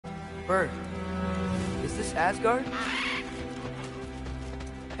Bird, is this Asgard?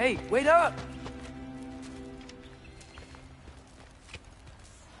 Hey, wait up!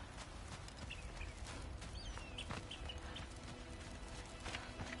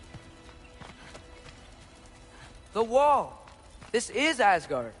 The wall! This is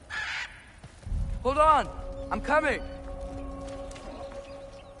Asgard! Hold on! I'm coming!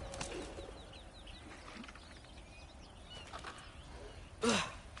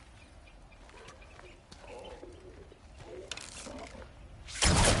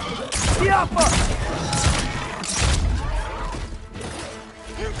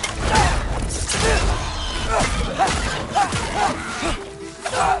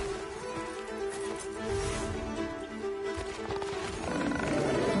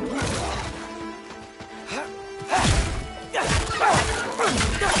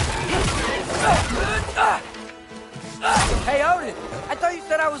 Hey, Odin! I thought you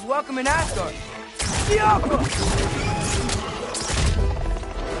said I was welcome in Asgard!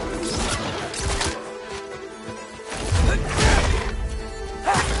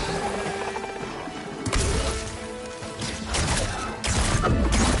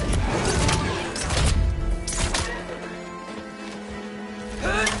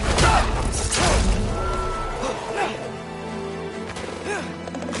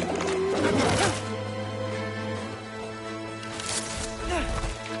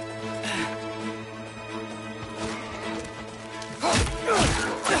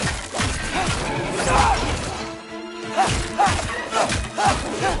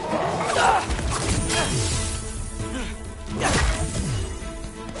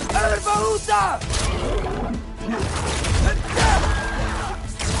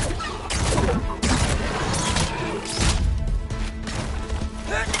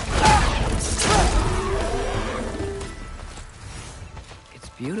 It's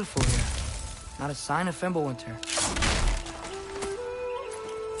beautiful here. Not a sign of Fimbulwinter.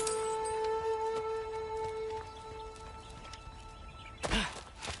 I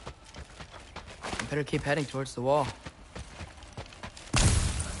better keep heading towards the wall.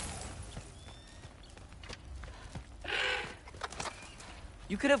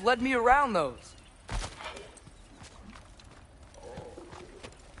 You could have led me around those.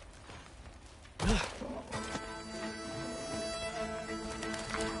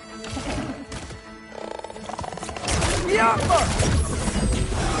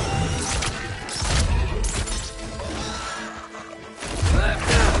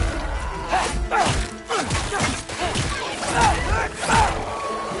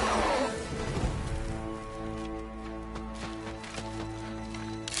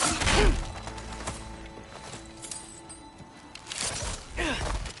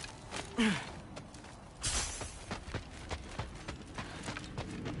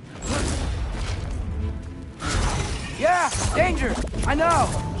 Yeah, danger! I know!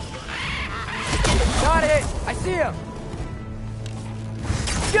 Got it! I see him!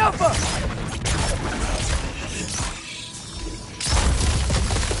 Jump him!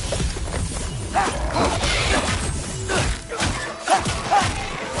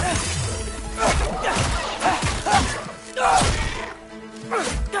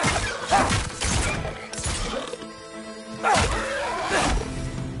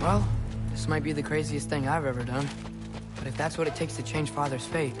 Well, this might be the craziest thing I've ever done. But if that's what it takes to change Father's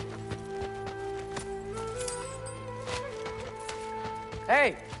fate...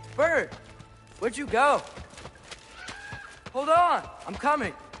 Hey, Bird! Where'd you go? Hold on! I'm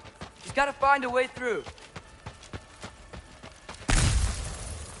coming! Just gotta find a way through.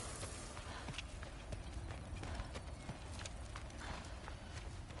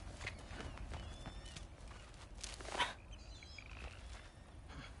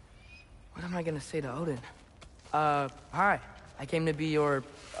 What am I gonna say to Odin? Hi. I came to be your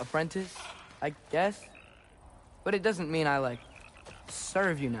apprentice, I guess? But it doesn't mean I, like,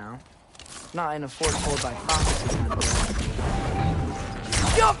 serve you now. Not in a foretold by prophecy kind of way.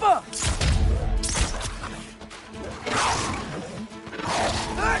 Jump up!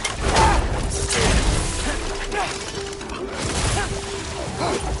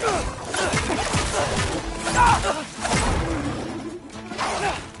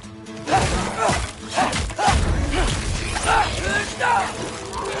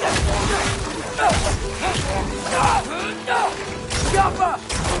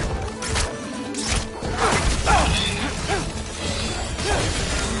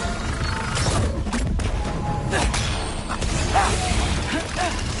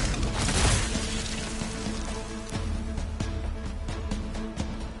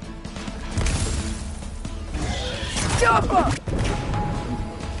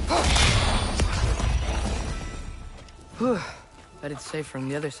 Whew. Bet it's safer on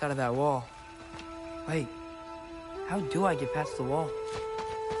the other side of that wall. Wait, how do I get past the wall?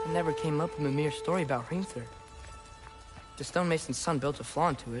 It never came up in Mimir's story about Hrimthur. The stonemason's son built a flaw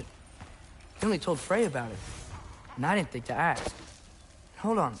into it. He only told Frey about it, and I didn't think to ask.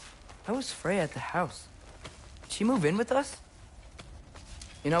 Hold on, how was Frey at the house? Did she move in with us?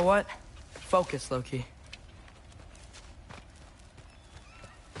 You know what? Focus, Loki.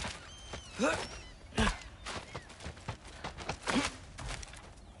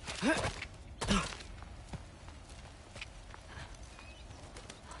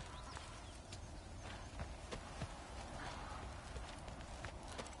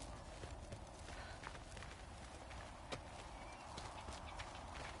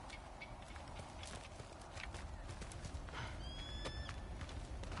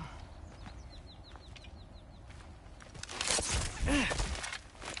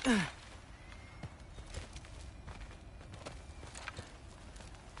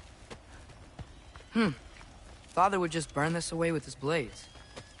 Father would just burn this away with his blades.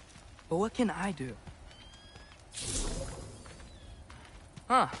 But what can I do?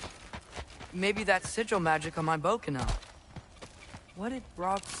 Huh. Maybe that sigil magic on my bow can help. What did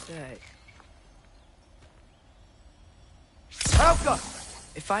Rob say? Alka!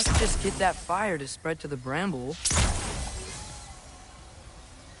 If I could just get that fire to spread to the bramble...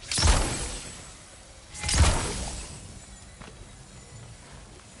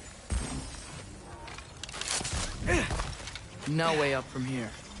 No way up from here.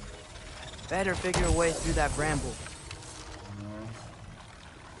 Better figure a way through that bramble.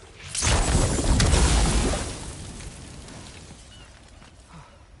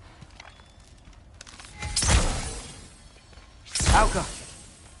 Alka!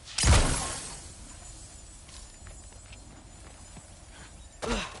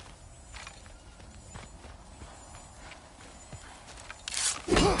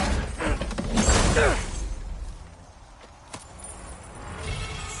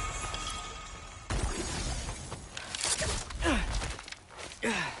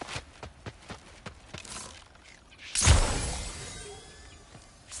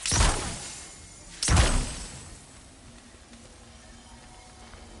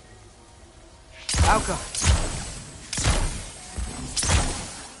 Alka!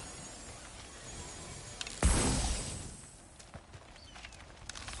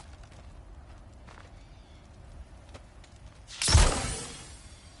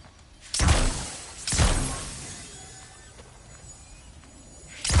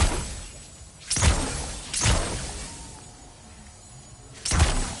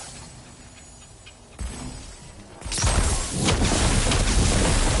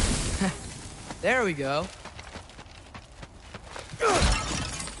 There we go.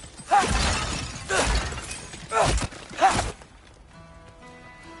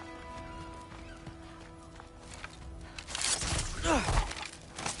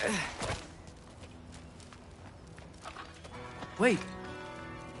 Wait,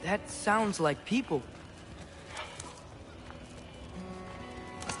 that sounds like people.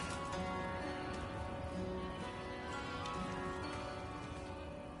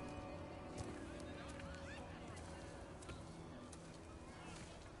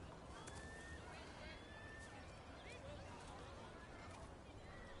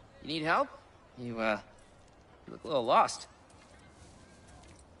 You need help? You look a little lost.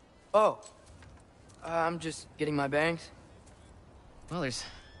 Oh, I'm just getting my bearings. Well, there's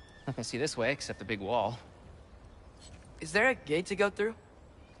nothing to see this way except the big wall. Is there a gate to go through?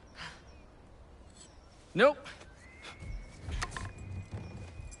 Nope.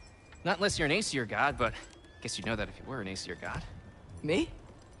 Not unless you're an Aesir god, but I guess you'd know that if you were an Aesir god. Me?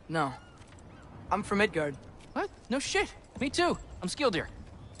 No. I'm from Midgard. What? No shit. Me too. I'm Skildir.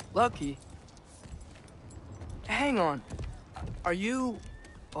 Lucky. Hang on. Are you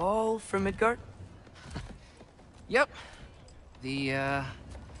all from Midgard? Yep. The,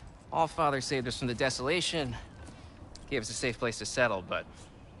 Allfather saved us from the desolation. Gave us a safe place to settle, but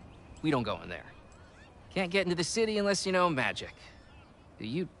we don't go in there. Can't get into the city unless you know magic.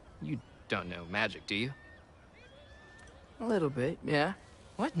 You don't know magic, do you? A little bit, yeah.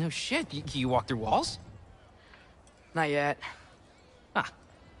 What? No shit. You walk through walls? Not yet. Ah.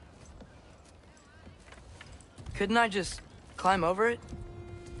 Couldn't I just climb over it?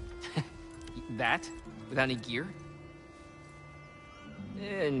 That? Without any gear?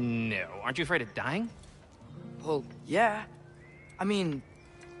 No. Aren't you afraid of dying? Well, yeah. I mean,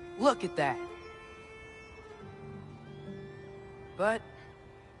 look at that. But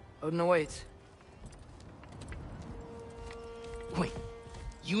Odin awaits. Wait,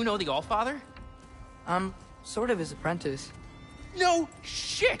 you know the Allfather? I'm sort of his apprentice. No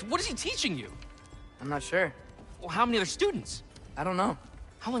shit! What is he teaching you? I'm not sure. Well, how many other students? I don't know.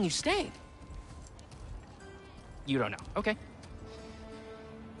 How long you staying? You don't know. Okay.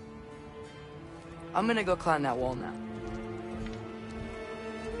 I'm gonna go climb that wall now.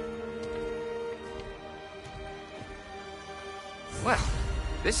 Well,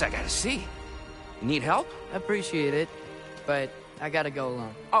 this I gotta see. You need help? Appreciate it, but I gotta go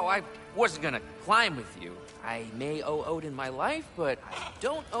alone. Oh, I wasn't gonna climb with you. I may owe Odin my life, but I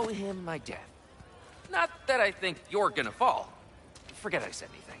don't owe him my death. Not that I think you're gonna fall. Forget I said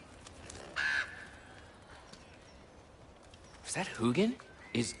anything. Is that Hugin?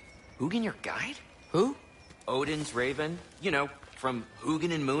 Is Hugin your guide? Who? Odin's raven. You know, from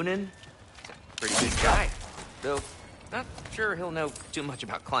Hugin and Moonin. He's a pretty good guy. Though, not sure he'll know too much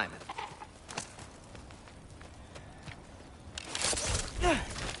about climbing.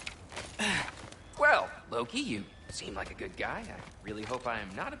 Well, Loki, you seem like a good guy. I really hope I am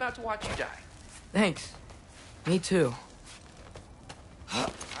not about to watch you die. Thanks. Me too.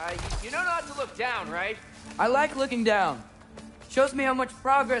 You know not to look down, right? I like looking down. Shows me how much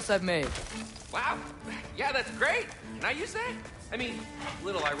progress I've made. Wow. Yeah, that's great. Can I use that? I mean, a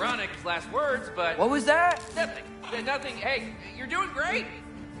little ironic, his last words, but... What was that? Nothing. Nothing. Hey, you're doing great.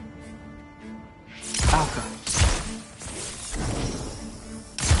 Alka.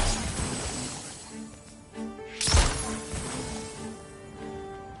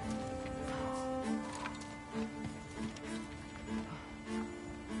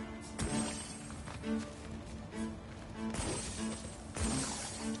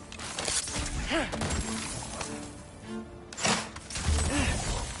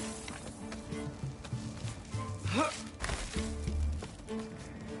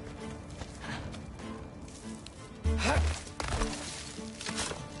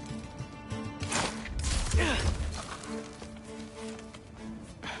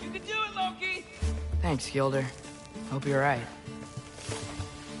 You can do it, Loki! Thanks, Gilder. Hope you're right.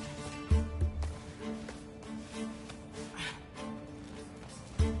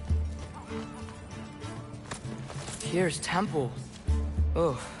 Here's temple.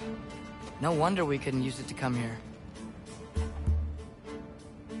 Oh, no wonder we couldn't use it to come here.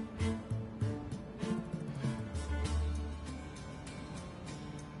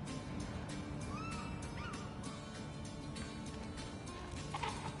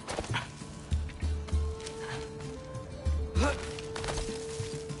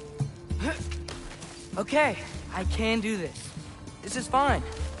 Okay, I can do this. This is fine.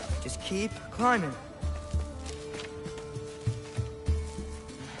 Just keep climbing.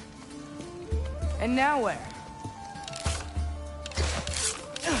 And now where?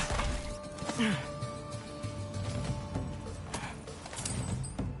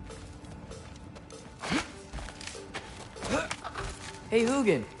 Hey,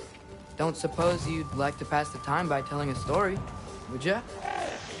 Hugin. Don't suppose you'd like to pass the time by telling a story, would ya?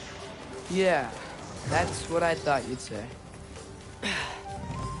 Yeah, that's what I thought you'd say.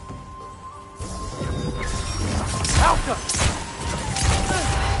 Alka!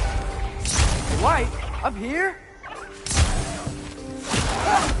 White, up here?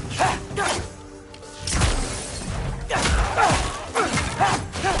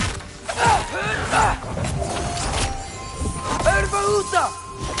 Erbaúta!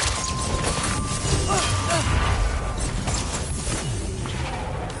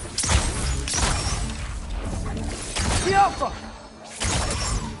 Alpha!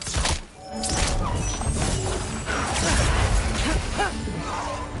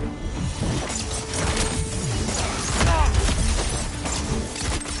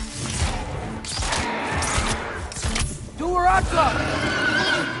 Duraka!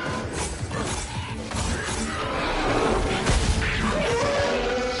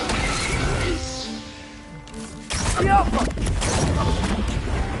 Alpha!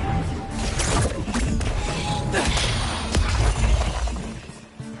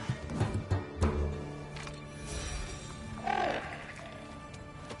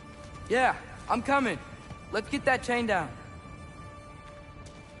 Yeah, I'm coming. Let's get that chain down.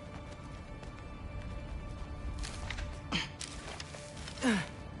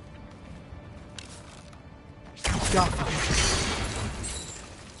 Jaffa.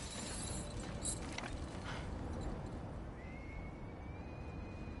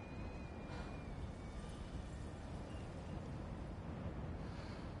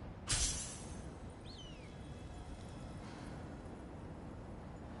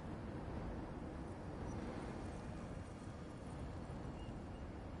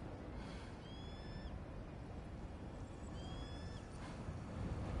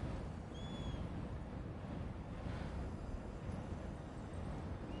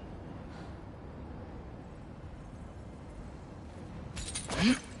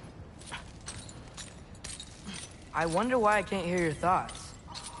 I wonder why I can't hear your thoughts.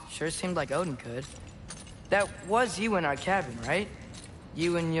 Sure seemed like Odin could. That was you in our cabin, right?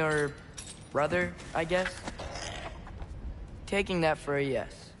 You and your brother, I guess? Taking that for a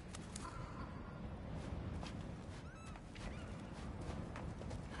yes.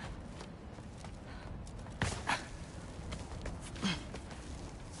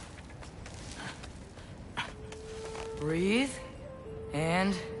 Breathe,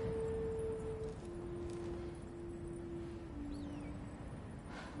 and...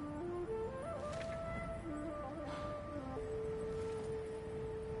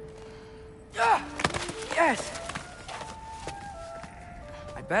 Ah! Yes!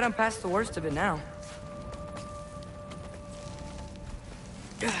 I bet I'm past the worst of it now.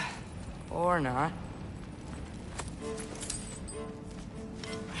 Or not.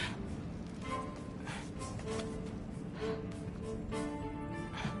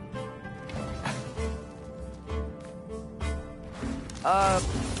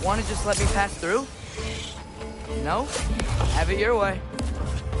 Want to just let me pass through? No? Have it your way.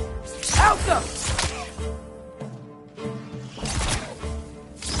 Alpha!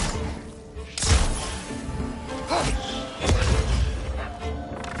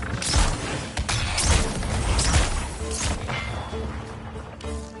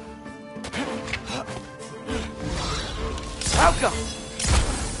 Welcome!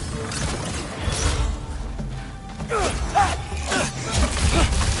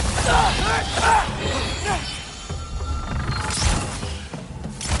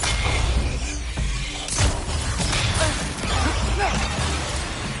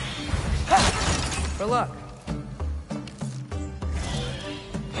 For luck.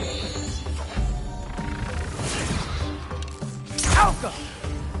 Alka!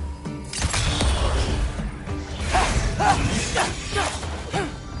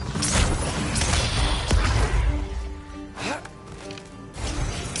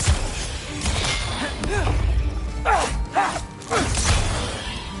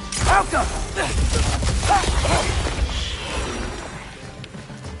 Alka!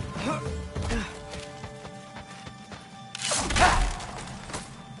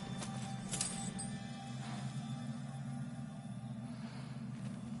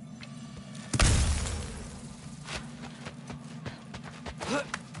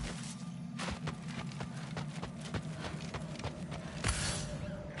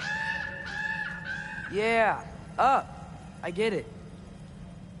 Yeah, up. I get it.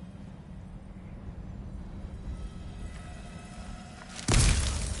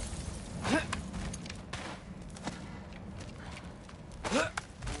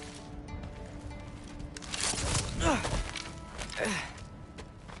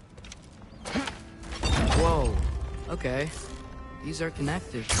 Whoa. Okay. These are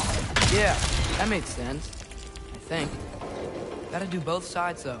connected. Yeah, that makes sense. I think. Gotta do both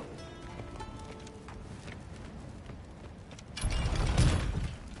sides, though.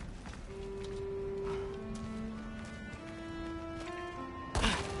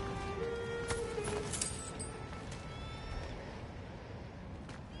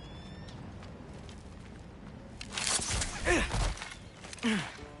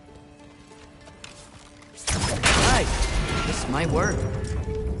 Right. This might work.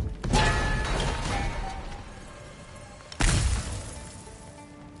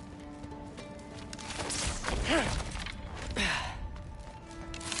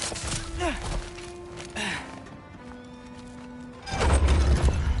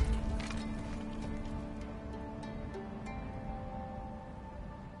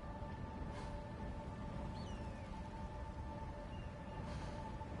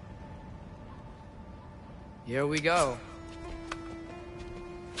 Here we go.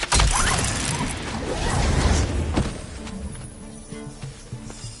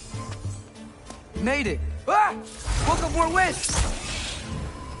 Made it! Ah! Woke up more wind!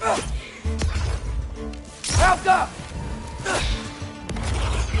 Help up!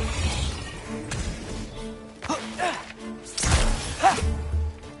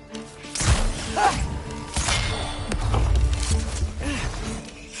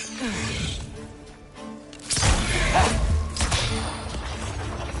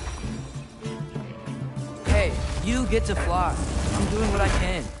 Hey, you get to fly. I'm doing what I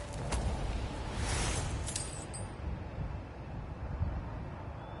can.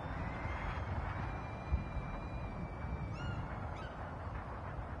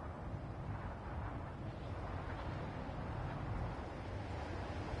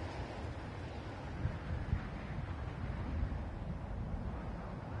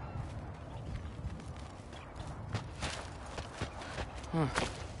 Huh.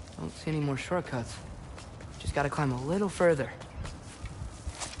 Don't see any more shortcuts. Just Just gotta climb a little further.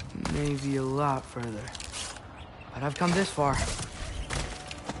 Maybe a lot further. But I've come this far.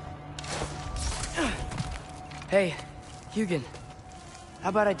 Hey, Hugin. How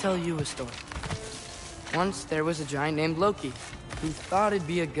about I tell you a story? Once there was a giant named Loki who thought it'd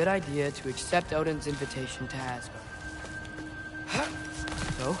be a good idea to accept Odin's invitation to Asgard.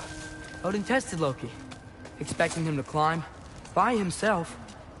 So, Odin tested Loki, expecting him to climb, by himself,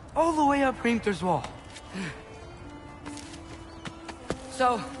 all the way up Hrimthur's wall.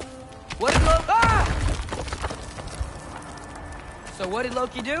 So, what did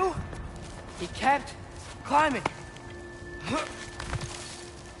Loki do? He kept climbing. He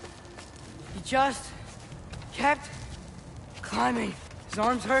just kept climbing. His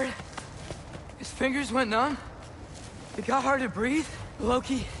arms hurt. His fingers went numb. It got hard to breathe.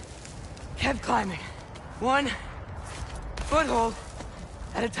 Loki kept climbing. One foothold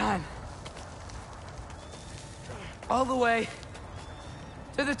at a time. All the way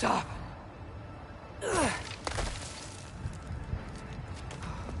to the top.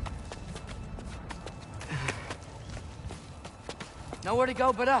 Nowhere to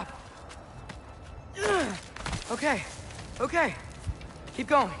go but up. Okay, okay. Keep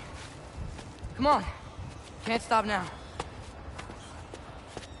going. Come on. Can't stop now.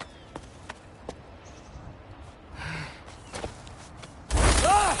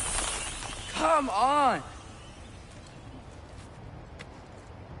 Come on!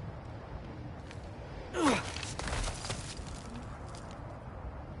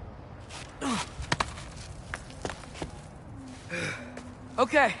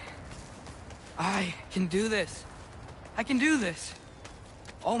 Okay. I can do this. I can do this.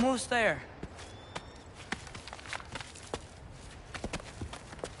 Almost there.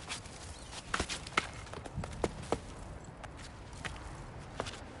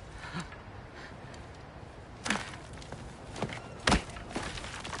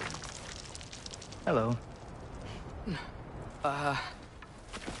 Hello.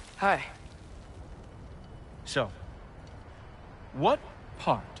 Hi. So, what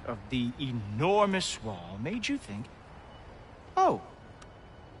part of the enormous wall made you think, oh,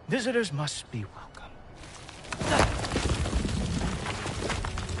 visitors must be welcome?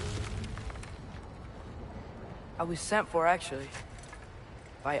 I was sent for, actually.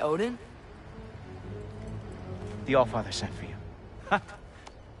 By Odin? The Allfather sent for you. Ha!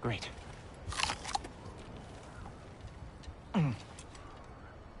 Great.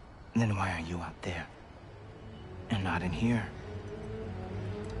 Then why are you out there? And not in here?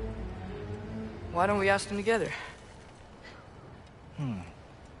 Why don't we ask them together?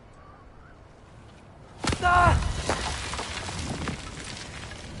 Ah!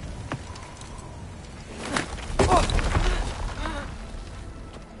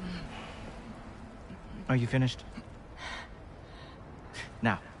 Are you finished?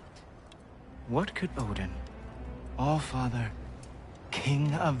 Now, what could Odin, Allfather,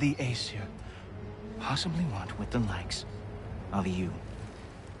 King of the Aesir, possibly want with the likes of you?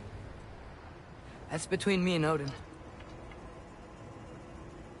 That's between me and Odin.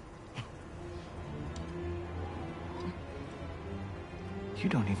 You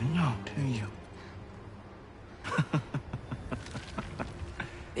don't even know, do you?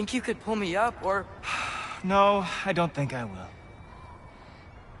 Think you could pull me up, or... No, I don't think I will.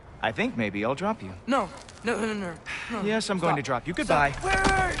 I think maybe I'll drop you. No. No. Yes, I'm going to drop you. Goodbye. Wait!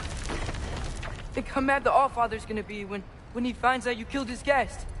 Think how mad the Allfather's gonna be when he finds out you killed his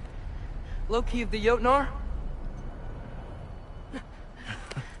guest. Loki of the Jotnar?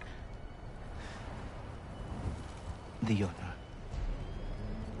 The Jotnar.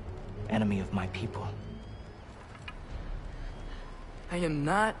 Enemy of my people. I am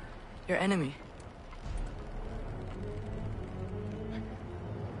not your enemy.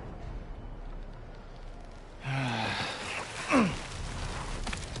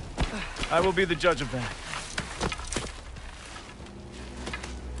 I will be the judge of that.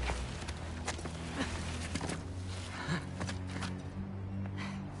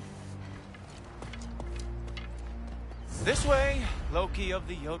 This way, Loki of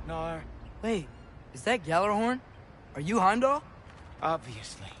the Jotnar. Wait, is that Gjallarhorn? Are you Heimdall?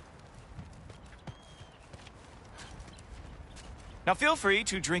 Obviously. Now feel free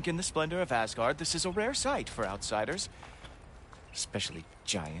to drink in the splendor of Asgard. This is a rare sight for outsiders. Especially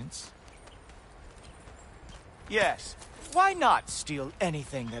giants. Yes, why not steal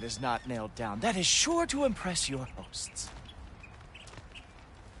anything that is not nailed down? That is sure to impress your hosts.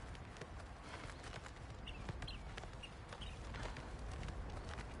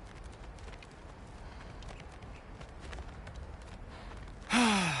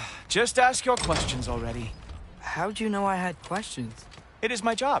 Just ask your questions already. How'd you know I had questions? It is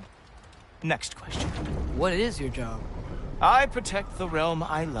my job. Next question. What is your job? I protect the realm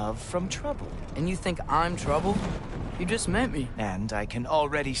I love from trouble. And you think I'm trouble? You just met me. And I can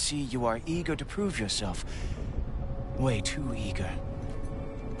already see you are eager to prove yourself. Way too eager.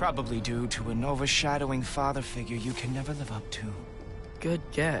 Probably due to an overshadowing father figure you can never live up to. Good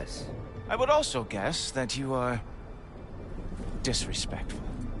guess. I would also guess that you are disrespectful,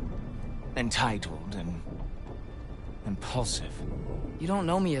 entitled, and impulsive. You don't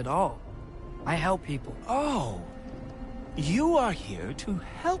know me at all. I help people. Oh, you are here to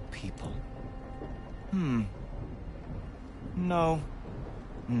help people. No.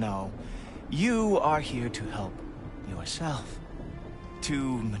 You are here to help yourself.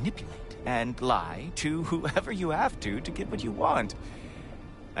 To manipulate and lie to whoever you have to get what you want.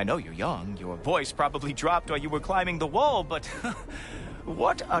 I know you're young. Your voice probably dropped while you were climbing the wall, but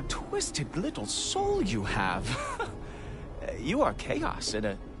what a twisted little soul you have. You are chaos in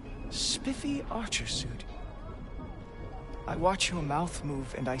a spiffy archer suit. I watch your mouth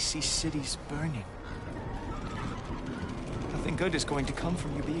move and I see cities burning. Nothing good is going to come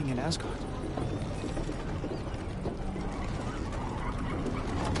from you being in Asgard.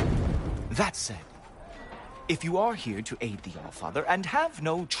 That said, if you are here to aid the Allfather and have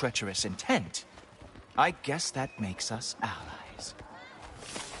no treacherous intent, I guess that makes us allies.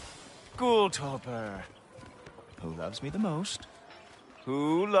 Ghoultoper. Who loves me the most?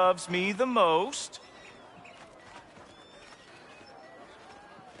 Who loves me the most?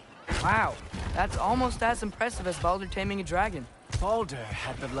 Wow, that's almost as impressive as Baldur taming a dragon. Baldur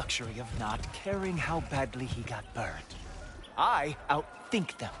had the luxury of not caring how badly he got burned. I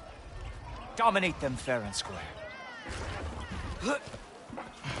outthink them. Dominate them fair and square.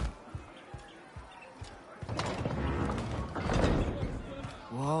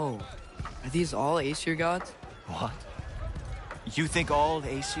 Whoa, are these all Aesir gods? What? You think all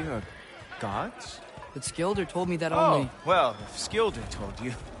Aesir are gods? But Skilder told me that only... Oh, well, if Skilder told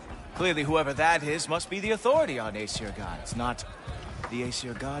you, clearly whoever that is must be the authority on Aesir gods, not the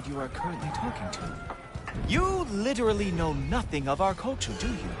Aesir god you are currently talking to. You literally know nothing of our culture, do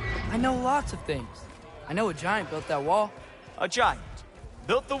you? I know lots of things. I know a giant built that wall. A giant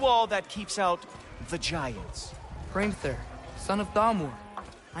built the wall that keeps out the giants. Hrimthur, son of Thamur.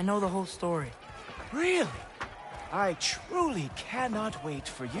 I know the whole story. Really? I truly cannot wait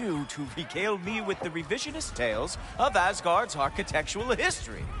for you to regale me with the revisionist tales of Asgard's architectural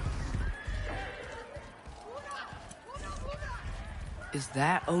history. Is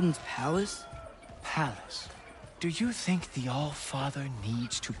that Odin's palace? Palace? Do you think the All-Father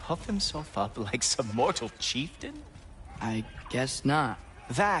needs to puff himself up like some mortal chieftain? I guess not.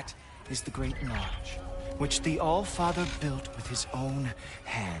 That is the Great Lodge, which the All-Father built with his own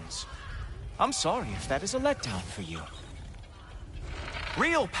hands. I'm sorry if that is a letdown for you.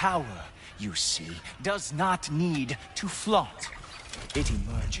 Real power, you see, does not need to flaunt. It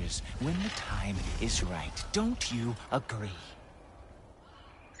emerges when the time is right. Don't you agree?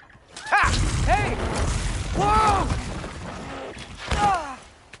 Ha! Hey! Whoa! Ah!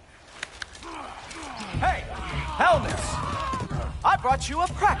 Hey! Helmets! I brought you a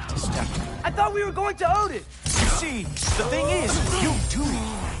practice demo. I thought we were going to Odin! You see, the thing is, you do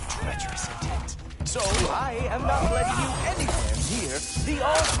have treacherous intent. So I am not letting you anywhere near the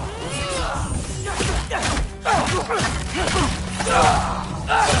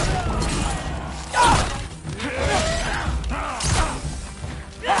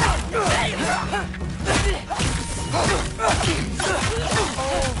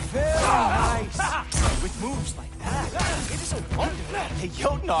Oh, very nice. With moves like that, it is a wonder that the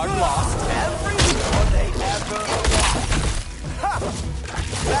Jotnar lost every war they ever lost. Ha!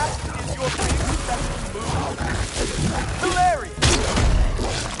 That is your favorite special move. Hilarious.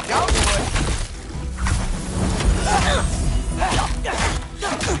 Downward.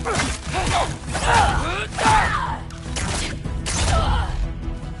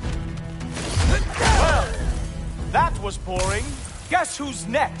 Well, that was boring. Guess who's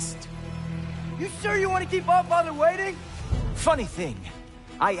next? You sure you want to keep Allfather waiting? Funny thing,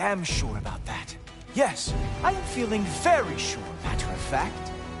 I am sure about that. Yes, I am feeling very sure, matter of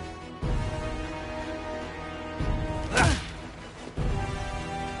fact.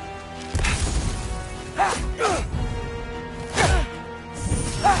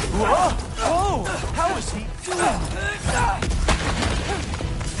 Whoa! Whoa! How is he doing?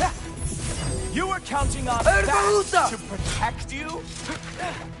 You were counting on that to protect you?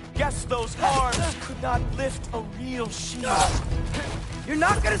 Guess those arms could not lift a real shield. You're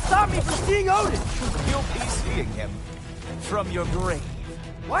not gonna stop me from seeing Odin! You'll be seeing him from your grave.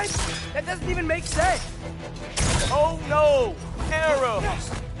 What? That doesn't even make sense. Oh no!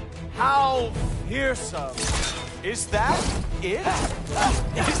 Arrows! How fearsome! Is that it?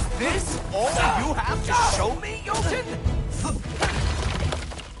 Is this all you have to show me, Jotun?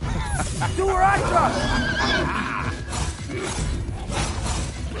 Do her Astra!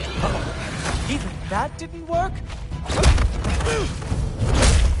 Even that didn't work?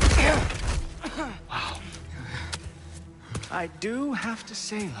 Wow. I do have to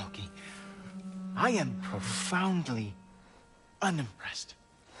say, Loki, I am profoundly unimpressed.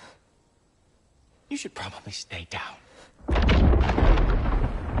 You should probably stay down.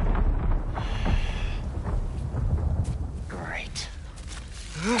 Great.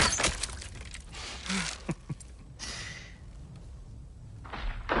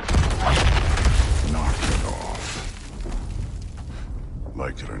 Knock it off.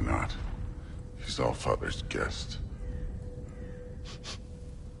 Like it or not, he's Allfather's guest.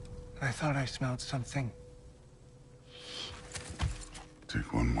 I thought I smelled something.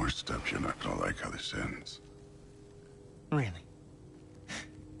 Take one more step, you're not gonna like how this ends. Really?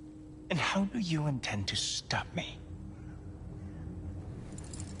 And how do you intend to stop me?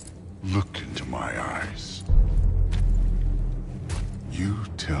 Look into my eyes. You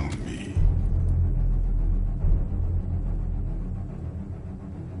tell me.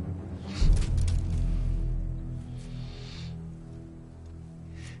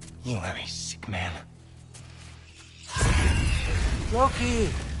 You are a sick man. Loki,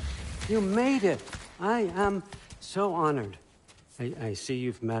 you made it. I am so honored. I see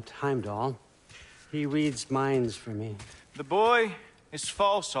you've met Heimdall. He reads minds for me. The boy is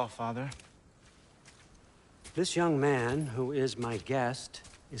false, Allfather. This young man, who is my guest,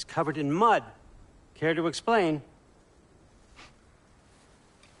 is covered in mud. Care to explain?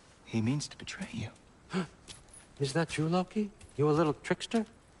 He means to betray you. Is that true, Loki? You a little trickster?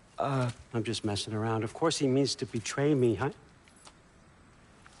 I'm just messing around. Of course he means to betray me,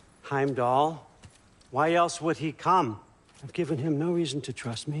 Heimdall? Why else would he come? I've given him no reason to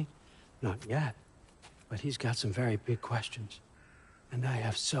trust me. Not yet. But he's got some very big questions. And I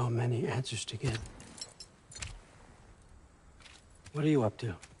have so many answers to give. What are you up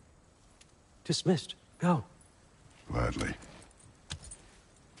to? Dismissed. Go. Gladly.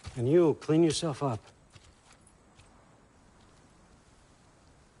 And you, clean yourself up.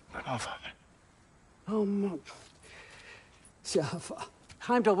 But Allfather. Oh,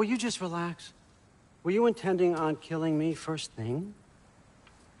 Heimdall, will you just relax? Were you intending on killing me first thing?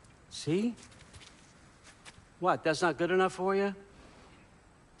 See? What, that's not good enough for you?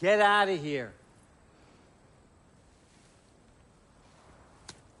 Get out of here.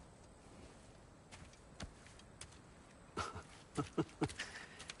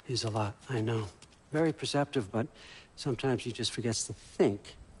 He's a lot, I know. Very perceptive, but sometimes he just forgets to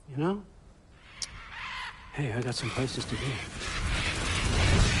think, you know? Hey, I got some places to be.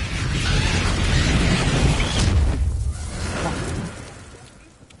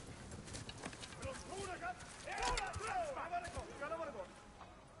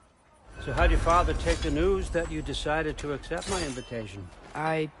 So how'd your father take the news that you decided to accept my invitation?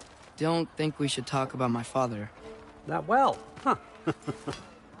 I don't think we should talk about my father. Not well, huh?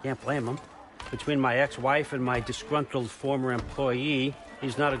 Can't blame him. Between my ex-wife and my disgruntled former employee,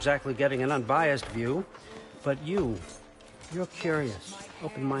 he's not exactly getting an unbiased view. But you're curious,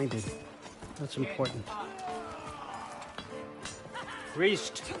 open-minded. That's important.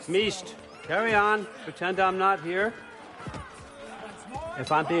 Priest, Meest, carry on. Pretend I'm not here.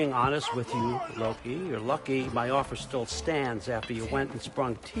 If I'm being honest with you, Loki, you're lucky my offer still stands after you went and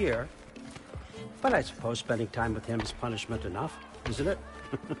sprung Tyr. But I suppose spending time with him is punishment enough, isn't it?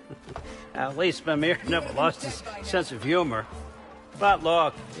 At least Mimir never lost his sense of humor. But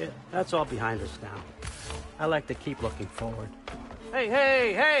look, that's all behind us now. I like to keep looking forward.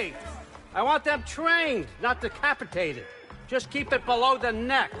 Hey! I want them trained, not decapitated. Just keep it below the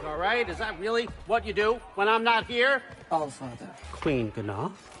neck, all right? Is that really what you do when I'm not here? Allfather, Queen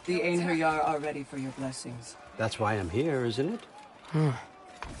Gná. the Einherjar are ready for your blessings. That's why I'm here, isn't it?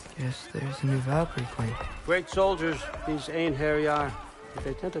 Guess there's a new Valkyrie queen. Great soldiers, these Einherjar. But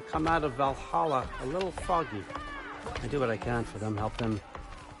they tend to come out of Valhalla a little foggy. I do what I can for them, help them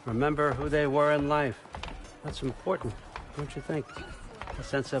remember who they were in life. That's important, don't you think? A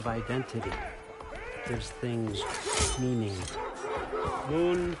sense of identity. Gives things meaning.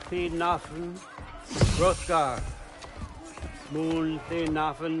 Moon Thinafen, Hrothgar. Moon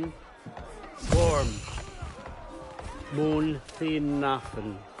Thinafen, Worm. Moon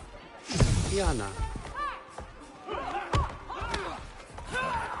Thinafen, Tiana.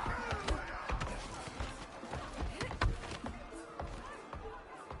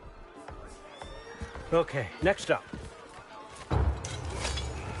 Okay, next up.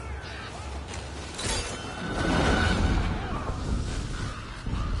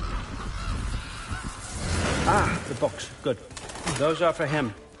 Ah, the books. Good. Those are for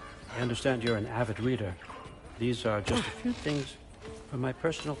him. I understand you're an avid reader. These are just a few things from my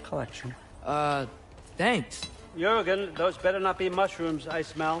personal collection. Thanks. Jurgen, those better not be mushrooms I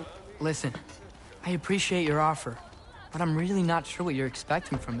smell. Listen, I appreciate your offer, but I'm really not sure what you're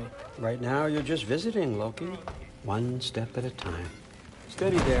expecting from me. Right now, you're just visiting, Loki. One step at a time.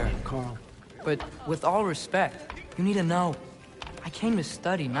 Steady there, Carl. But with all respect, you need to know, I came to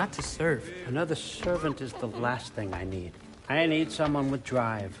study, not to serve. Another servant is the last thing I need. I need someone with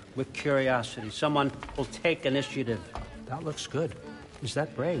drive, with curiosity, someone who'll take initiative. That looks good. Is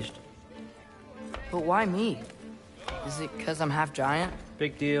that braised? But why me? Is it because I'm half giant?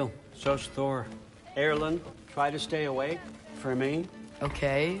 Big deal. So's Thor. Erlen, try to stay awake. For me.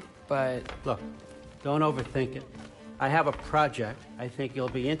 Okay, but... Look, don't overthink it. I have a project I think you'll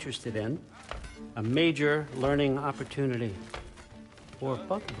be interested in. A major learning opportunity. For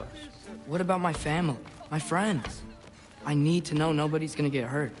both of us. What about my family? My friends? I need to know nobody's gonna get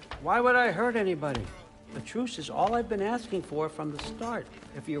hurt. Why would I hurt anybody? The truce is all I've been asking for from the start,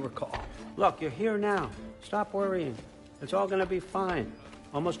 if you recall. Look, you're here now. Stop worrying. It's all gonna be fine.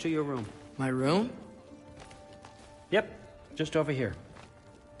 Almost to your room. My room? Yep, just over here.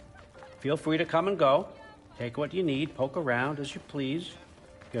 Feel free to come and go. Take what you need, poke around as you please.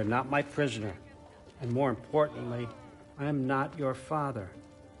 You're not my prisoner. And more importantly, I'm not your father.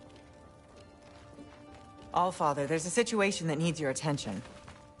 Allfather, there's a situation that needs your attention.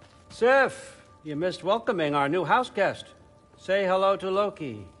 Sif, you missed welcoming our new house guest. Say hello to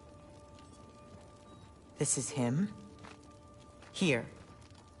Loki. This is him. Here.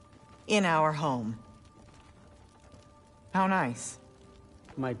 In our home. How nice.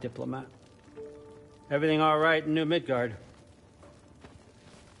 My diplomat. Everything all right in New Midgard?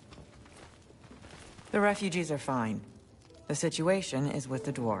 The refugees are fine. The situation is with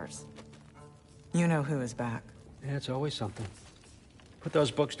the dwarves. You know who is back. Yeah, it's always something. Put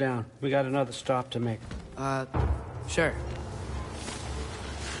those books down. We got another stop to make. Sure.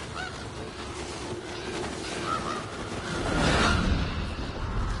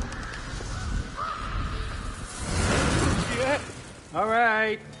 All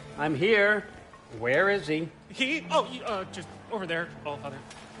right, I'm here. Where is he? Just over there, Allfather.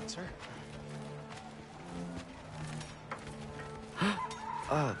 Sir.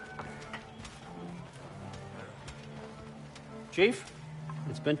 Chief,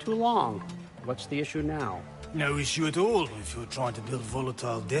 it's been too long. What's the issue now? No issue at all if you're trying to build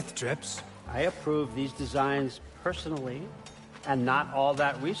volatile death traps. I approve these designs personally, and not all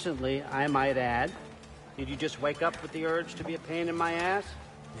that recently, I might add. Did you just wake up with the urge to be a pain in my ass?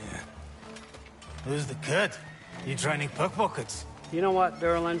 Yeah. Who's the cut? You training pickpockets? You know what,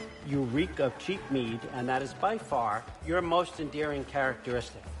 Derlin? You reek of cheap mead, and that is by far your most endearing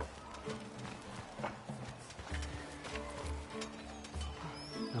characteristic.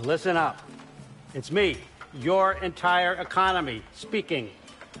 Now listen up. It's me, your entire economy, speaking.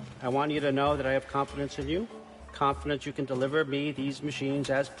 I want you to know that I have confidence in you. Confidence you can deliver me these machines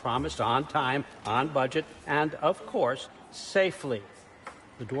as promised, on time, on budget, and, of course, safely.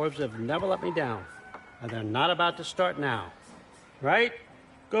 The dwarves have never let me down, and they're not about to start now. Right?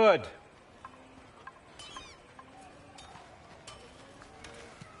 Good.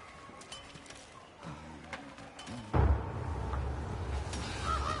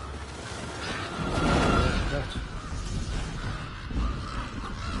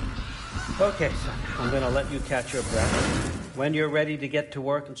 Okay, son. I'm going to let you catch your breath. When you're ready to get to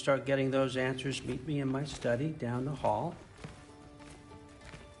work and start getting those answers, meet me in my study down the hall.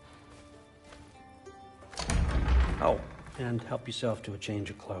 Oh, and help yourself to a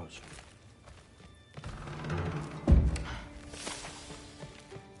change of clothes.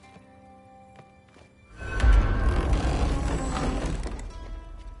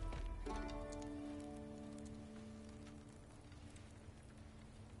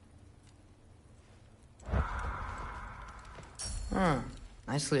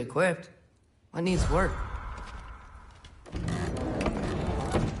 Nicely equipped. What needs work?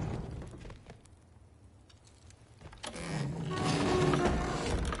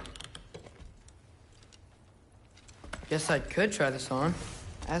 Guess I could try this on.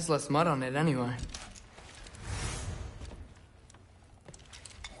 Has less mud on it anyway.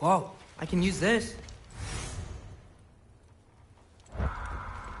 Whoa, I can use this.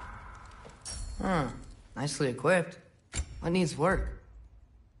 Nicely equipped. What needs work?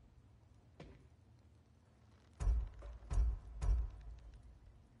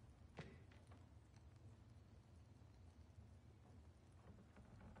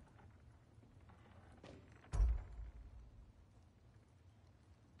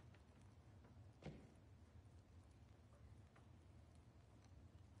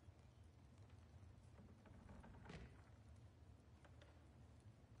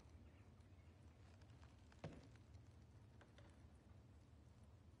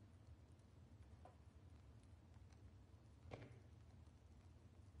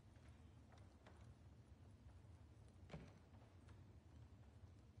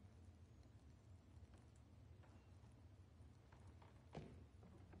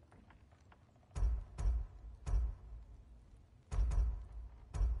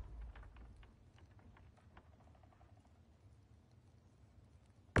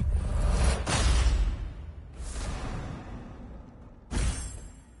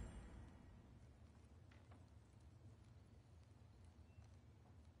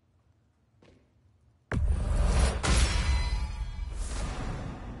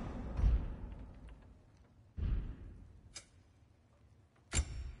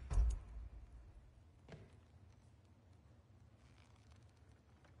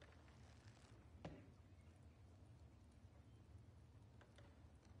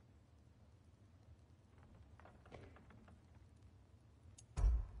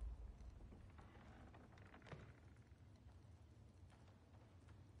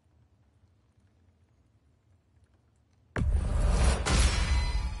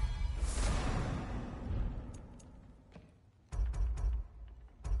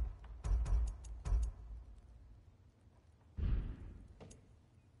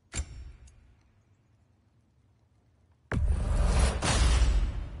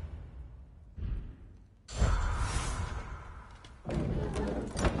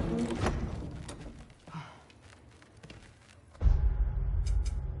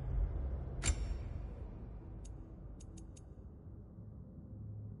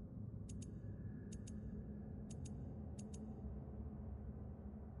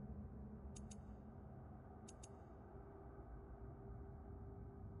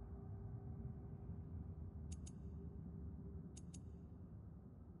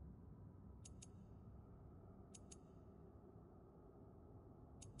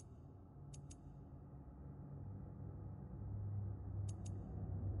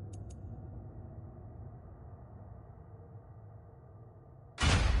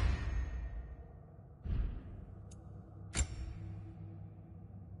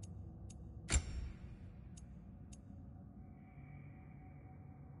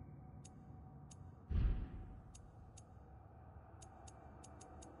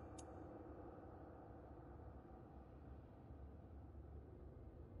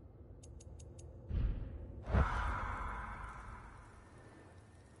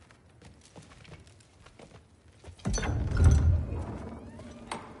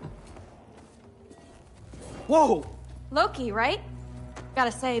 Whoa! Loki, right?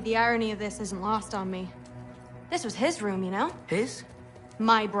 Gotta say, the irony of this isn't lost on me. This was his room, you know? His?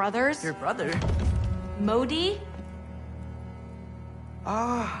 My brother's. Your brother? Modi?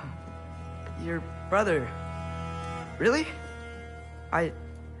 Ah, your brother. Really? I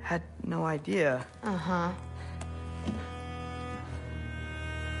had no idea. Uh-huh.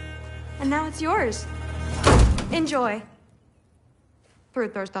 And now it's yours. Enjoy.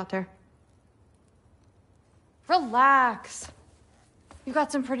 Daughter. Relax. You've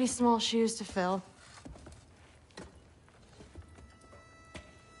got some pretty small shoes to fill.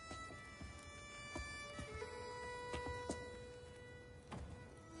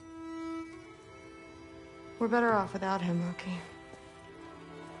 We're better off without him, Loki.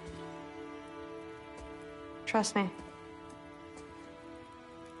 Trust me.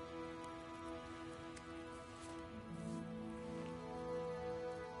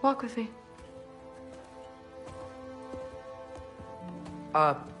 Walk with me.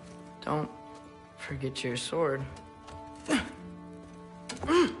 Don't forget your sword.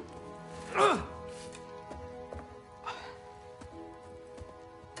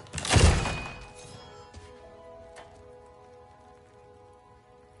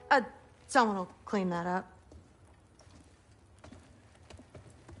 Someone will clean that up.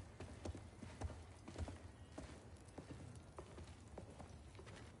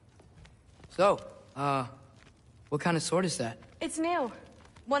 So, what kind of sword is that? It's new.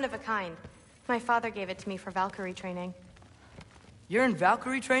 One of a kind. My father gave it to me for Valkyrie training. You're in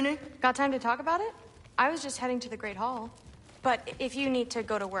Valkyrie training? Got time to talk about it? I was just heading to the Great Hall. But if you need to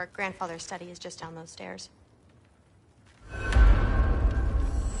go to work, Grandfather's study is just down those stairs.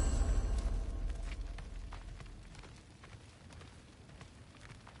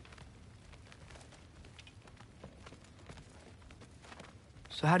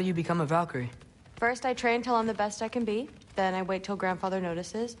 So how do you become a Valkyrie? First, I train till I'm the best I can be. Then I wait till Grandfather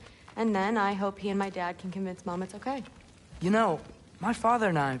notices. And then I hope he and my dad can convince Mom it's okay. You know, my father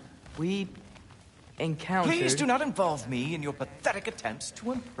and I, we encountered... Please do not involve me in your pathetic attempts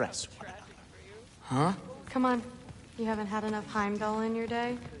to impress one another. Huh? Come on. You haven't had enough Heimdall in your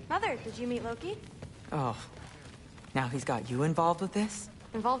day? Mother, did you meet Loki? Oh, now he's got you involved with this?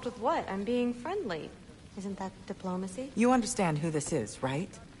 Involved with what? I'm being friendly. Isn't that diplomacy? You understand who this is, right?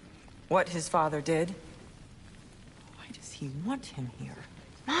 What his father did? Why does he want him here?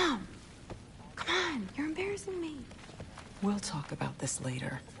 Mom! Come on, you're embarrassing me. We'll talk about this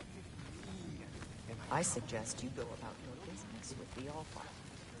later. I suggest you go about your business with the Allfather.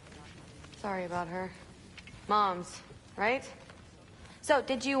 Sorry about her. Mom's, right? So,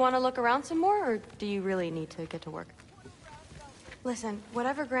 did you want to look around some more, or do you really need to get to work? Listen,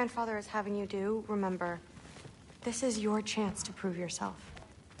 whatever Grandfather is having you do, remember, this is your chance to prove yourself.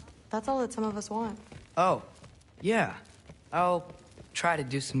 That's all that some of us want. Oh, yeah. I'll try to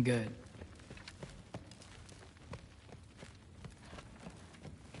do some good.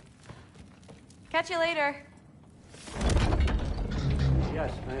 Catch you later.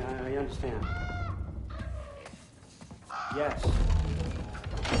 Yes, I understand. Yes.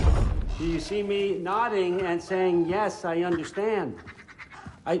 Do you see me nodding and saying, yes, I understand?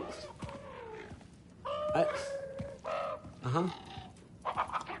 Uh-huh.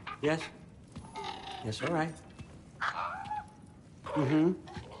 Yes? Yes, all right. Mm-hmm.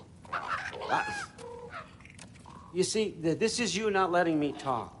 You see, this is you not letting me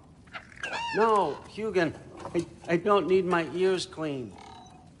talk. No, Hugin, I don't need my ears cleaned.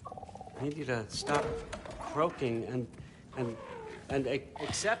 I need you to stop croaking and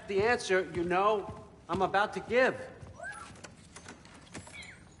accept the answer you know I'm about to give.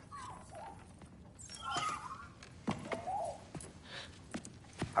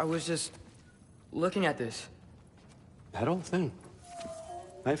 I was just looking at this. That old thing.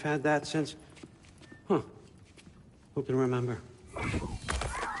 I've had that since... Huh. Who can remember?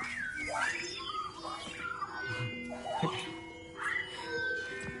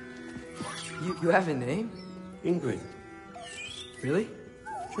 You have a name? Ingrid. Really?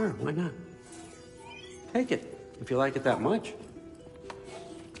 Sure, why not? Take it, if you like it that much.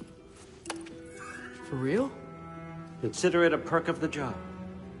 For real? Consider it a perk of the job.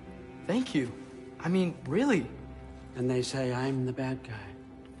 Thank you. I mean, really. And they say I'm the bad guy.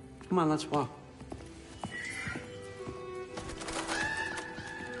 Come on, let's walk.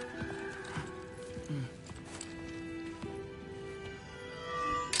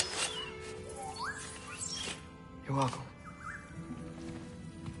 You're welcome.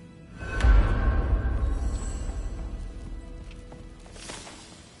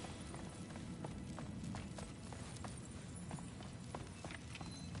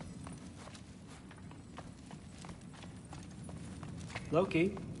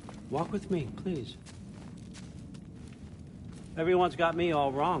 Loki, walk with me, please. Everyone's got me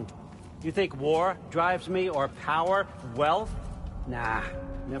all wrong. You think war drives me, or power, wealth? Nah,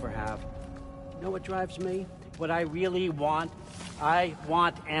 never have. You know what drives me? What I really want? I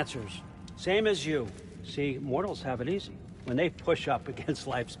want answers. Same as you. See, mortals have it easy. When they push up against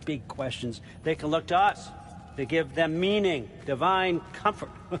life's big questions, they can look to us to give them meaning, divine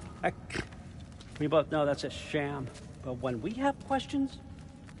comfort. We both know that's a sham. But when we have questions,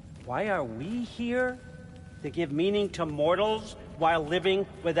 why are we here? To give meaning to mortals while living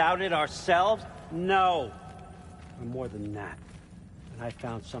without it ourselves? No. We're more than that. And I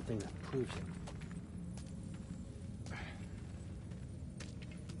found something that proves it.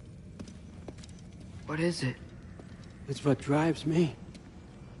 What is it? It's what drives me.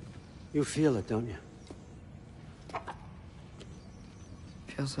 You feel it, don't you?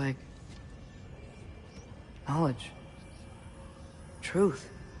 Feels like knowledge. Truth.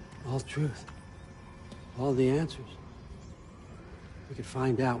 All truth. All the answers. We could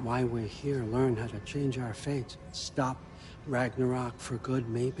find out why we're here, learn how to change our fates, stop Ragnarok for good,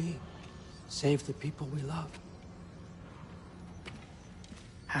 maybe. Save the people we love.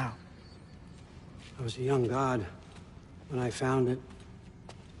 How? I was a young god when I found it.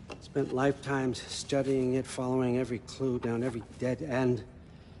 Spent lifetimes studying it, following every clue down every dead end,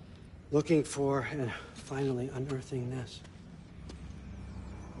 looking for and finally unearthing this.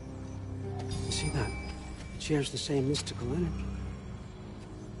 You see that? It shares the same mystical energy.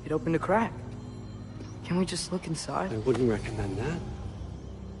 It opened a crack. Can we just look inside? I wouldn't recommend that.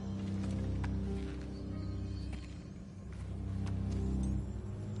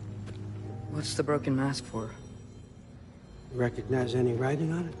 What's the broken mask for? You recognize any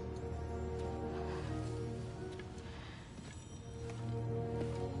writing on it?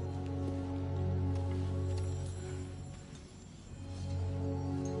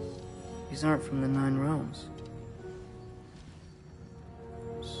 These aren't from the Nine Realms.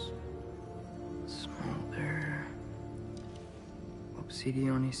 Smolder.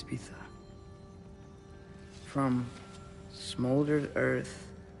 Obsidione Spitha. From smoldered earth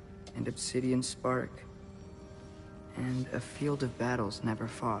and obsidian spark. And a field of battles never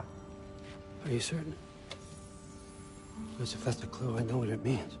fought. Are you certain? Because if that's a clue, I know what it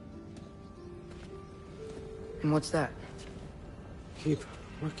means. And what's that? Keep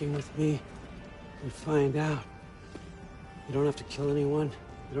working with me and find out. You don't have to kill anyone.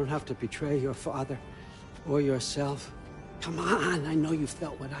 You don't have to betray your father or yourself. Come on, I know you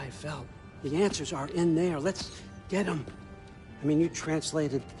felt what I felt. The answers are in there. Let's get them. I mean, you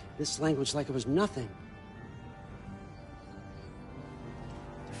translated this language like it was nothing.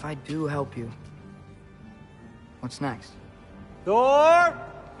 If I do help you, what's next? Thor!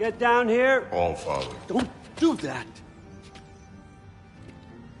 Get down here! All Father. Don't do that!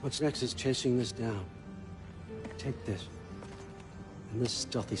 What's next is chasing this down. Take this, and this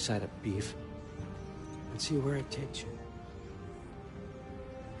stealthy side of beef, and see where it takes you.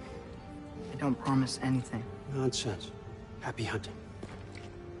 I don't promise anything. Nonsense. Happy hunting.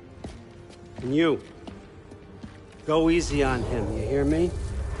 And you, go easy on him, you hear me?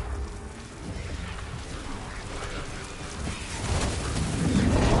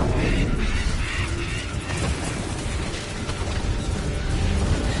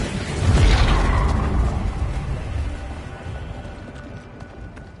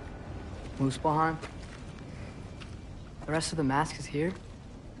 Muspelheim? The rest of the mask is here?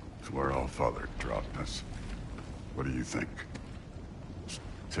 It's where All Father dropped us. What do you think? Just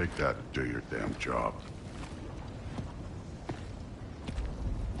take that and do your damn job.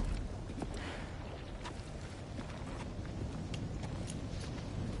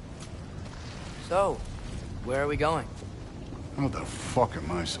 So, where are we going? How the fuck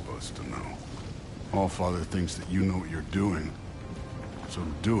am I supposed to know? All Father thinks that you know what you're doing, so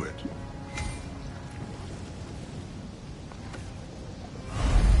do it.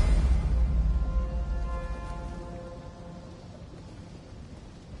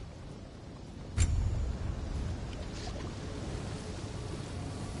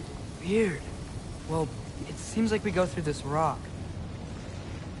 Weird. Well, it seems like we go through this rock.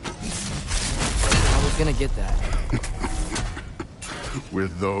 I was gonna get that.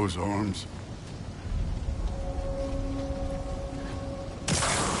 With those arms?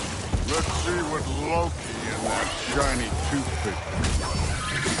 Let's see what Loki and that shiny toothpick.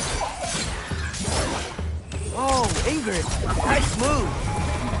 Oh, Ingrid! Nice move!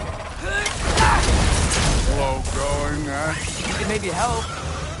 Slow going, eh? You can maybe help.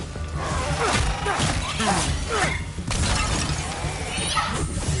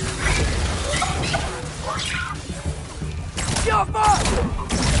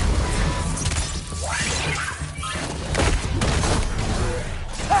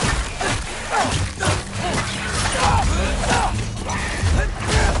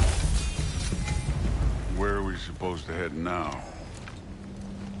 Where are we supposed to head now?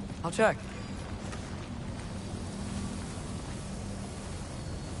 I'll check.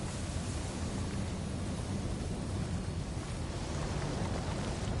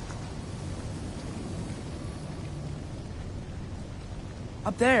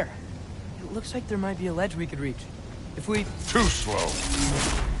 Up there. It looks like there might be a ledge we could reach. If we... Too slow.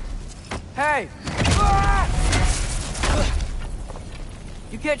 Hey! Ah!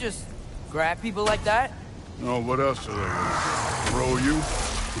 You can't just grab people like that. Oh, what else are they gonna throw you?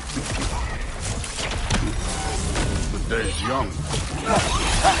 The day's young.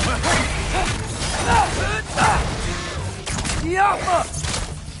 Yappa!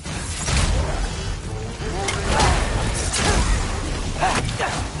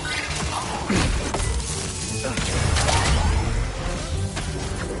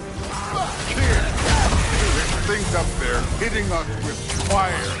 There's things up there hitting us with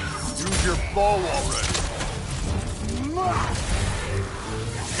fire. Use your bow already.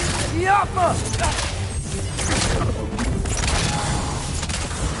 Yappa!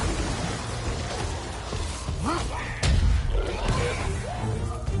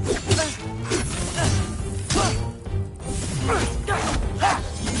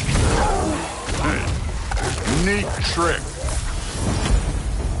 Neat trick.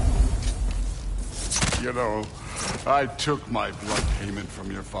 You know, I took my blood payment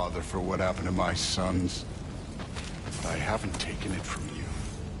from your father for what happened to my sons. I haven't taken it from you.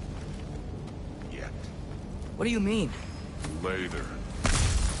 Yet. What do you mean? Later.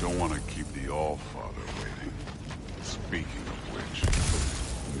 Don't want to keep the All-Father waiting. Speaking of which,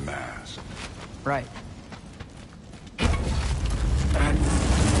 mask. Right.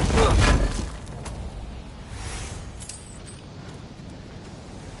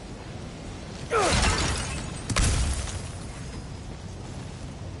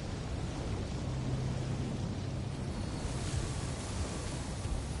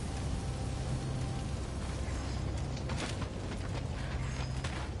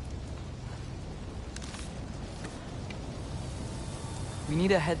 We need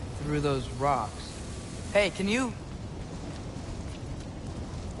to head through those rocks. Hey, can you...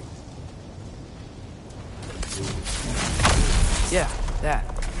 Yeah, that.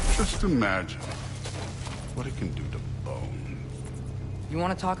 Just imagine what it can do to bone. You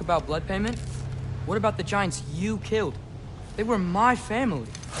want to talk about blood payment? What about the giants you killed? They were my family.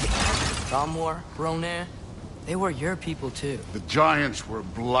 Gamor, Ronair, they were your people too. The giants were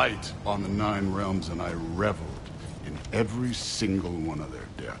blight on the Nine Realms, and I reveled in every single one of their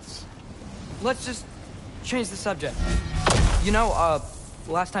deaths. Let's just change the subject. You know,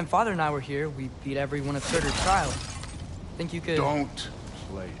 last time Father and I were here, we beat every one of Surtur's trials. Think you could... Don't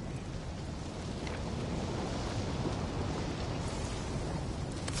play me.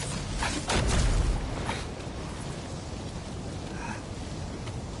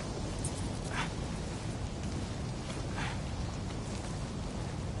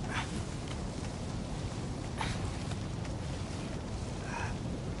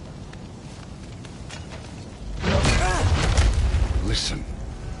 Listen,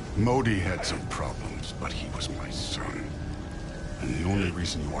 Modi had some problems, but he was my son. And the only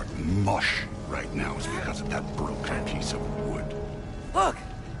reason you aren't mush right now is because of that broken piece of wood. Look!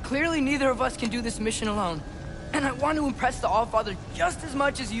 Clearly neither of us can do this mission alone. And I want to impress the Allfather just as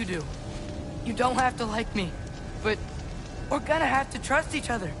much as you do. You don't have to like me, but we're gonna have to trust each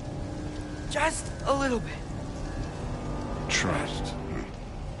other. Just a little bit. Trust.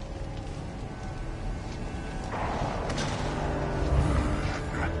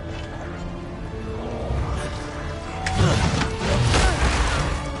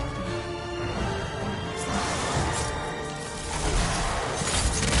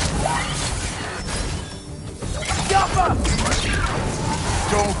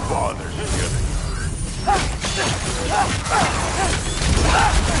 Don't bother getting.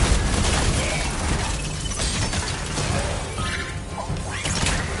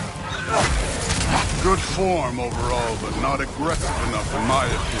 Good form overall, but not aggressive enough in my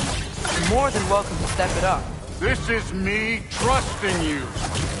opinion. You're more than welcome to step it up. This is me trusting you.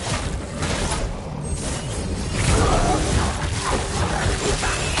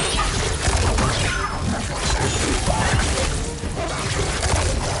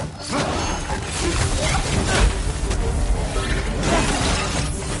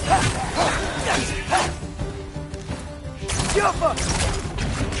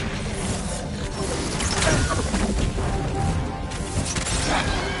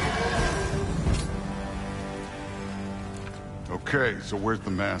 Okay, so where's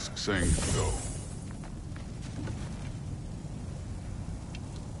the mask saying to go?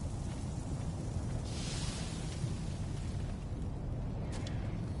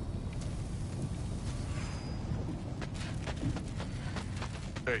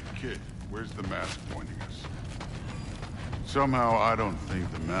 Hey, kid, where's the mask pointing us? Somehow, I don't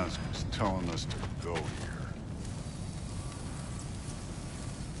think the mask is telling us to go here.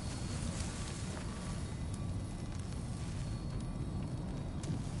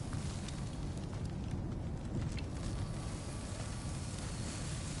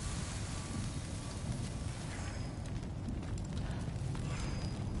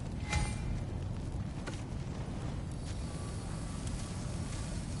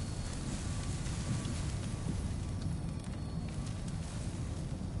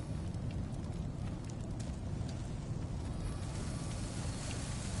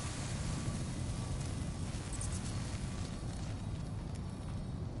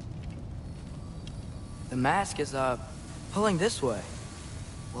 The mask is, pulling this way.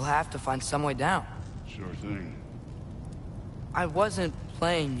 We'll have to find some way down. Sure thing. I wasn't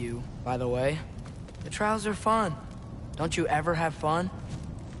playing you, by the way. The trials are fun. Don't you ever have fun?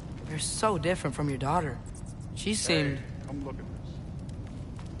 You're so different from your daughter. She seemed... Hey, come look at this.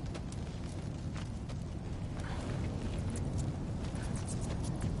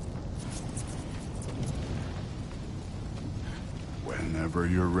 Whenever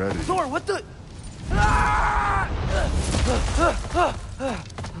you're ready. Thor, what the...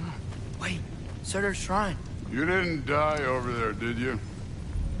 Wait, Surtur's shrine. You didn't die over there, did you?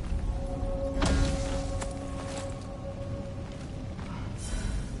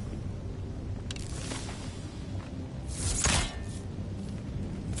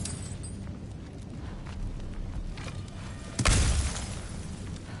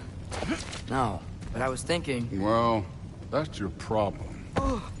 No, but I was thinking... Well, that's your problem.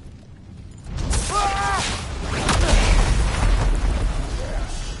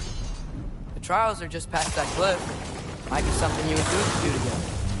 The trials are just past that cliff. Might be something you and Duke could do together.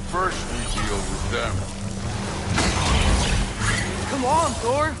 First, we deal with them. Come on,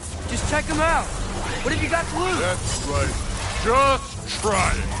 Thor. Just check them out. What have you got to lose? That's right. Just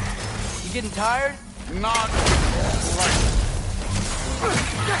try it. You getting tired? Not right.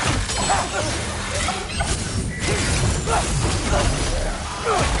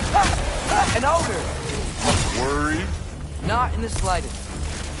 An ogre. Worried? Not in the slightest.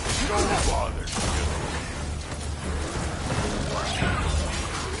 Don't bother.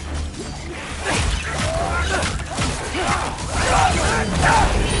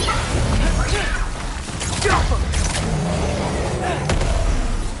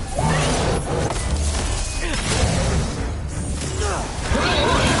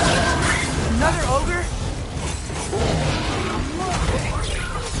 Another ogre?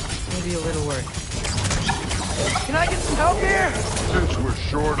 Maybe a little work. Can I get some help here? Since we're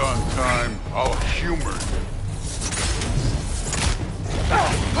short on time, I'll humor you.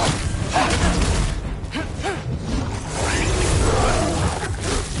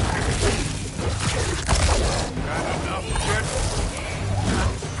 Got enough yet?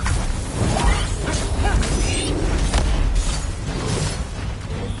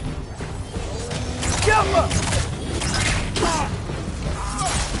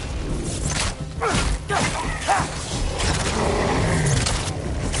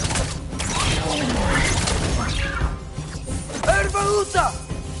 Ervaluta!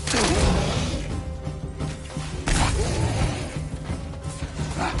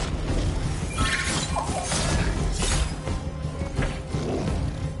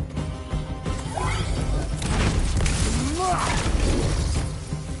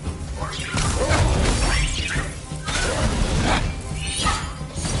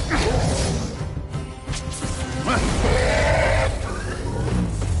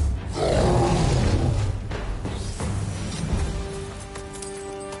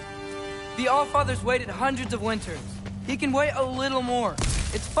 The Allfather's waited hundreds of winters. He can wait a little more.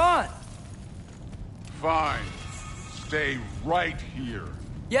 It's fun. Fine. Stay right here.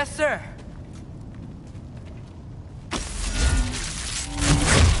 Yes, sir.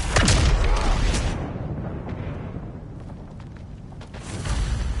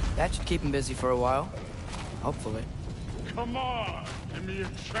 That should keep him busy for a while. Hopefully. Come on, give me a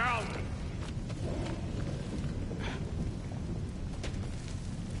challenge.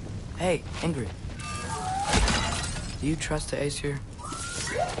 Hey, Ingrid. Do you trust the Aesir?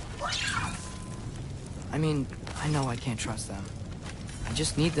 I mean, I know I can't trust them. I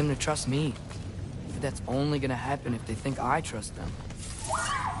just need them to trust me. But that's only gonna happen if they think I trust them.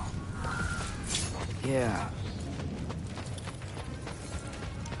 Yeah.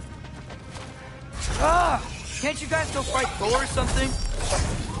 Ah! Can't you guys go fight Thor or something?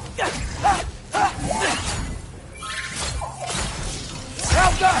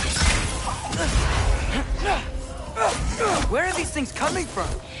 Helga! Where are these things coming from?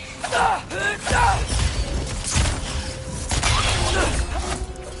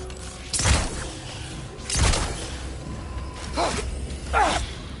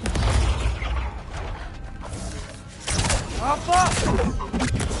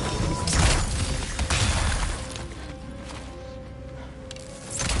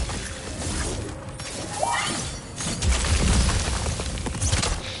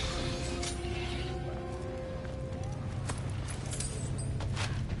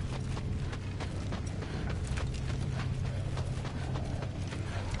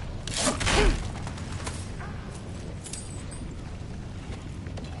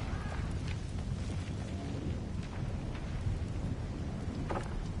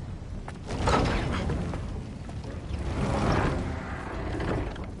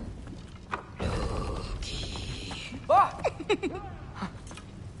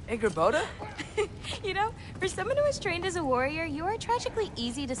 Boda? You know, for someone who was trained as a warrior, you are tragically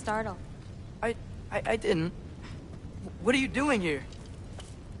easy to startle. I didn't. What are you doing here?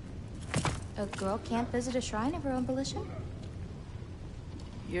 A girl can't visit a shrine of her own volition?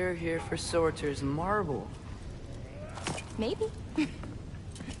 You're here for Sorter's marble. Maybe.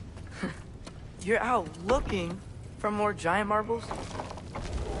 You're out looking for more giant marbles?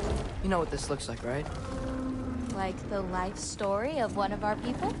 You know what this looks like, right? Like the life story of one of our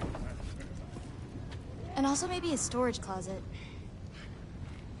people? And also maybe a storage closet.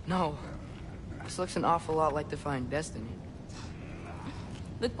 No. This looks an awful lot like Defying Destiny.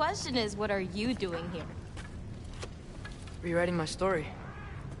 The question is, what are you doing here? Rewriting my story.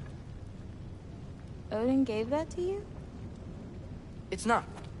 Odin gave that to you? It's not.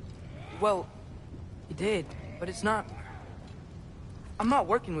 Well, he did, but it's not. I'm not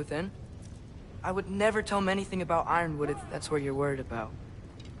working with him. I would never tell him anything about Ironwood if that's what you're worried about.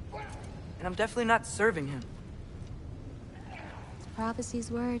 And I'm definitely not serving him. It's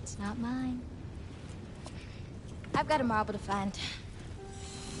Prophecy's words, not mine. I've got a marble to find.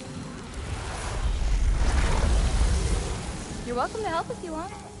 You're welcome to help if you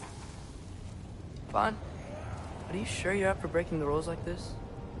want. Fine. But are you sure you're up for breaking the rules like this?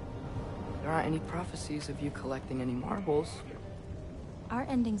 There aren't any prophecies of you collecting any marbles. Our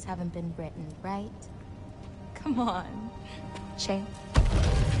endings haven't been written, right? Come on. Shame.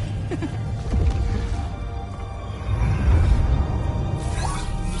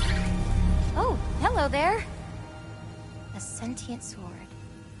 Oh, hello there. A sentient sword.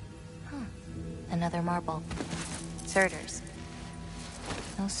 Huh. Another marble. Surtur's.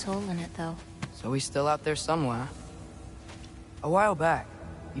 No soul in it, though. So he's still out there somewhere. A while back,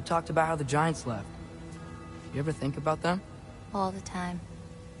 you talked about how the giants left. You ever think about them? All the time.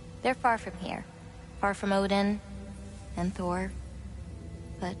 They're far from here. Far from Odin and Thor.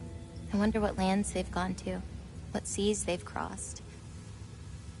 But I wonder what lands they've gone to. What seas they've crossed.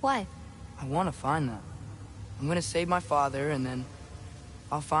 Why? I want to find them. I'm gonna save my father, and then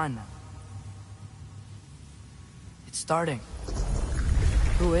I'll find them. It's starting.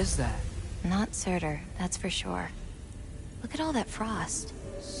 Who is that? Not Surtur, that's for sure. Look at all that frost.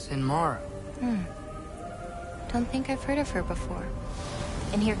 Sinmara. Don't think I've heard of her before.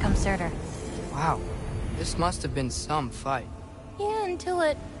 And here comes Surtur. Wow. This must have been some fight. Yeah, until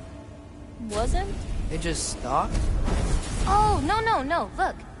it... wasn't? They just stopped? Oh, no.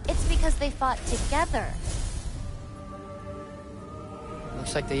 Look, it's because they fought together.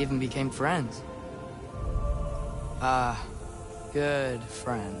 Looks like they even became friends. Good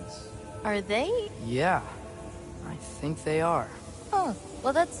friends. Are they? Yeah, I think they are. Oh,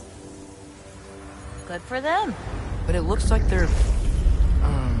 well that's... good for them. But it looks like their...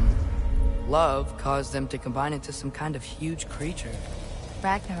 love caused them to combine into some kind of huge creature.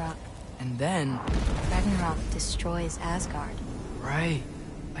 Ragnarok. And then... Ragnarok destroys Asgard. Right.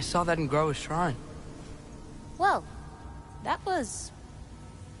 I saw that in Groa's shrine. Well, that was...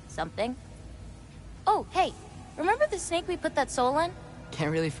 something. Oh, hey, remember the snake we put that soul in?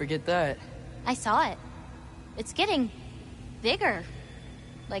 Can't really forget that. I saw it. It's getting... bigger.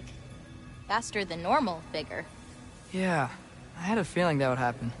 Like, faster than normal bigger. Yeah, I had a feeling that would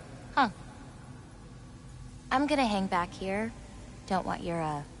happen. Huh. I'm gonna hang back here. Don't want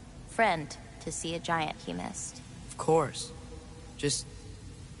your, friend to see a giant he missed. Of course. Just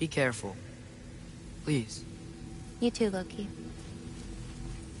be careful. Please. You too, Loki.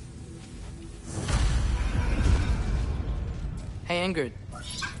 Hey, Ingrid.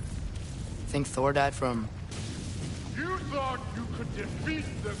 think Thor died from... You thought you could defeat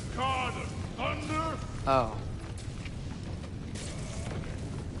the god of thunder? Oh.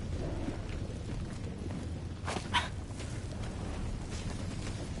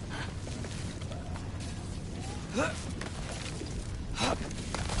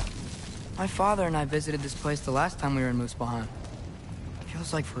 My father and I visited this place the last time we were in Muspelheim.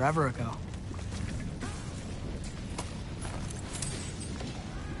 Feels like forever ago.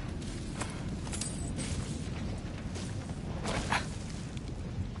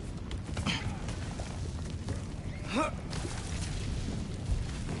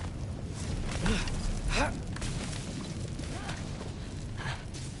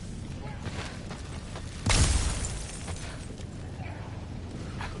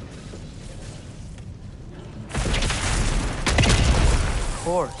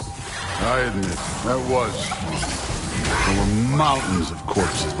 I admit, that was... There were mountains of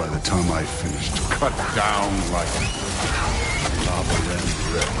corpses by the time I finished. Cut down like lava ran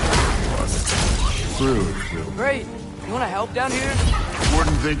red. Through. Great! You wanna help down here?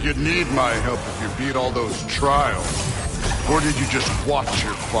 Wouldn't think you'd need my help if you beat all those trials. Or did you just watch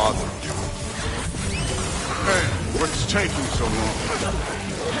your father do it? Hey, what's taking so long?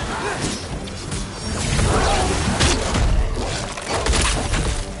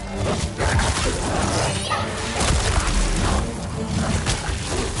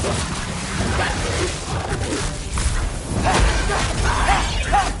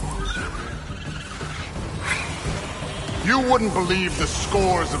 You wouldn't believe the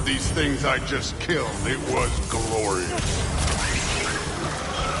scores of these things I just killed. It was glorious.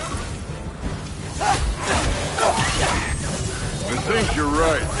 I think you're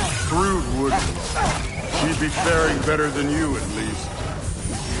right. Thrud wouldn't. She'd be faring better than you, at least.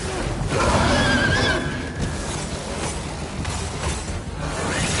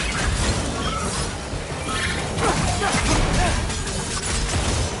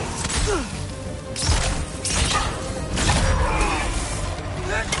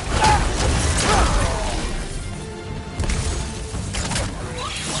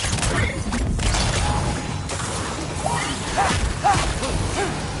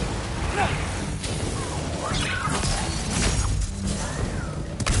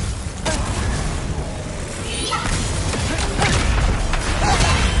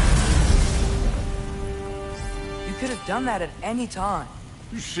 Done that at any time.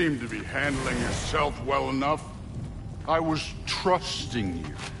 You seem to be handling yourself well enough. I was trusting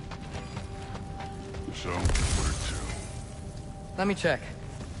you. So, where to? Let me check.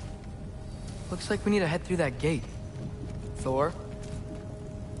 Looks like we need to head through that gate. Thor?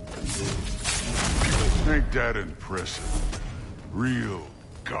 Ain't that impressive? Real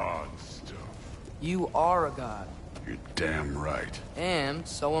god stuff. You are a god. You're damn right. And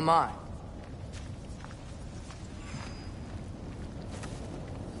so am I.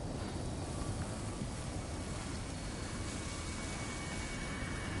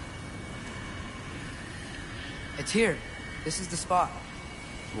 It's here. This is the spot.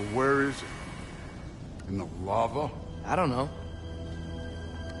 Well, where is it? In the lava? I don't know.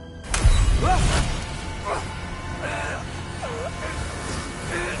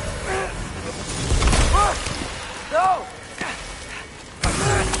 No!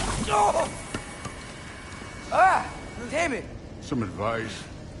 Ah! Damn it! Some advice.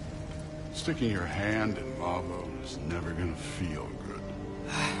 Sticking your hand in lava is never gonna feel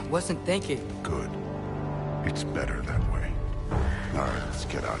good. Wasn't thinking. Good. It's better that way. All right, let's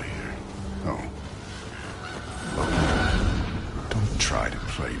get out of here. Oh. Look, don't try to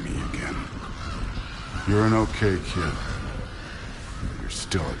play me again. You're an okay kid. You're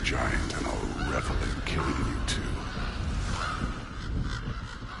still a giant, and I'll revel in killing you too.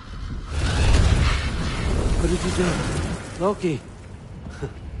 What did you do? Loki.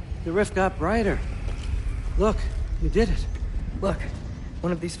 The rift got brighter. Look, you did it. Look,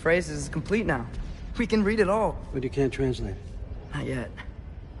 one of these phrases is complete now. We can read it all. But you can't translate it. Not yet.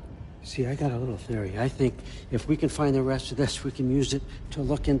 See, I got a little theory. I think if we can find the rest of this, we can use it to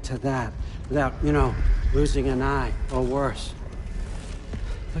look into that without, you know, losing an eye or worse.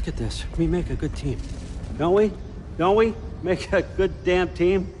 Look at this. We make a good team. Don't we? Don't we? Make a good damn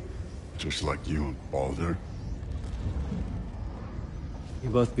team? Just like you and Baldur. You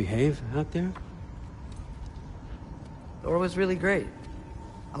both behave out there? Thor was really great.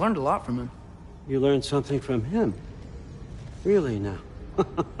 I learned a lot from him. You learned something from him? Really now?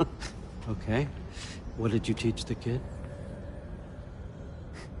 Okay. What did you teach the kid?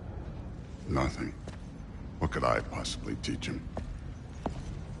 Nothing. What could I possibly teach him?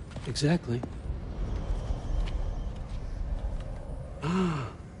 Exactly. Ah,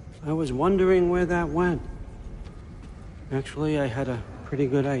 I was wondering where that went. Actually, I had a pretty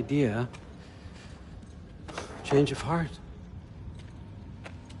good idea. Change of heart.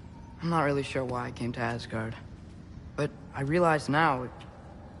 I'm not really sure why I came to Asgard. But I realize now it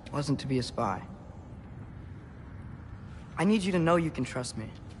wasn't to be a spy. I need you to know you can trust me.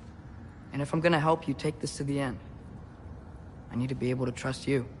 And if I'm gonna help you take this to the end, I need to be able to trust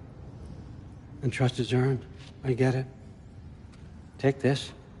you. And trust is earned. I get it. Take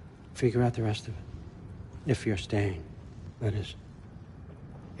this. Figure out the rest of it. If you're staying, that is.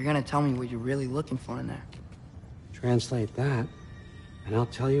 You're gonna tell me what you're really looking for in there. Translate that, and I'll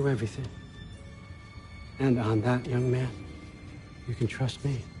tell you everything. And on that, young man, you can trust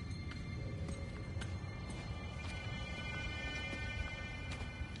me.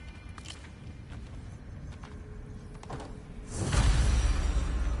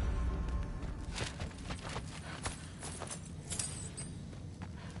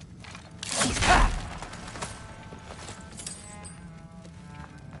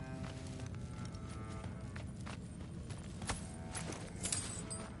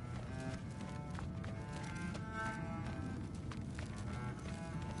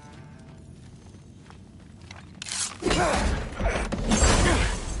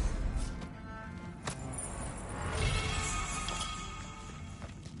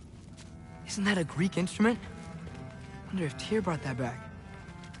 Isn't that a Greek instrument? Wonder if Tyr brought that back.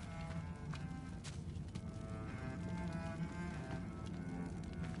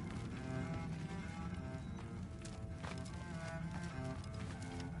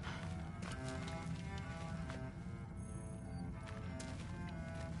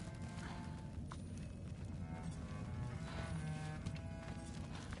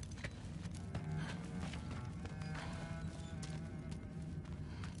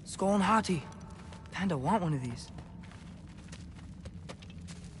 Skull and Hati. Kinda want one of these.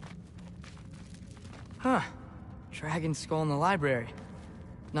 Huh. Dragon skull in the library.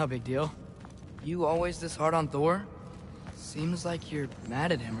 No big deal. You always this hard on Thor? Seems like you're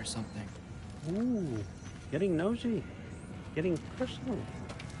mad at him or something. Ooh, getting nosy. Getting personal.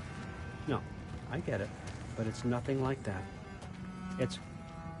 No, I get it. But it's nothing like that. It's...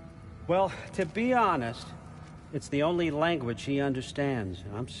 Well, to be honest, it's the only language he understands.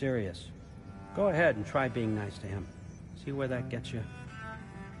 And I'm serious. Go ahead and try being nice to him. See where that gets you.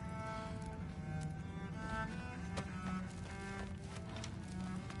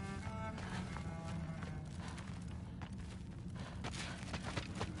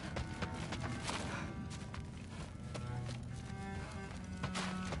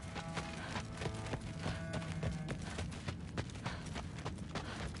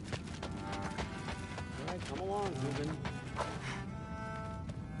 All right, come along, Ruben.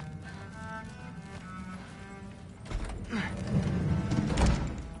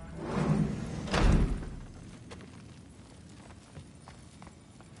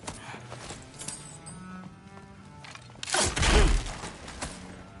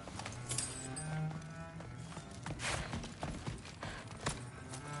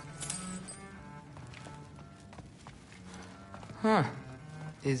 Huh.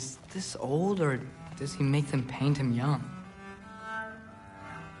 Is this old, or does he make them paint him young?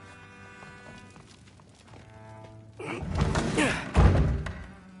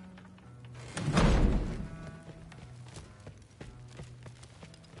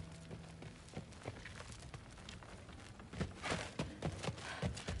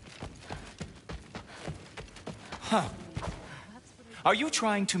 Huh. Are you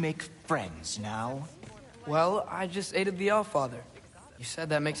trying to make friends now? Well, I just aided the Allfather. You said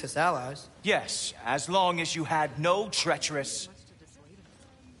that makes us allies. Yes, as long as you had no treacherous...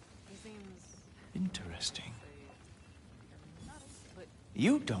 Interesting.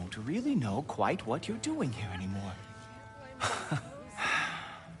 You don't really know quite what you're doing here anymore.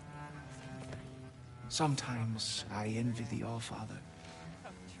 Sometimes I envy the Allfather.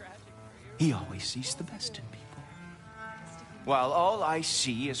 He always sees the best in people, while all I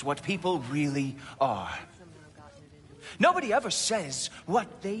see is what people really are. Nobody ever says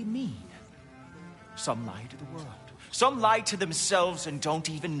what they mean. Some lie to the world. Some lie to themselves and don't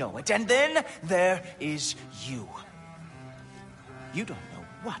even know it. And then there is you. You don't know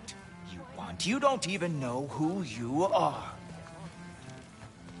what you want. You don't even know who you are.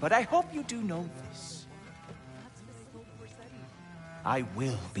 But I hope you do know this. I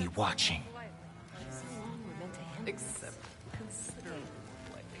will be watching. Except considering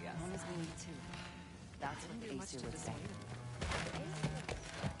that's what Aesir would say.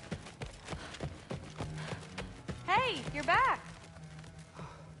 Hey, you're back.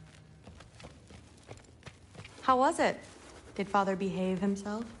 How was it? Did Father behave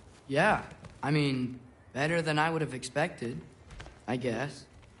himself? Yeah, I mean, better than I would have expected, I guess.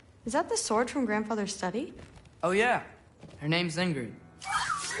 Is that the sword from Grandfather's study? Oh yeah, her name's Ingrid.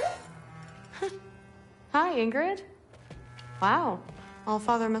 Hi, Ingrid. Wow,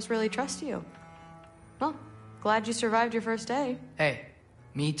 Allfather must really trust you. Well, glad you survived your first day. Hey,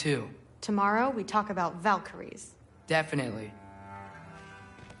 me too. Tomorrow, we talk about Valkyries. Definitely.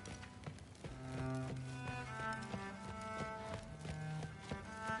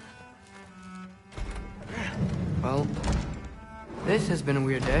 Well, this has been a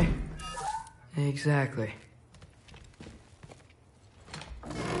weird day. Exactly.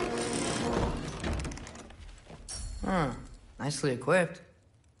 Huh. Nicely equipped.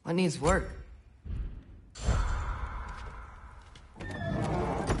 What needs work?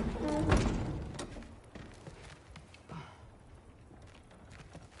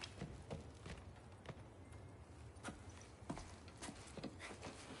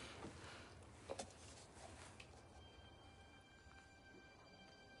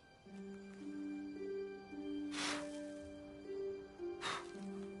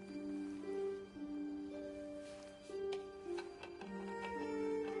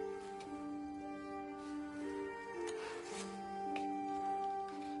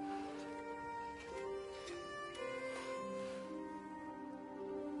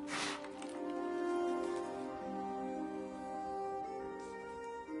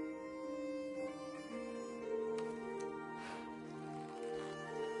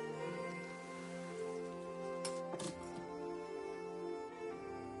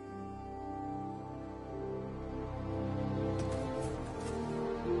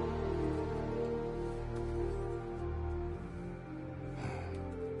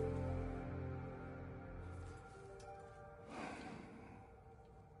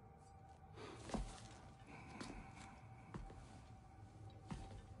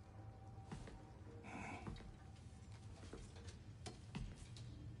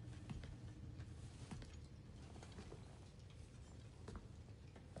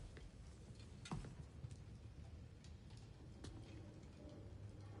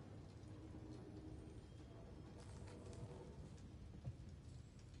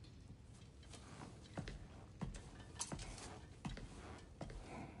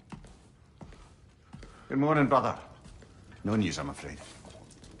 Good morning, brother. No news, I'm afraid.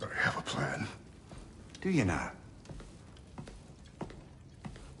 I have a plan. Do you now?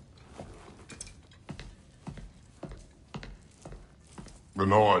 The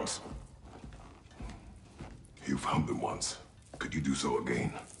Norns. You found them once. Could you do so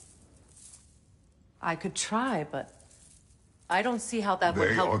again? I could try, but I don't see how that would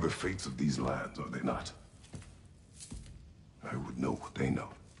They help. are the fates of these lands, are they not? I would know what they know.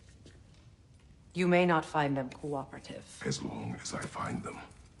 You may not find them cooperative. As long as I find them.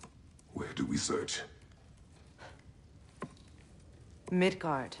 Where do we search?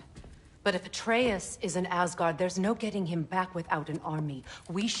 Midgard. But if Atreus is in Asgard, there's no getting him back without an army.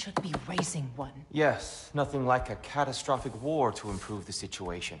 We should be raising one. Yes, nothing like a catastrophic war to improve the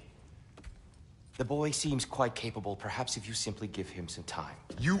situation. The boy seems quite capable. Perhaps if you simply give him some time.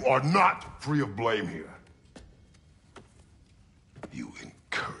 You are not free of blame here. You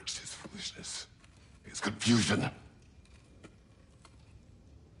encouraged his foolishness. His confusion.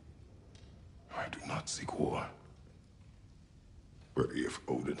 I do not seek war. But if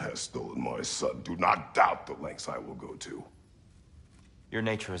Odin has stolen my son, do not doubt the lengths I will go to. Your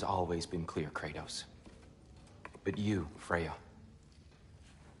nature has always been clear, Kratos. But you, Freya.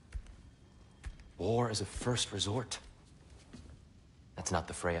 War is a first resort. That's not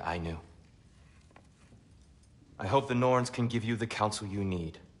the Freya I knew. I hope the Norns can give you the counsel you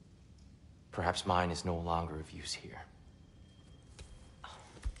need. Perhaps mine is no longer of use here.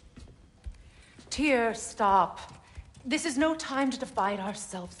 Tyr, stop. This is no time to divide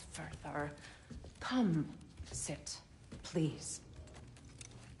ourselves further. Come, sit, please.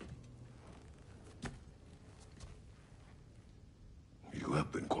 You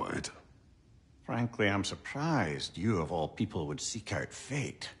have been quiet. Frankly, I'm surprised you, of all people, would seek out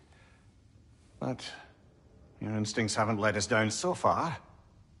fate. But your instincts haven't let us down so far.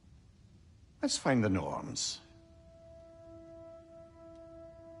 Let's find the Norns.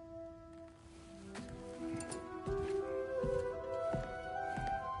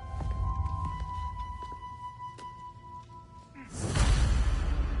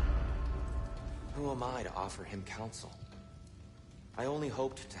 Who am I to offer him counsel? I only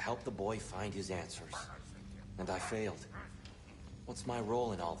hoped to help the boy find his answers. And I failed. What's my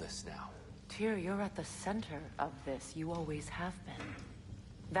role in all this now? Tyr, you're at the center of this. You always have been.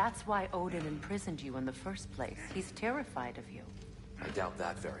 That's why Odin imprisoned you in the first place. He's terrified of you. I doubt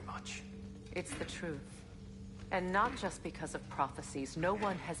that very much. It's the truth. And not just because of prophecies. No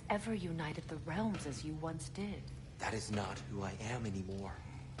one has ever united the realms as you once did. That is not who I am anymore.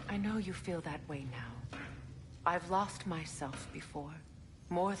 I know you feel that way now. I've lost myself before.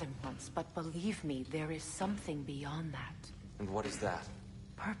 More than once, but believe me, there is something beyond that. And what is that?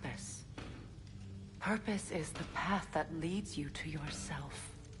 Purpose. Purpose is the path that leads you to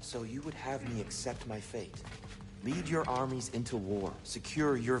yourself. So you would have me accept my fate? Lead your armies into war,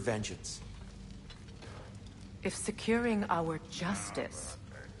 secure your vengeance. If securing our justice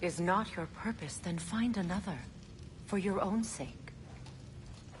is not your purpose, then find another. For your own sake.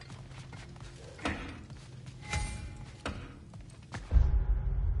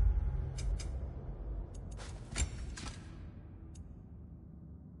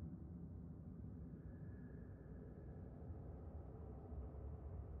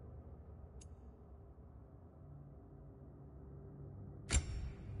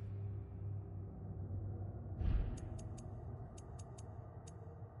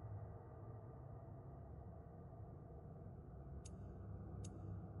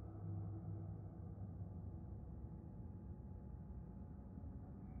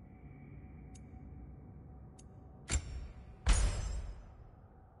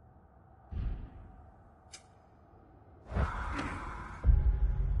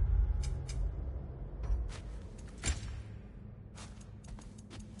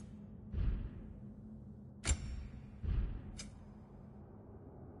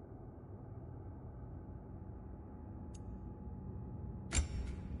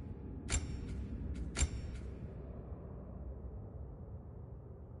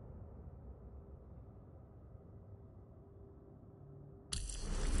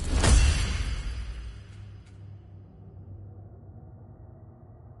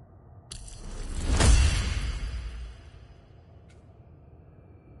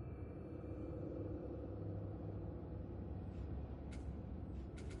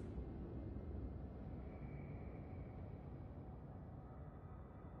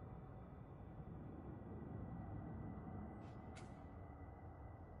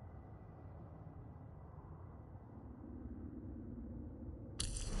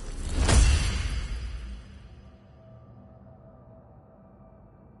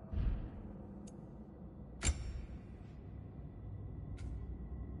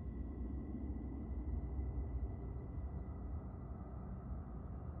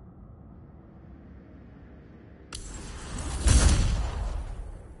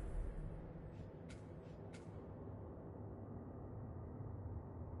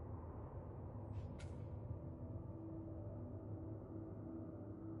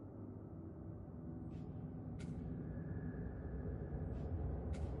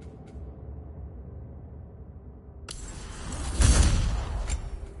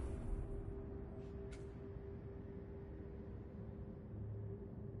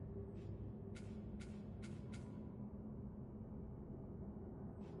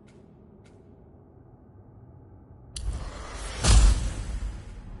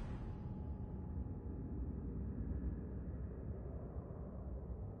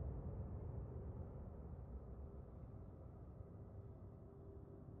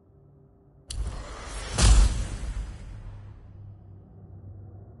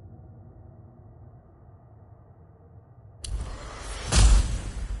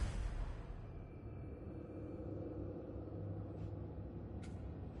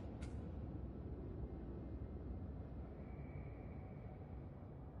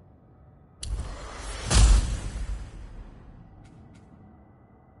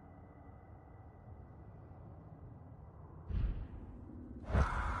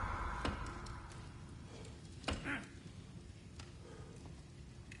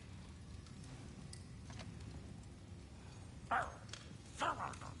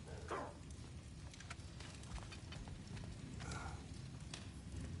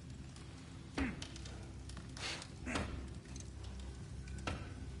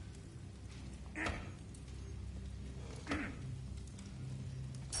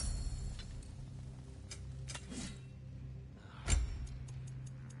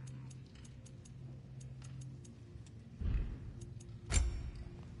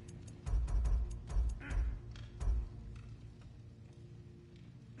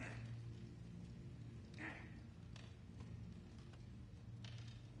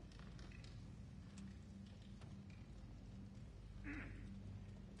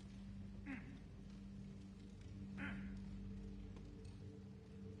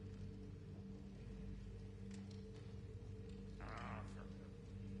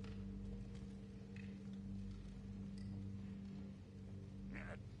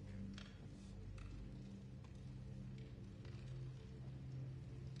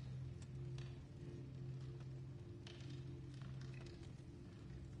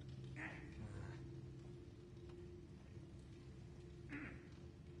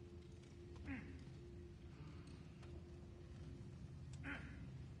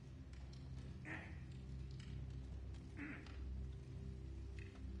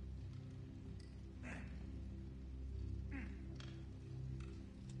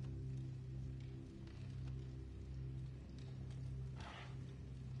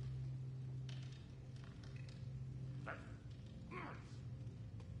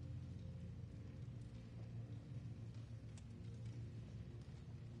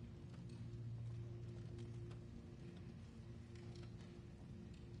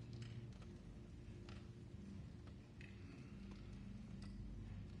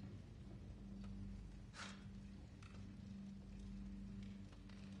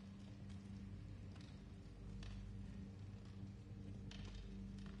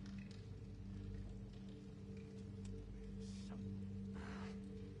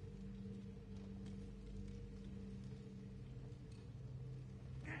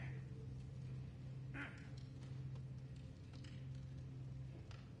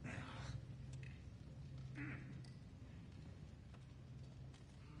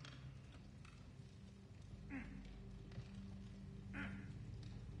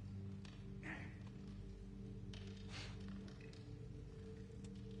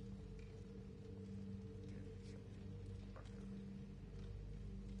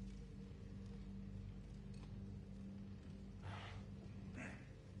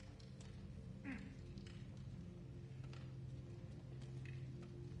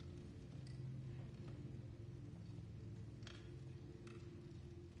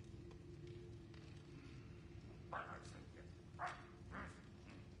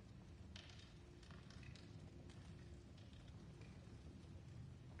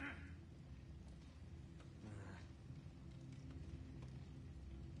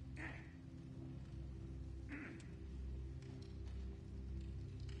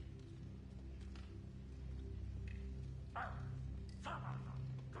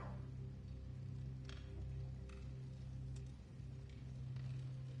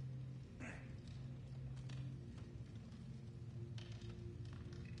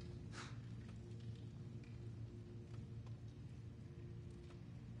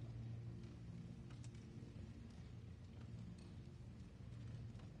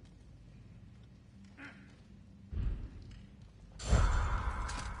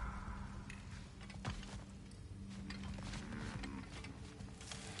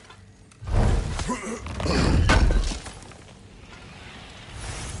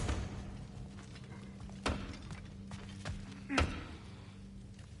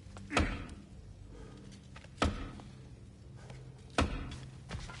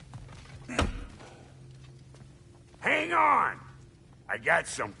 Hang on! I got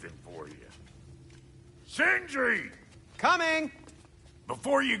something for you. Sindri! Coming!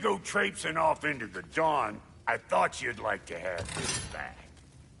 Before you go traipsing off into the dawn, I thought you'd like to have this back.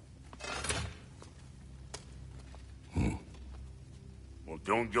 Well,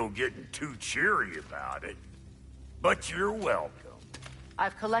 don't go getting too cheery about it. But you're welcome.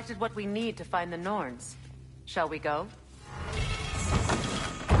 I've collected what we need to find the Norns. Shall we go?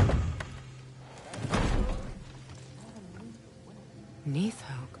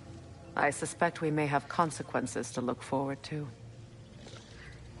 Neathhoke. I suspect we may have consequences to look forward to.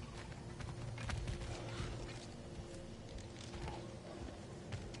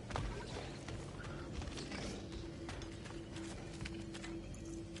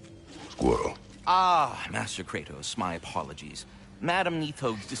 Squirrel. Ah, Master Kratos, my apologies. Madame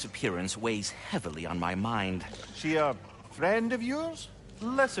Neathoge's disappearance weighs heavily on my mind. She a friend of yours?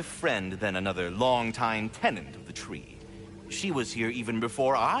 Less a friend than another longtime tenant of the tree. She was here even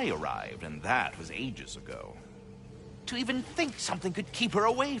before I arrived, and that was ages ago. To even think something could keep her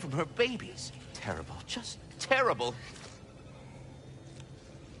away from her babies. Terrible, just terrible.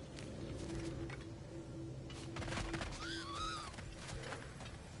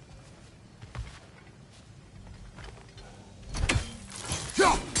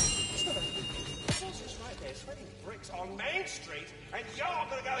 On Main Street, and you're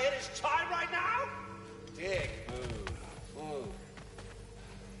gonna go hit his time right now? Dig.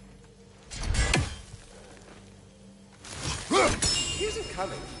 He isn't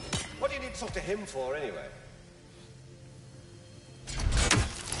coming. What do you need to talk to him for, anyway?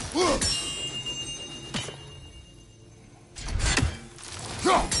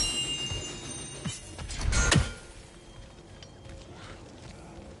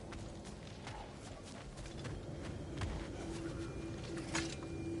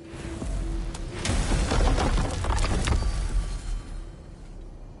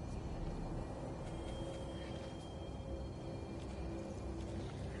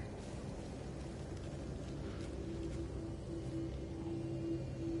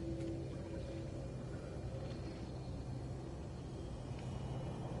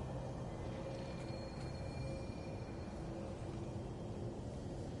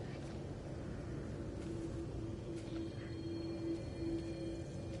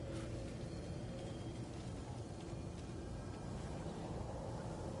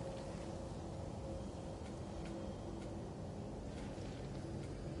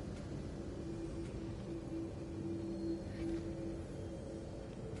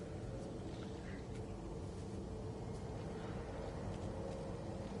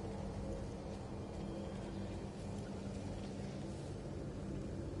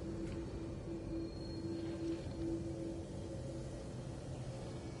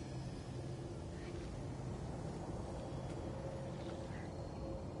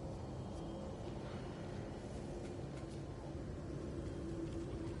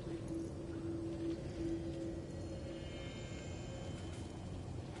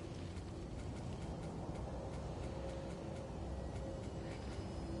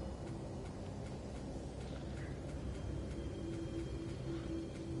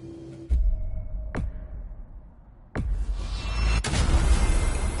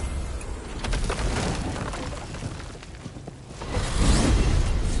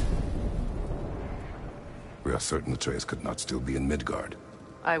 We are certain the trace could not still be in Midgard.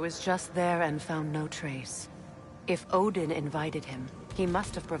 I was just there and found no trace. If Odin invited him, he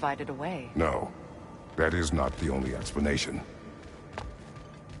must have provided a way. No, that is not the only explanation.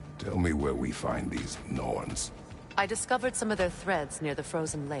 Tell me where we find these Norns. I discovered some of their threads near the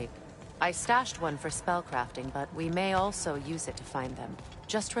frozen lake. I stashed one for spellcrafting, but we may also use it to find them.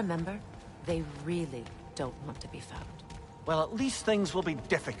 Just remember, they really don't want to be found. Well, at least things will be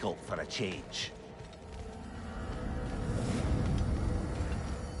difficult for a change.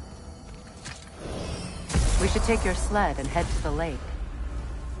 We should take your sled and head to the lake.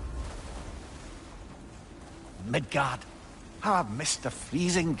 Midgard. How I've missed the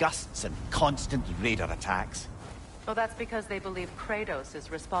freezing gusts and constant raider attacks. Oh, that's because they believe Kratos is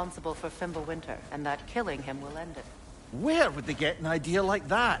responsible for Fimbulwinter, and that killing him will end it. Where would they get an idea like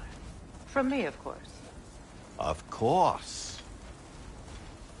that? From me, of course. Of course.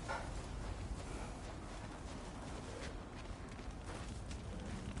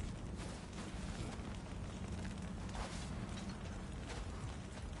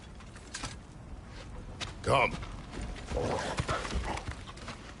 Come.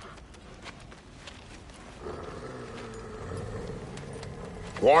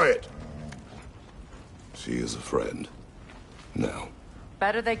 Quiet. She is a friend. Now.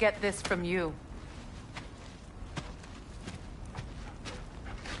 Better they get this from you.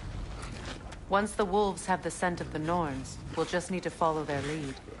 Once the wolves have the scent of the Norns, we'll just need to follow their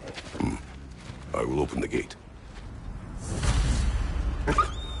lead. I will open the gate.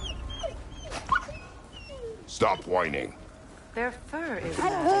 Stop whining. Their fur is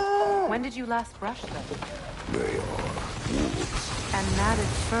matted. When did you last brush them? They are wolves. And matted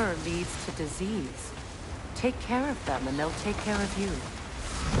fur leads to disease. Take care of them, and they'll take care of you.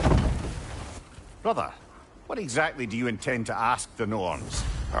 Brother, what exactly do you intend to ask the Norns?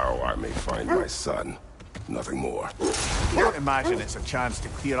 How I may find my son. Nothing more. I don't imagine it's a chance to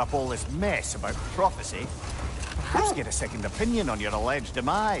clear up all this mess about prophecy. Perhaps get a second opinion on your alleged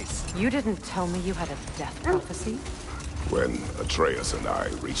demise. You didn't tell me you had a death prophecy? When Atreus and I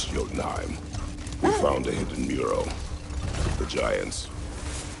reached Jotunheim, we found a hidden mural. The Giants,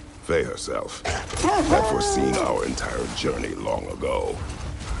 Faye herself, had foreseen our entire journey long ago.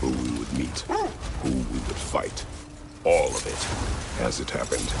 Who we would meet, who we would fight. All of it, as it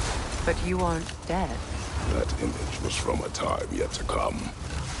happened. But you aren't dead. That image was from a time yet to come.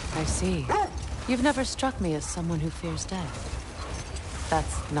 I see. You've never struck me as someone who fears death.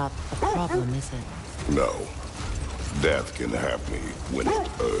 That's not the problem, is it? No. Death can have me when it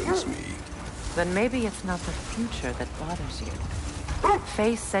earns me. Then maybe it's not the future that bothers you.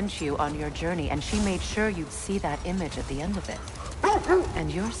 Faye sent you on your journey, and she made sure you'd see that image at the end of it.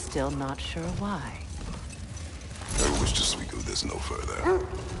 And you're still not sure why. I wish to speak of this no further.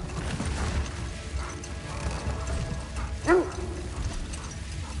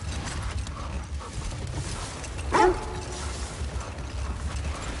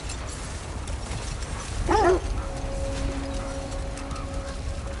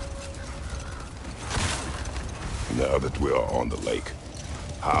 Now that we are on the lake,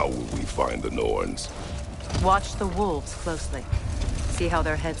 how will we find the Norns? Watch the wolves closely. See how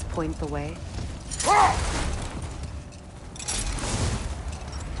their heads point the way?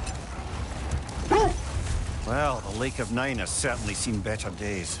 Well, the Lake of Nine has certainly seen better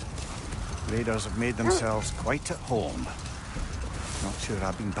days. Raiders have made themselves quite at home. Not sure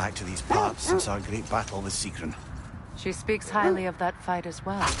I've been back to these parts since our great battle with Sigrun. She speaks highly of that fight as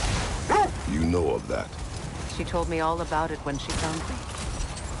well. You know of that? She told me all about it when she found me.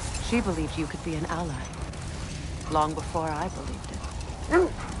 She believed you could be an ally. Long before I believed it.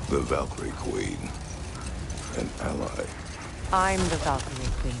 The Valkyrie Queen. An ally. I'm the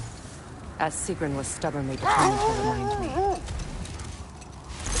Valkyrie Queen. As Sigrun was stubbornly determined to remind me.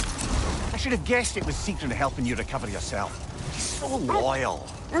 I should have guessed it was Sigrun helping you recover yourself. She's so loyal.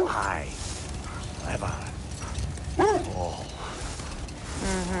 Aye. Clever. Oh.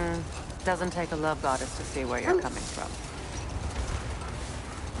 Doesn't take a love goddess to see where you're coming from.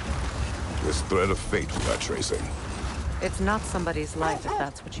 This thread of fate we are tracing. It's not somebody's life, if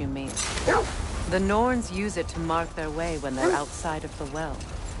that's what you mean. The Norns use it to mark their way when they're outside of the well.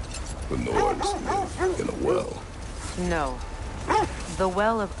 The Norns live in a well. No. The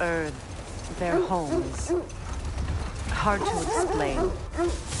Well of Earth, their homes. Hard to explain.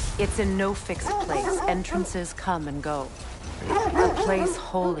 It's in no fixed place. Entrances come and go. A place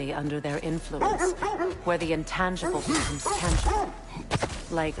wholly under their influence, where the intangible becomes tangible.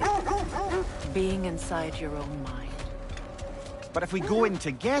 Like being inside your own mind. But if we go in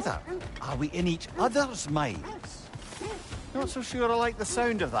together, are we in each other's minds? Not so sure I like the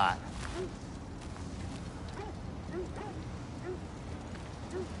sound of that.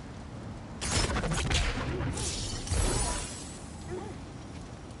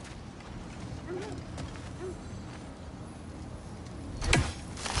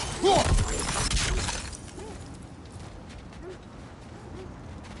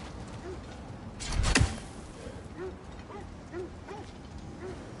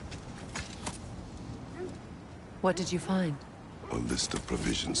 What did you find? A list of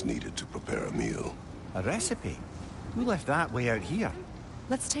provisions needed to prepare a meal. A recipe? Who left that way out here?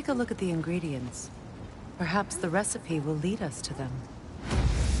 Let's take a look at the ingredients. Perhaps the recipe will lead us to them.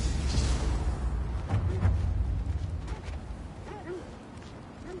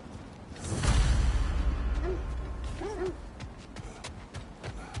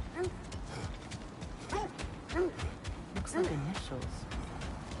 Looks like initials.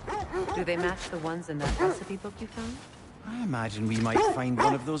 Do they match the ones in that recipe book you found? I imagine we might find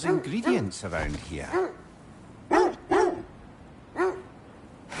one of those ingredients around here.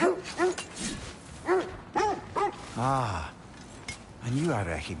 Ah, I knew I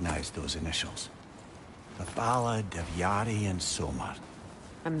recognized those initials. The Ballad of Yari and Somar.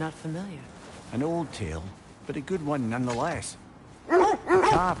 I'm not familiar. An old tale, but a good one nonetheless. The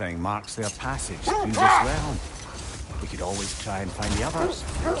carving marks their passage through this realm. We could always try and find the others.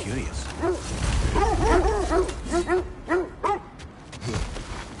 I'm curious.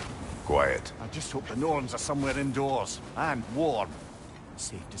 Quiet. I just hope the Norns are somewhere indoors, and warm.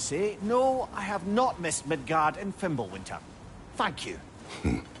 Safe to say, no, I have not missed Midgard in Fimbulwinter. Thank you.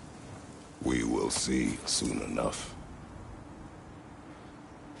 We will see soon enough.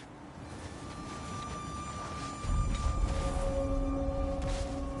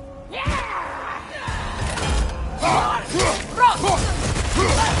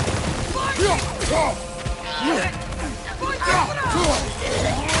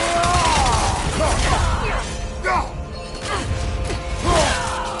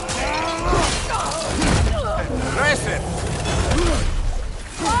 Impressive!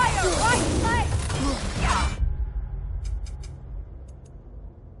 Fire! Right leg!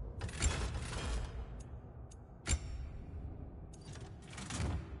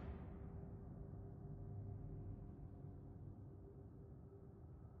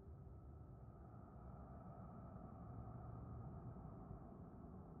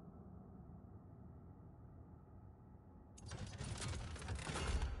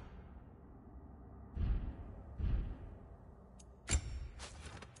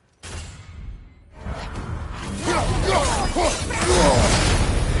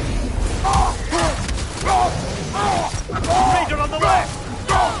 Raider on the left!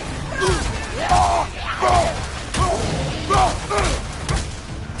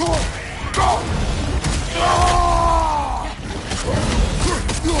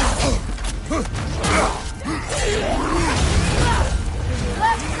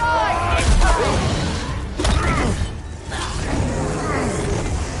 Left side!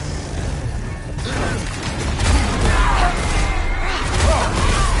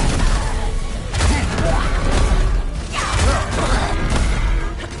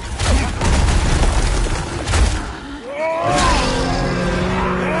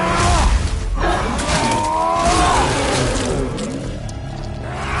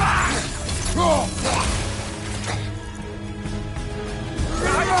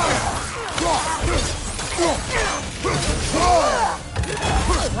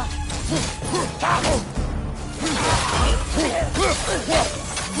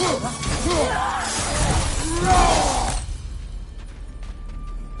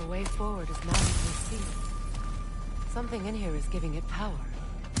 The way forward is magically sealed. Something in here is giving it power.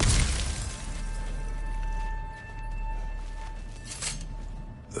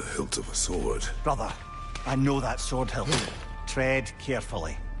 The hilt of a sword. Brother, I know that sword hilt. Tread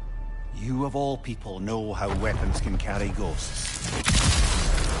carefully. You of all people know how weapons can carry ghosts.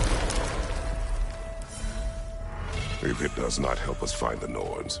 If it does not help us find the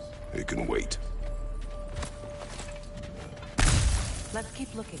Norns, it can wait. Let's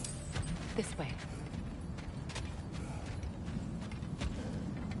keep looking. This way.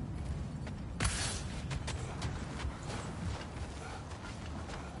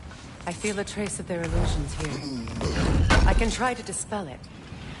 I feel a trace of their illusions here. I can try to dispel it.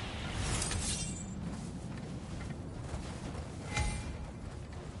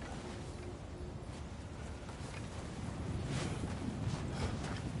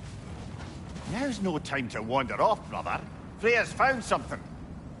 Now's no time to wander off, brother. Freya's found something.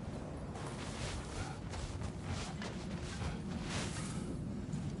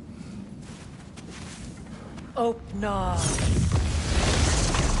 Oh, no.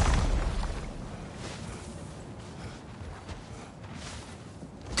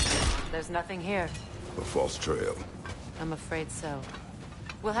 There's nothing here. A false trail. I'm afraid so.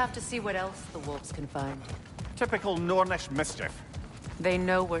 We'll have to see what else the wolves can find. Typical Nornish mischief. They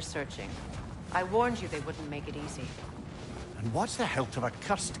know we're searching. I warned you they wouldn't make it easy. And what's the hilt of a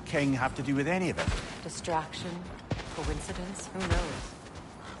cursed king have to do with any of it? Distraction? Coincidence? Who knows?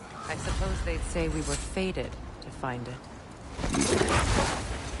 I suppose they'd say we were fated to find it.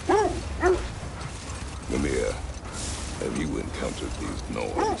 Mimir, have you encountered these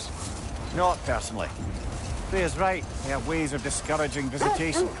Norns? Not personally. Freya's right. They have ways of discouraging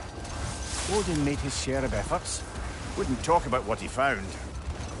visitation. Odin made his share of efforts. Wouldn't talk about what he found.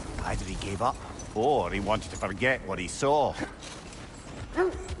 Either he gave up, or he wanted to forget what he saw.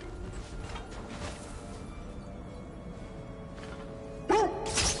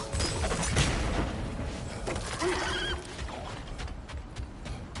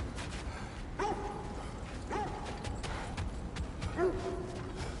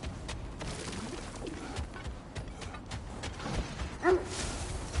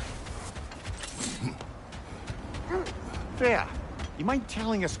 Freya, you mind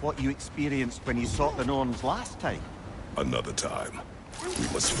telling us what you experienced when you sought the Norns last time? Another time. We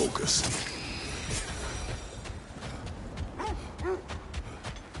must focus.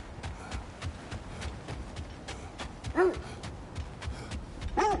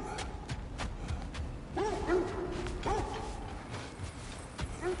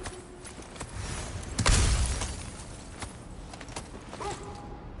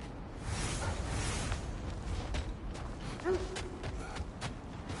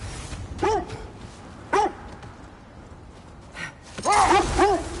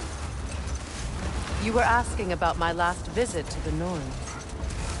 You were asking about my last visit to the Norns.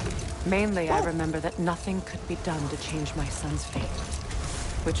 Mainly, I remember that nothing could be done to change my son's fate,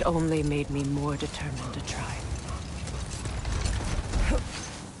 which only made me more determined to try.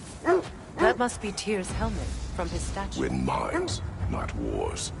 That must be Tyr's helmet from his statue. Win minds, not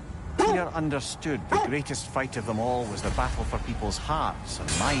wars. Tyr understood the greatest fight of them all was the battle for people's hearts and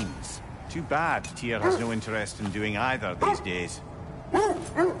minds. Too bad Tyr has no interest in doing either these days.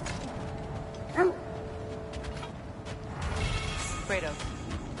 Fredo,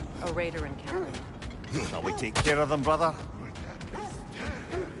 a raider encampment. Shall we take care of them, brother?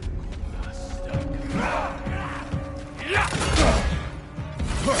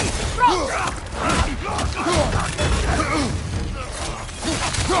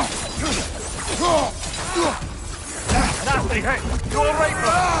 Nasty hit! You all right,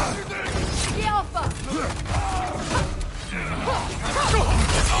 brother? The Alpha!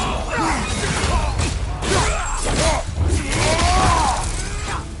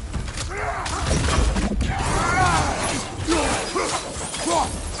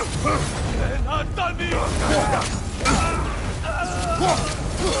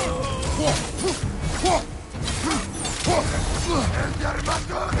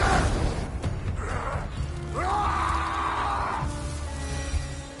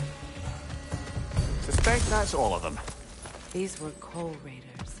 Suspect that's all of them. These were coal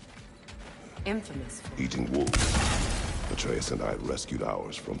raiders. Infamous for... Eating wolves. Atreus and I rescued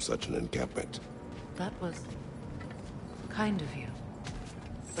ours from such an encampment. That was... kind of you.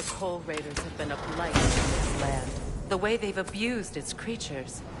 The coal raiders have been a blight on this land. The way they've abused its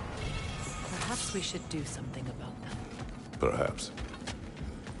creatures. Perhaps we should do something about them. Perhaps.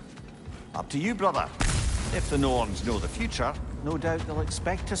 Up to you, brother. If the Norns know the future, no doubt they'll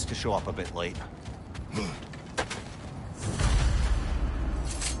expect us to show up a bit late.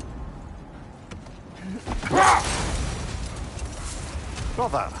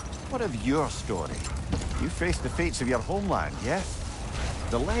 Brother, what of your story? You faced the fates of your homeland, yes?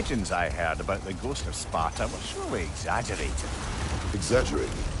 The legends I heard about the ghost of Sparta were surely exaggerated. Exaggerated?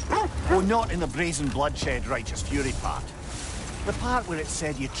 Oh, not in the brazen bloodshed righteous fury part. The part where it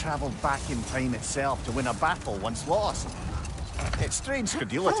said you traveled back in time itself to win a battle once lost. It's strange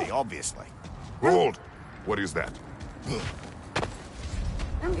credulity, obviously. Hold! What is that?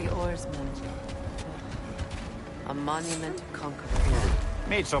 The oarsmen. A monument to conquerors.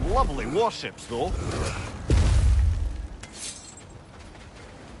 Made some lovely warships, though.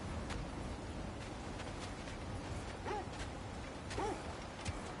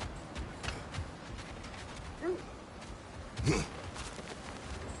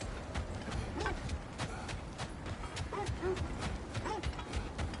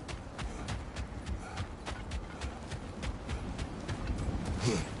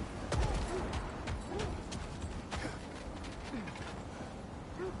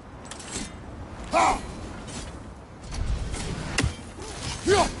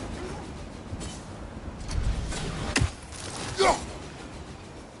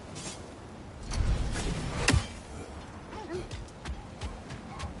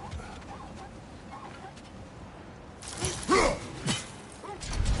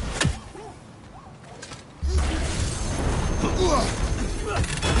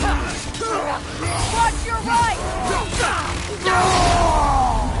 Watch your right!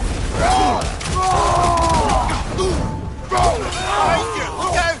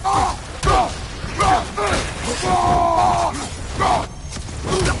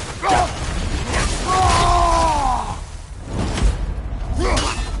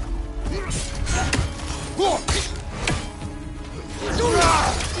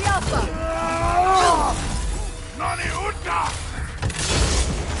 The Alpha! Nani Uta!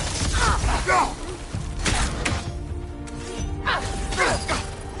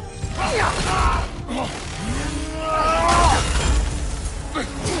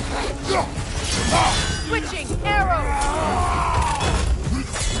 Switching arrows!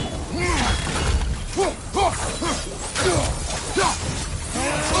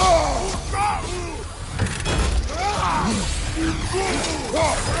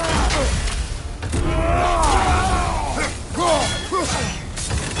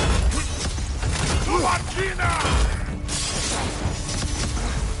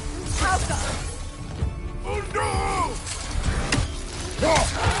 Alpha!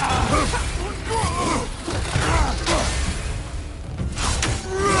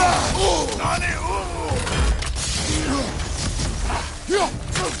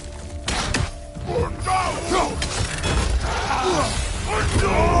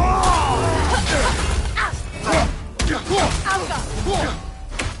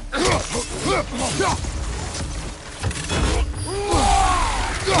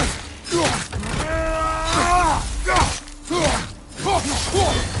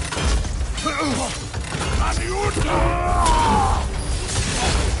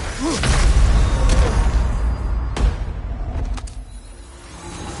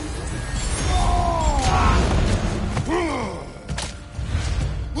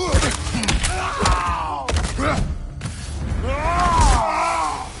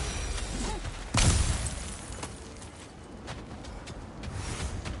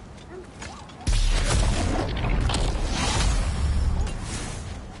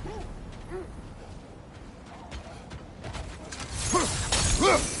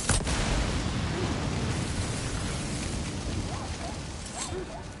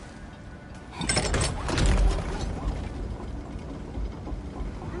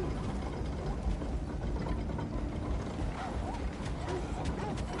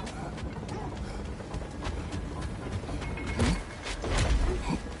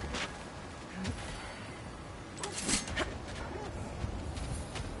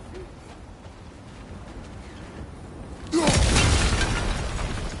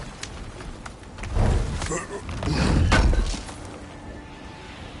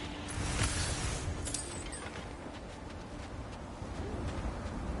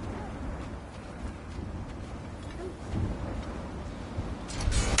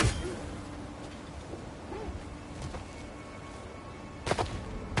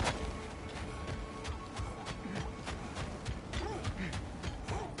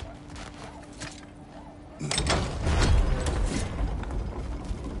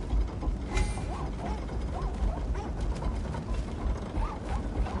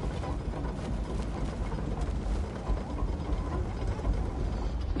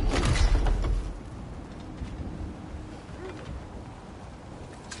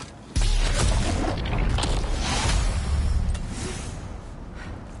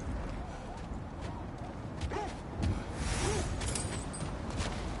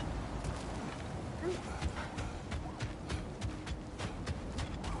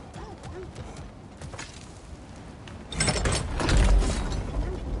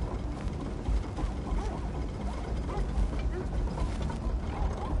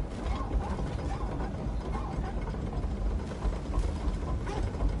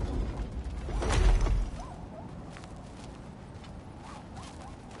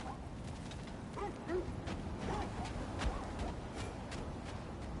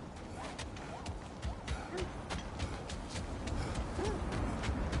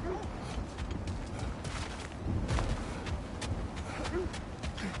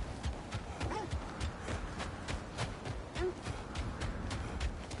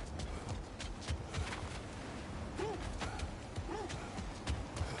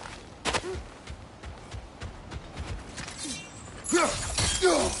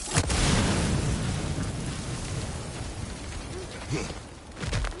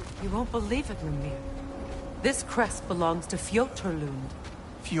 You won't believe it, Mimir. This crest belongs to Fjotorlund.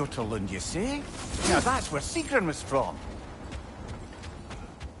 Fjotorlund, you say? Now that's where Sigrun was from.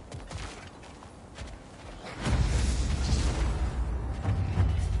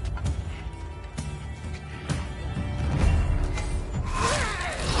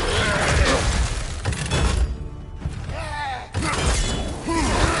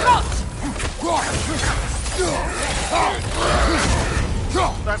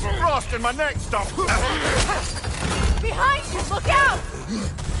 That's frost in my neck stump. Behind you! Look out!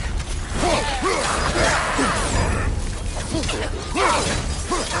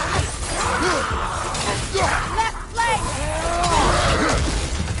 Left leg!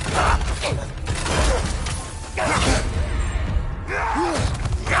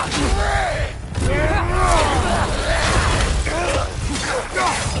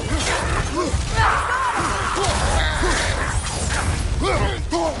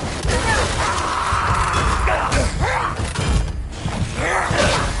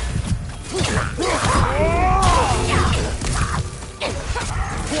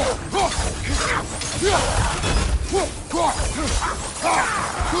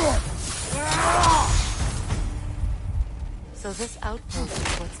 So this outpost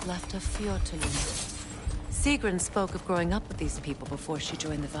is what's left of Fjotorlund. Sigrun spoke of growing up with these people before she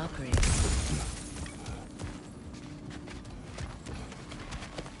joined the Valkyries.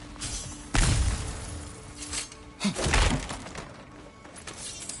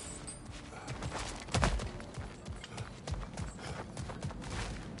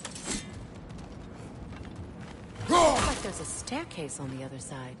 Looks like there's a staircase on the other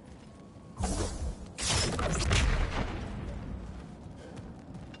side.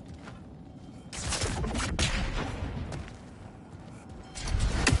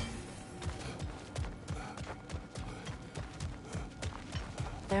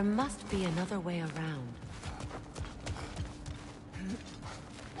 There There must be another way around.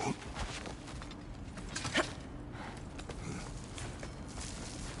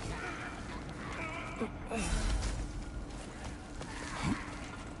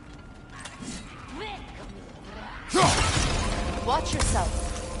 Watch yourself.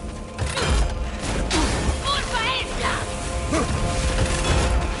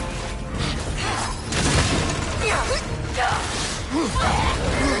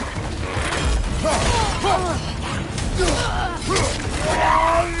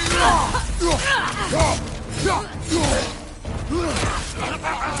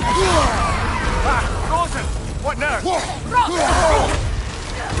 Frozen! What now?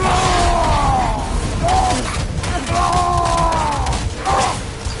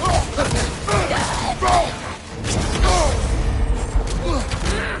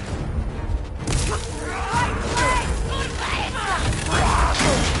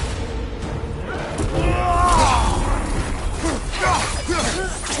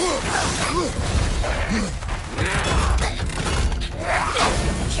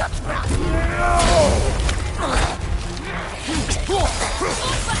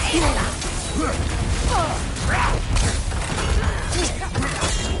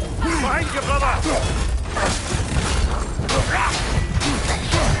 Behind you, brother!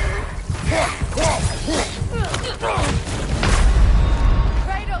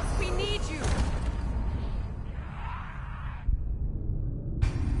 Kratos, we need you!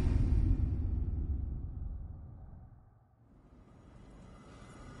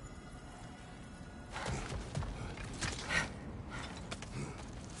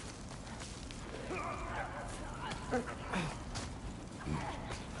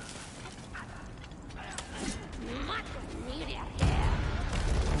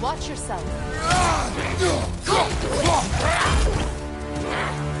 Watch yourself.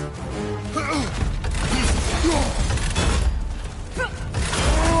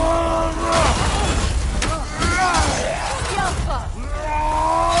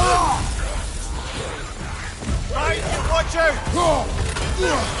 Right, watch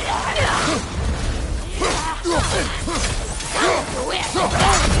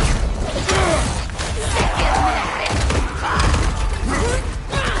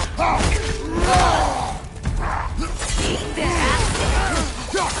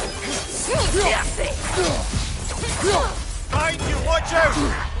Behind you, watch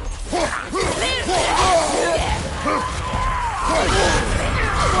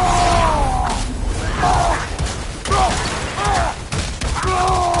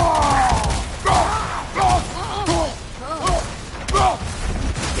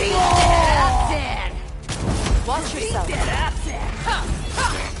Watch yourself.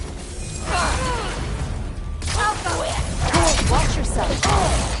 Watch yourself.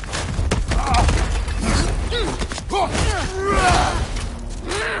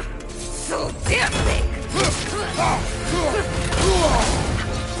 So damn big!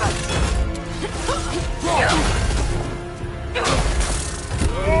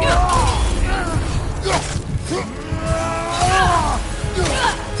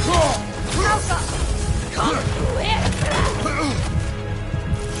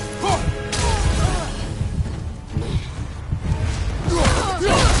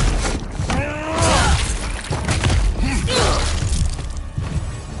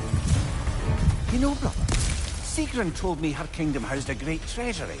 You know, brother, Sigrun told me her kingdom housed a great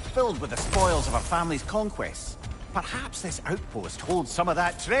treasury filled with the spoils of her family's conquests. Perhaps this outpost holds some of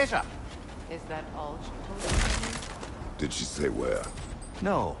that treasure. Is that all she told you? Did she say where?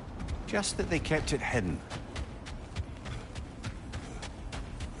 No, just that they kept it hidden.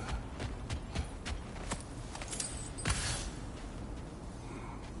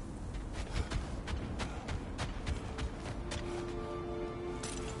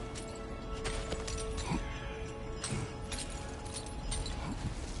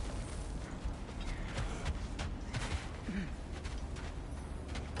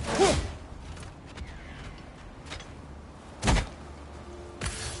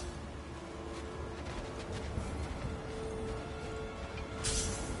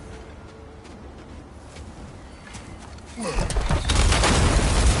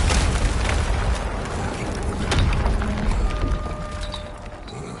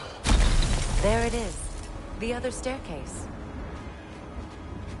 There it is. The other staircase.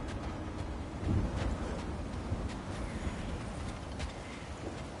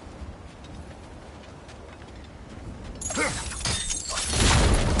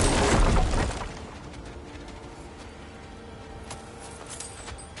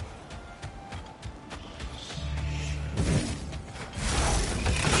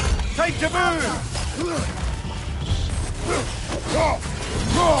 Time to move!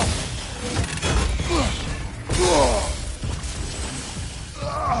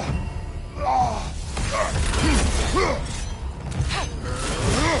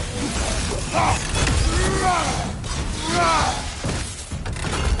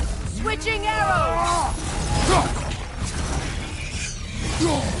 Switching arrows!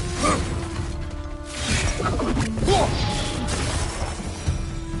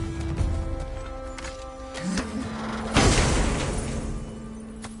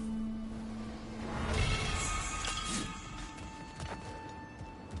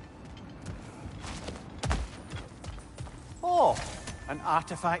 Oh, an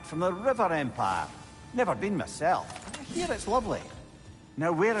artifact from the River Empire. Never been myself. I hear it's lovely.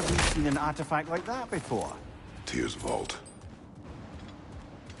 Now, where have we seen an artifact like that before? Tyr's vault.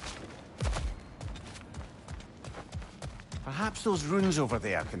 Perhaps those runes over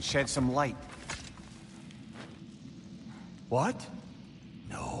there can shed some light. What?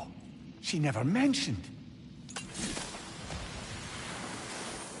 No, she never mentioned.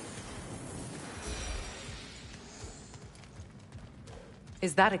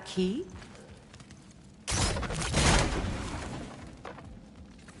 Is that a key?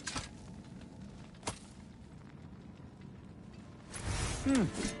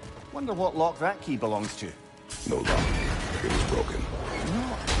 Wonder what lock that key belongs to. No lock. It is broken.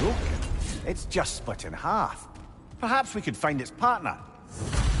 Not broken. It's just split in half. Perhaps we could find its partner.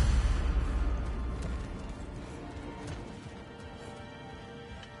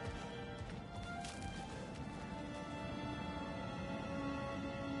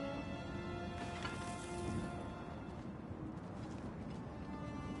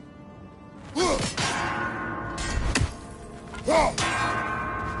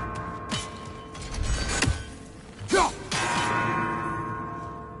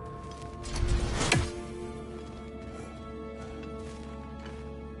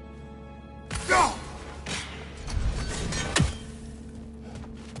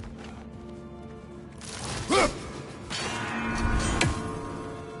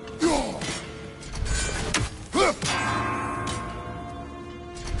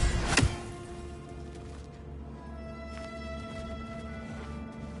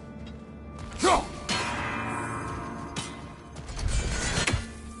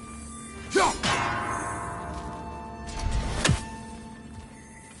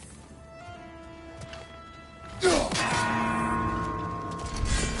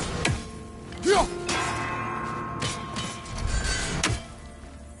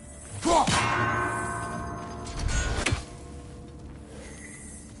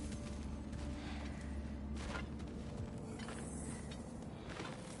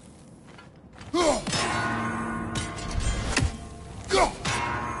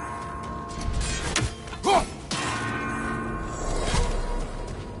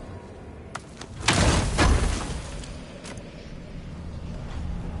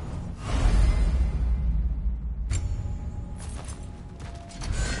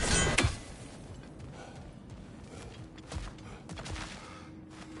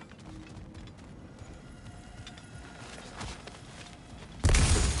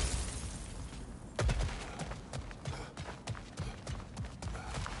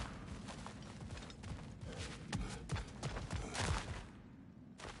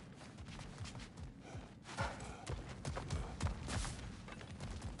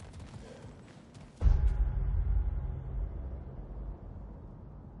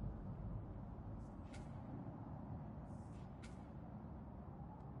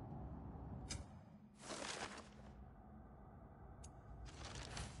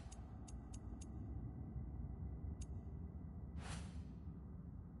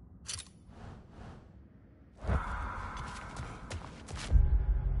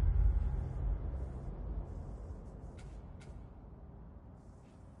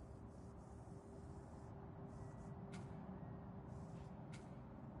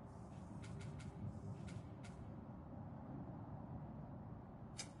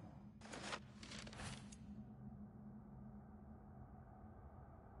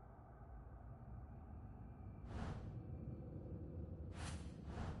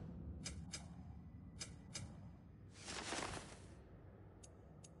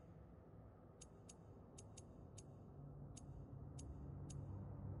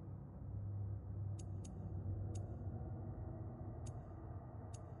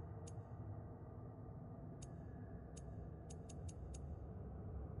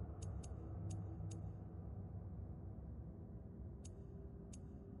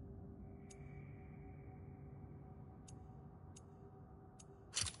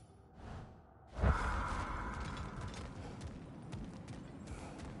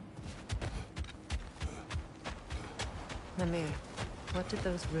 Mimir, what did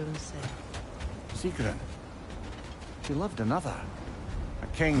those runes say? Secret. She loved another. A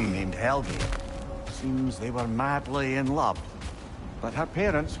king named Helgi. Seems they were madly in love. But her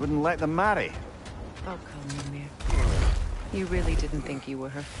parents wouldn't let them marry. Oh, come, Mimir. You really didn't think you were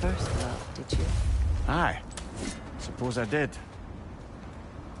her first love, did you? Aye. Suppose I did.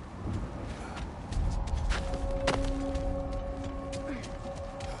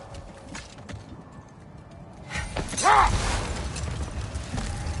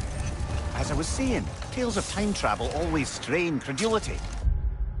 As I was saying, tales of time travel always strain credulity.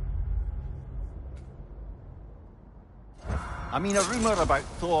 I mean, a rumor about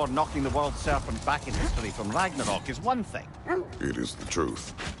Thor knocking the world serpent back in history from Ragnarok is one thing. It is the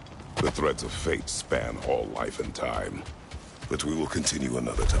truth. The threads of fate span all life and time. But we will continue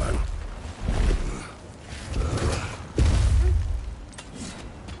another time.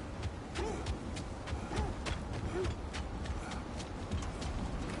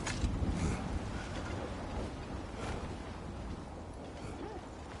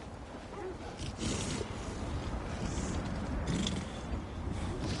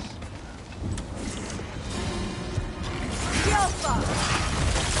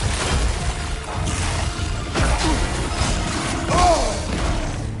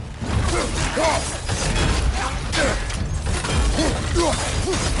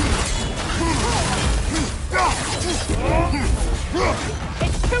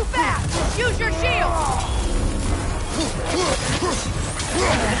 It's too fast! Use your shield!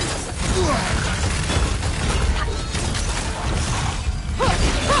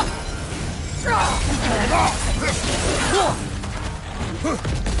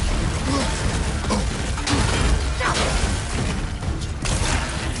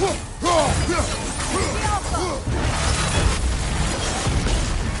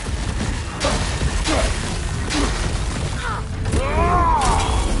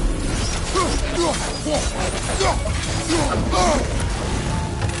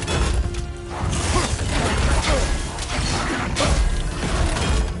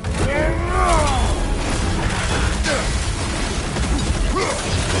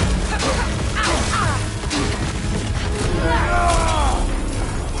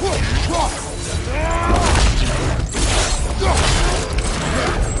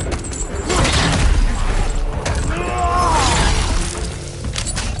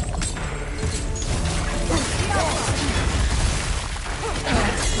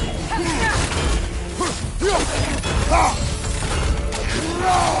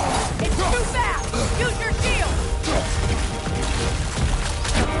 It's too fast! Use your shield!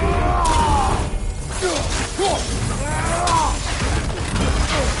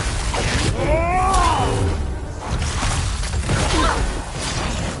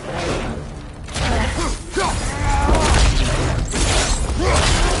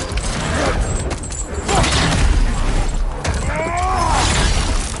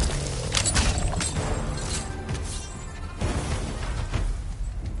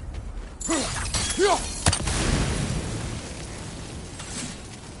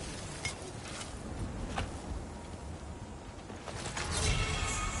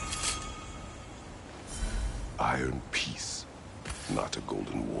 Iron peace, not a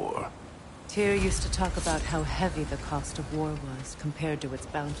golden war. Tyr used to talk about how heavy the cost of war was compared to its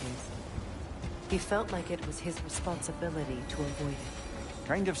bounties. He felt like it was his responsibility to avoid it.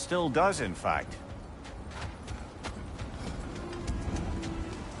 Kind of still does, in fact.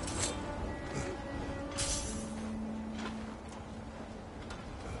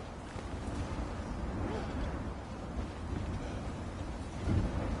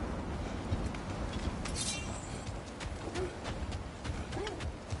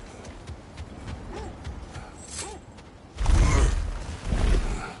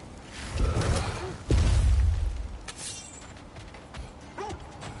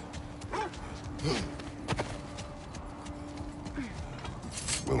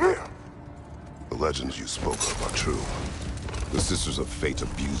 Mimir, the legends you spoke of are true. The Sisters of Fate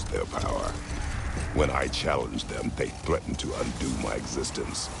abused their power. When I challenged them, they threatened to undo my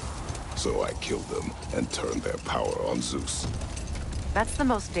existence. So I killed them and turned their power on Zeus. That's the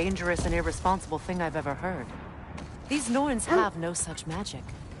most dangerous and irresponsible thing I've ever heard. These Norns have no such magic,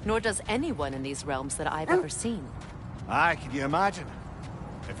 nor does anyone in these realms that I've ever seen. Aye, can you imagine?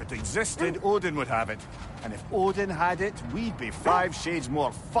 If it existed, Odin would have it. And if Odin had it, we'd be 5 shades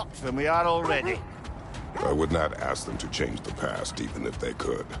more fucked than we are already. I would not ask them to change the past, even if they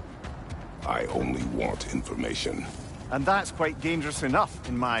could. I only want information. And that's quite dangerous enough,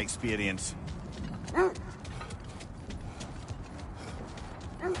 in my experience.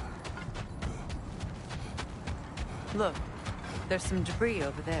 Look, There's some debris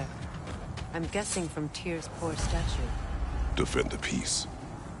over there. I'm guessing from Tyr's poor statue. Defend the peace.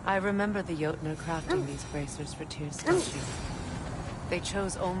 I remember the Jotnar crafting these bracers for Tyr's statue. They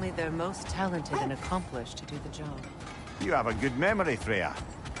chose only their most talented and accomplished to do the job. You have a good memory, Freya.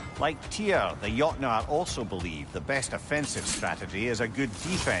 Like Tyr, the Jotnar also believe the best offensive strategy is a good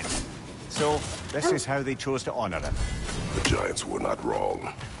defense. So, this is how they chose to honor it. The Giants were not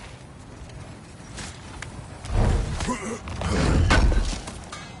wrong.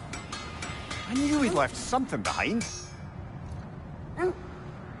 I knew we'd left something behind.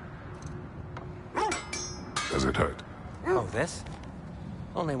 Does it hurt? Oh, this?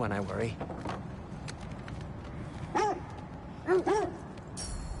 Only when I worry.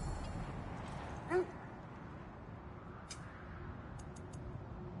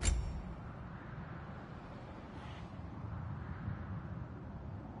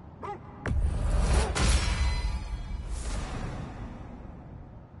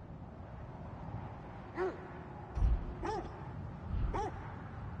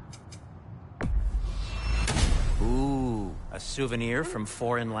 Ooh, a souvenir from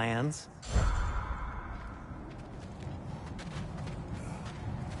foreign lands?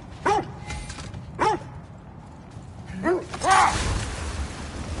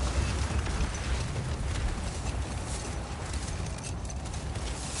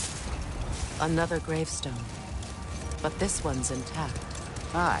 Another gravestone. But this one's intact.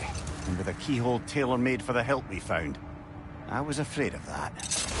 Aye, and with a keyhole tailor-made for the hilt we found. I was afraid of that.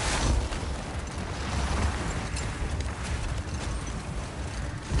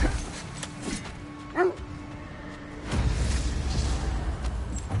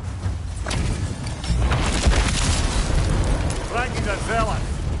 Ranking the zealot!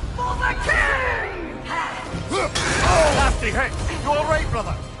 For the king! Nasty hit! You alright,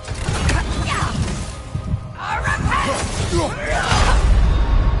 brother?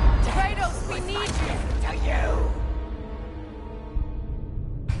 Kratos, we need you! To you!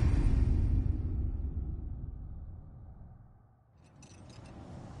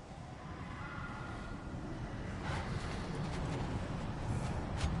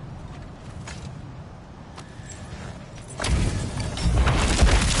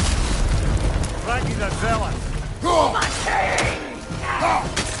 Ranking the zealot! For the king!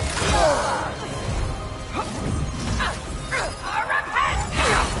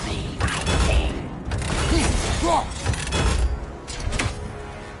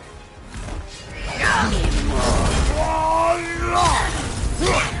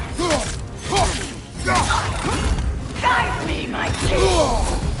 Guide me, my king!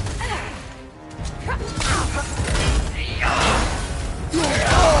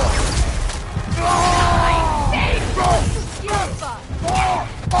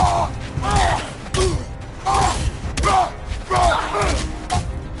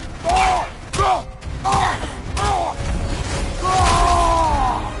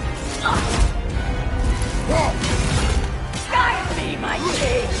 Guide me, my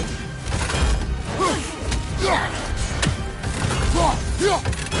king!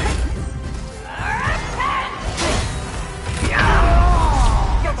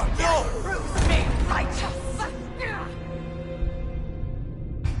 Bruise me, righteous!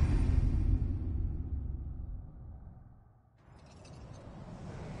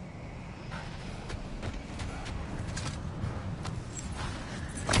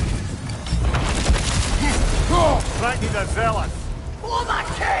 Ranking the zealot! For the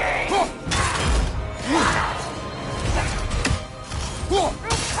king!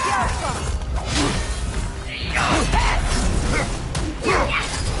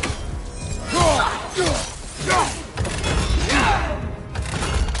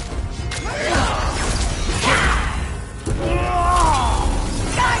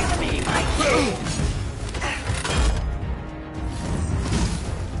 Guide me, my king!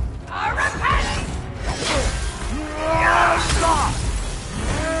 Repent!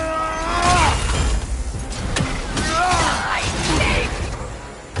 I think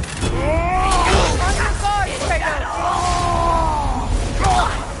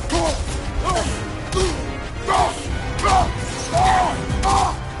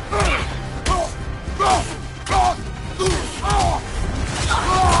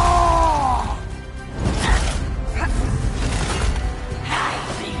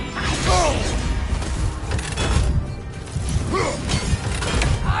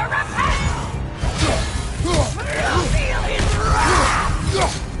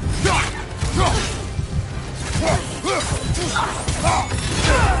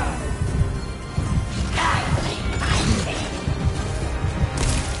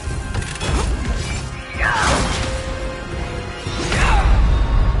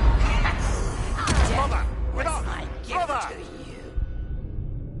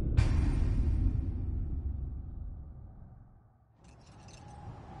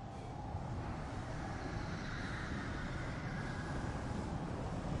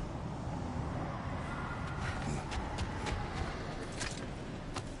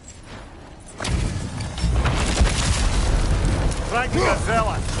Frankie the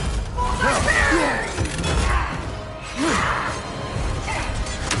Zealot.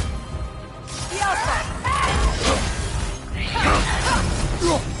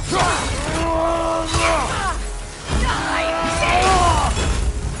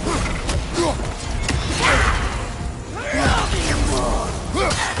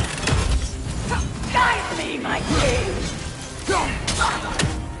 Guide me, my king!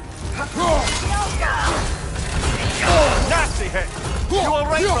 Nasty hit! You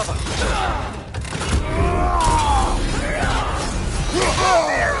alright, brother?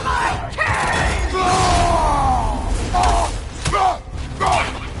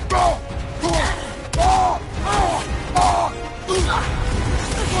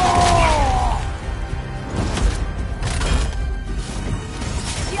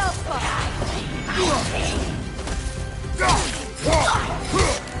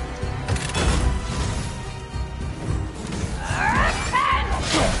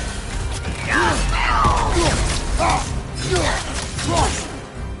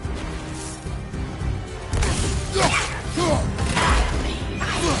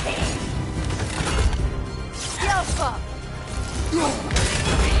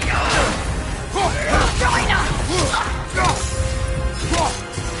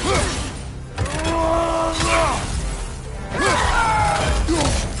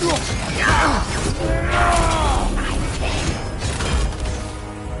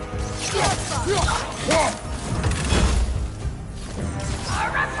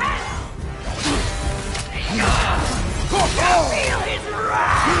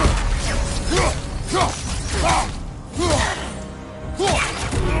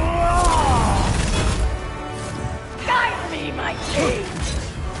 Fear my king!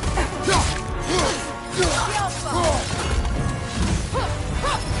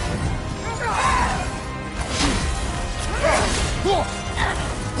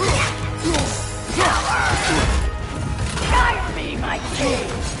 Guide me, my king! Guide me, my king!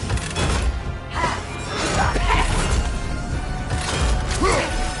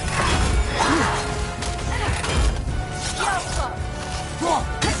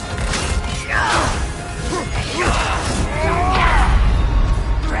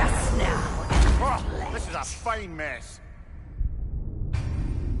 Rest now. Oh, this is a fine mess.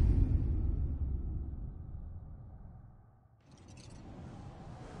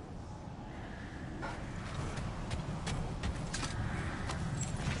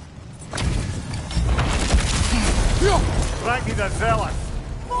 Frankie the Zealot.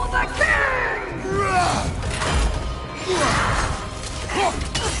 For the king!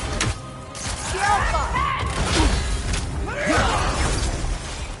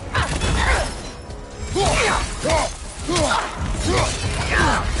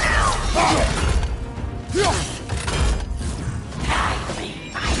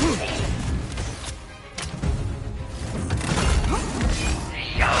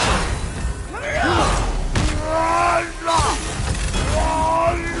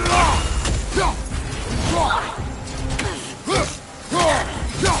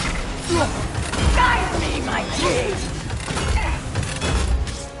 Guide me, my king!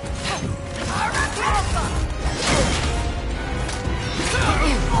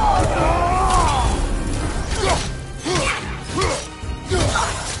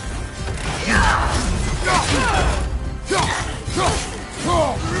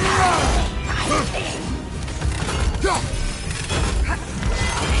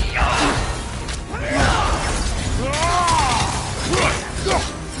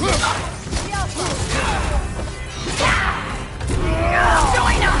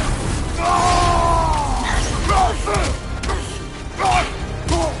 Join us!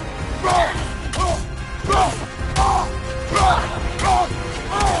 Guide me, my king!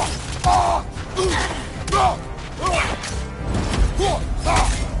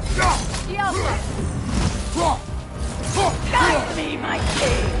 Guide me, my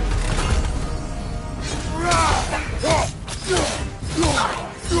king!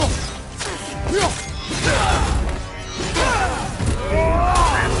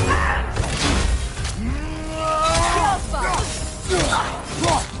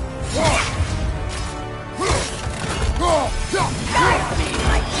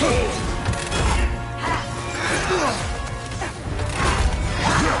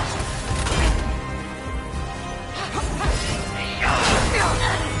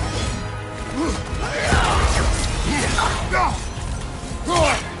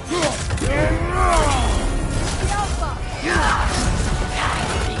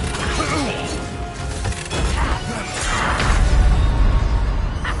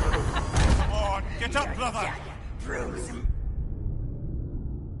 Get up, brother! Bruise him.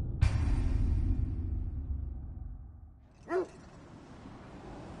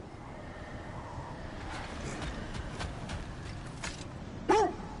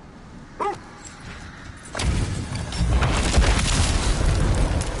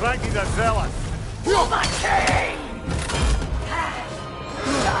 Frankie the Zealot. Feel my pain!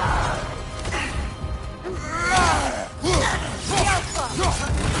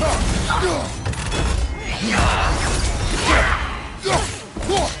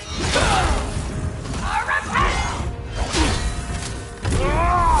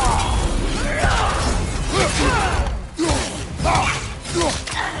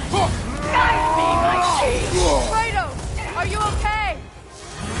 Kratos, are you okay?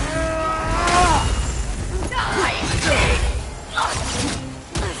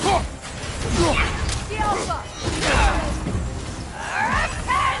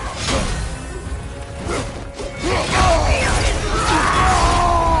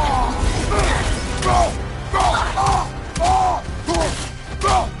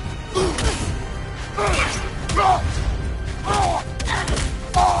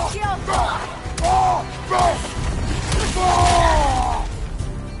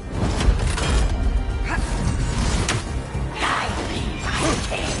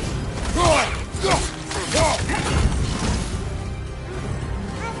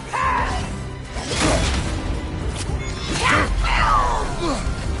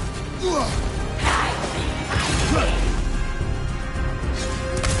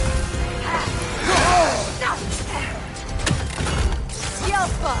 The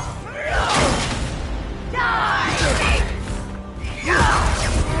Alpha!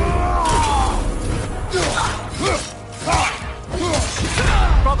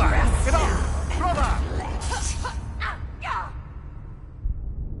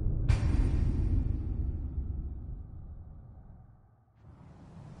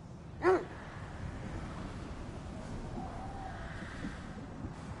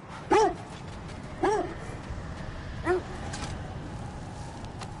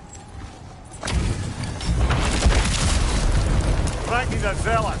 Frankie the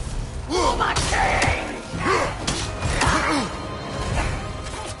Zealot. My king!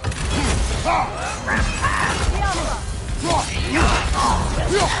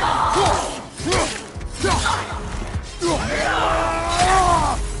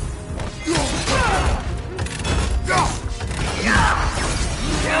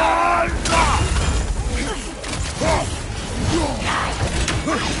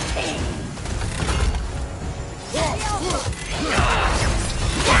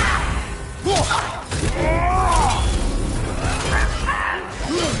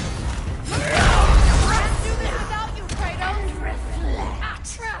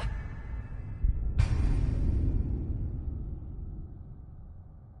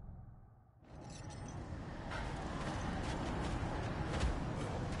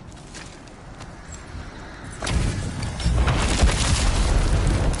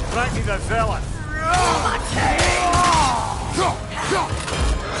 Frankie the Zealot.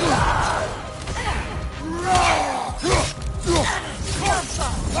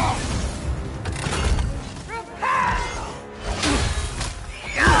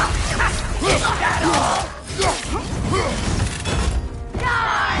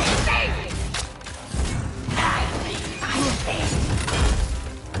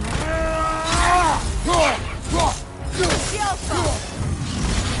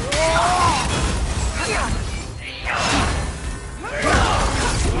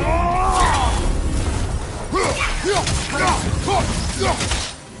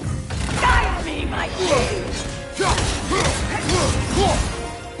 Guide me, my king!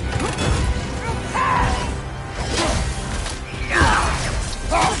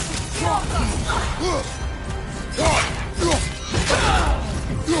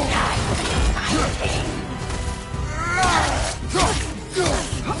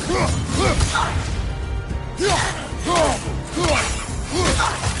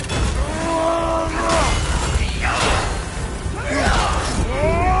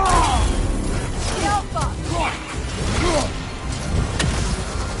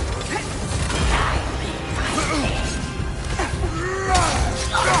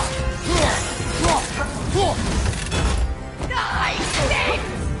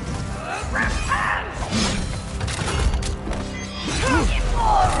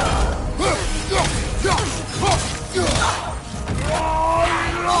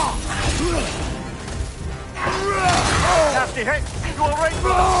 Nasty hit. You all right,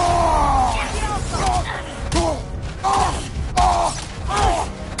 brother?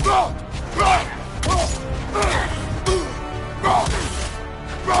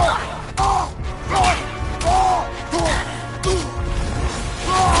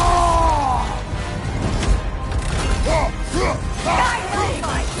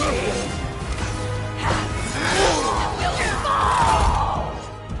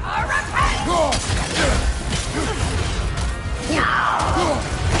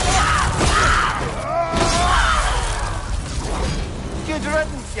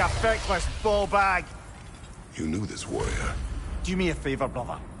 you feckless ball bag! You knew this warrior. Do me a favor,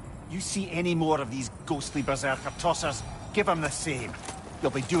 brother. You see any more of these ghostly berserker tossers, give them the same. You'll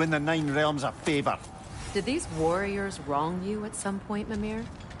be doing the Nine Realms a favor. Did these warriors wrong you at some point, Mimir?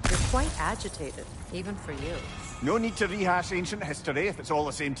 You're quite agitated, even for you. No need to rehash ancient history if it's all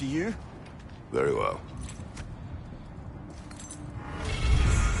the same to you. Very well.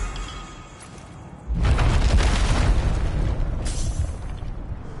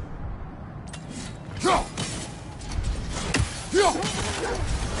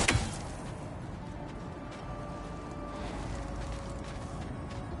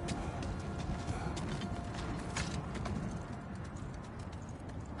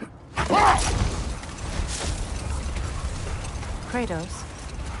 Kratos,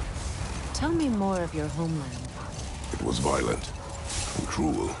 tell me more of your homeland. It was violent and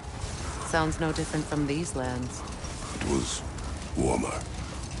cruel. Sounds no different from these lands. It was warmer.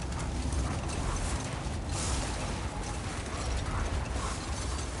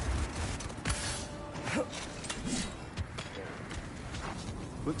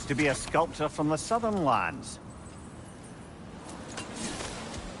 Looks to be a sculptor from the southern lands.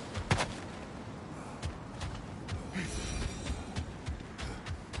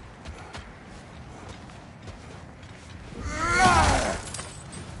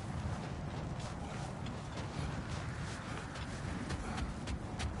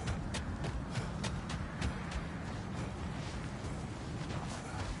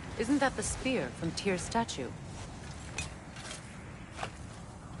 Isn't that the spear from Tyr's statue?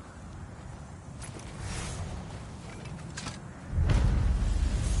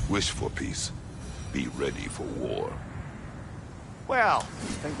 Wish for peace. Be ready for war. Well,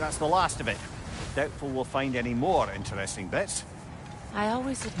 I think that's the last of it. Doubtful we'll find any more interesting bits. I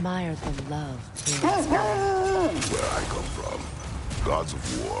always admired the love Tyr inspired. Where I come from, gods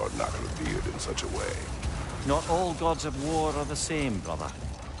of war are not revered in such a way. Not all gods of war are the same, brother.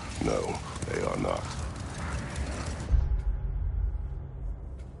 No, they are not.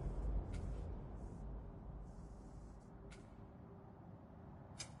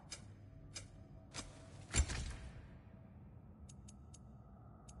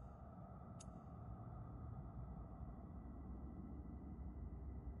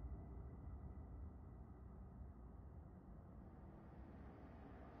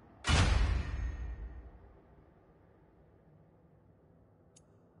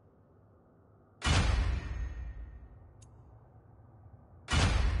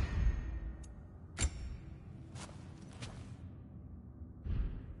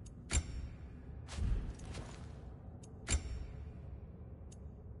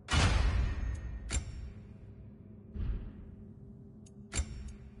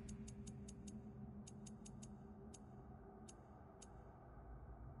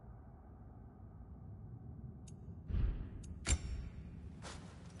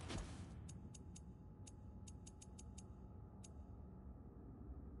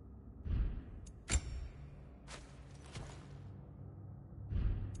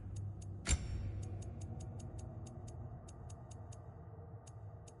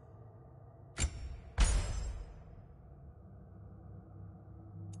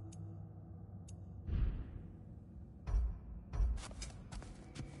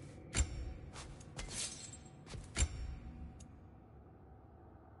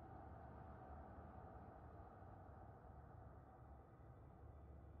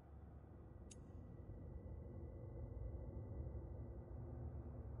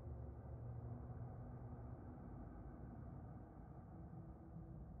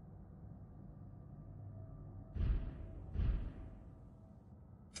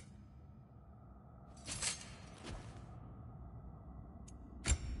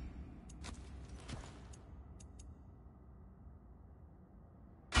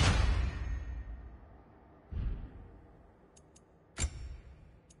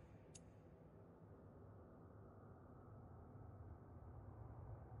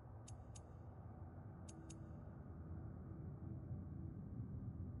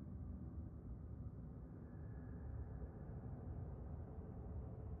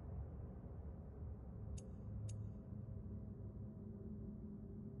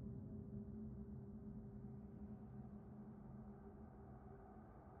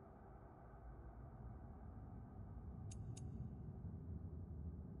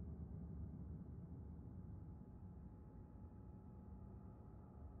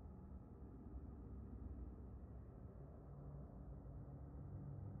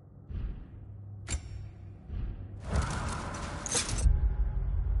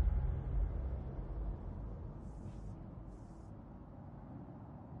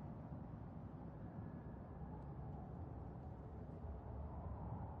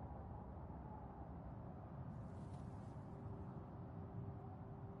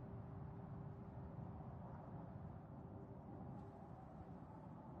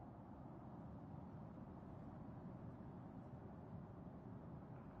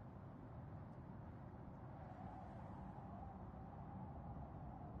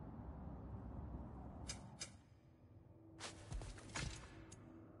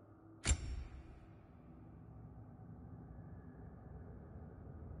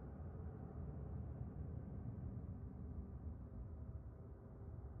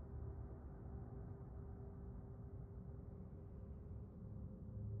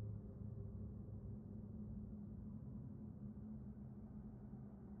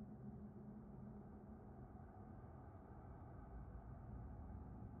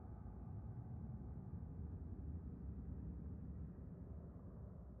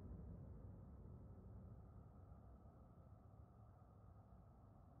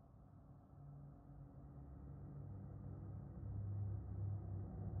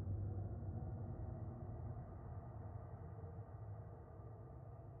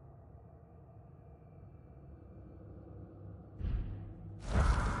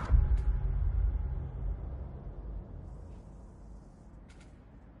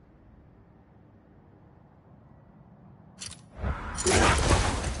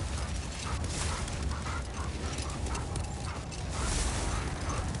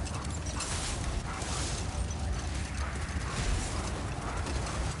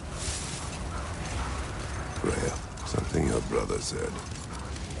 said.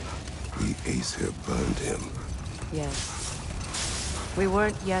 The Aesir burned him. Yes. We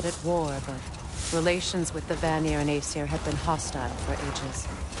weren't yet at war, but relations with the Vanir and Aesir had been hostile for ages.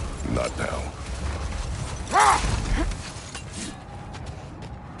 Not now.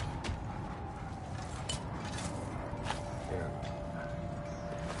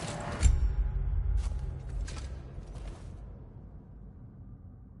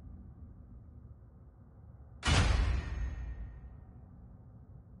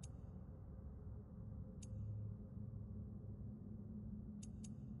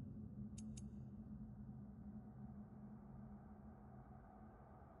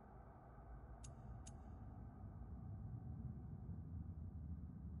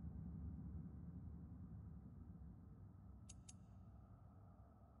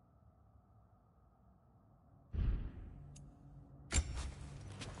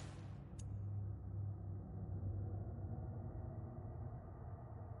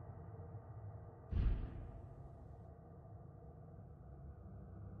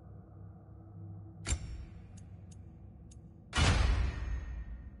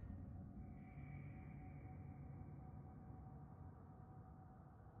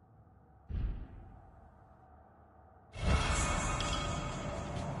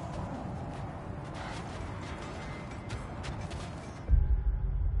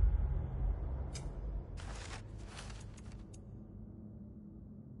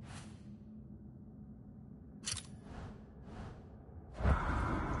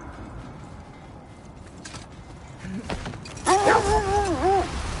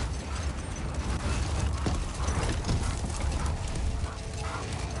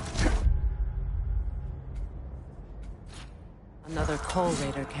 Another Coal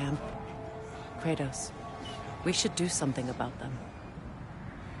Raider camp. Kratos, we should do something about them.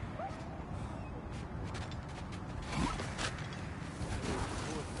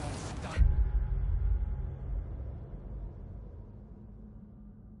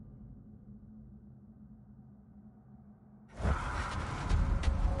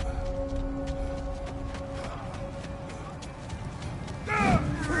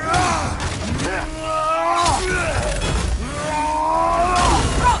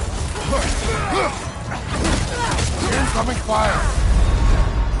 Incoming fire!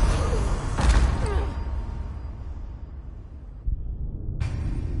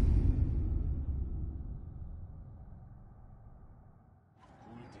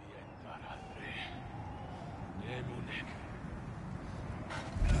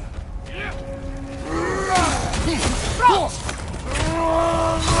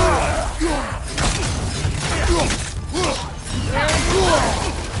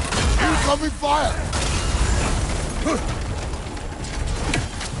 Incoming fire!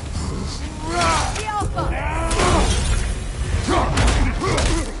 The Alpha!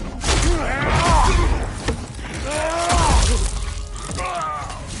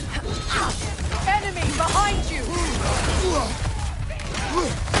 Enemy behind you!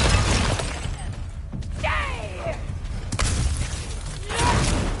 Yay!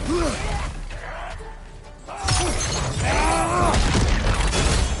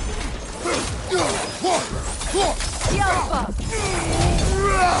 The Alpha!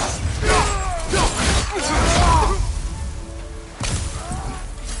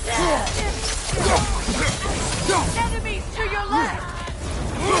 Enemies to your left!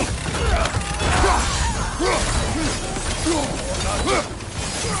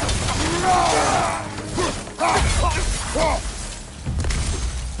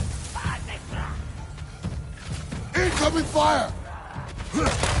 Incoming fire!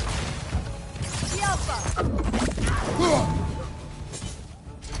 The Alpha!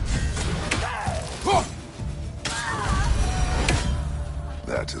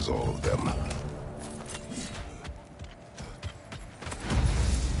 That is all of them.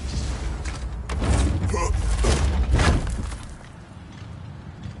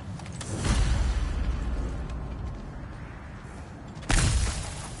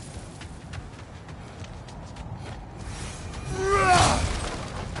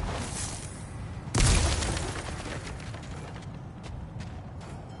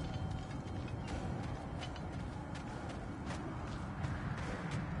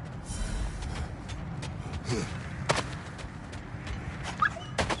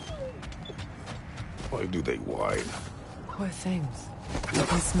 Why do they whine? Poor things. They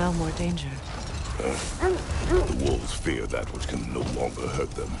can smell more danger. The wolves fear that which can no longer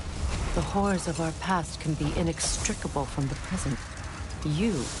hurt them. The horrors of our past can be inextricable from the present.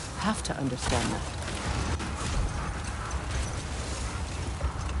 You have to understand that.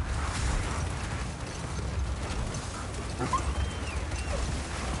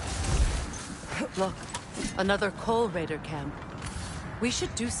 Look, another Coal Raider camp. We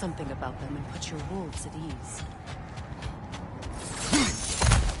should do something about them and put your wolves at ease.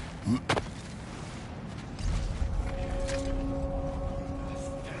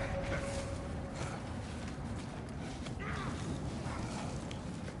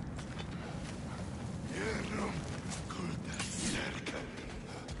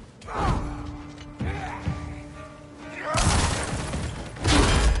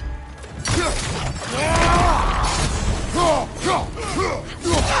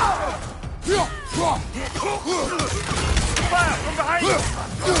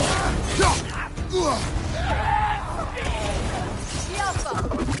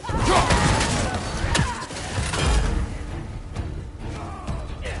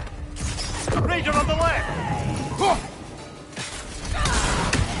 Ranger on the left!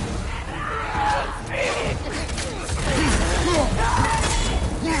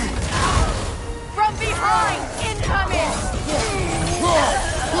 From behind! Incoming!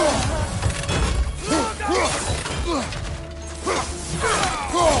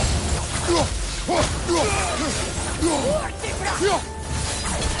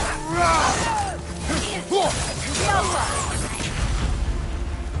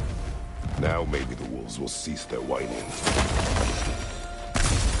 Now maybe the wolves will cease their whining.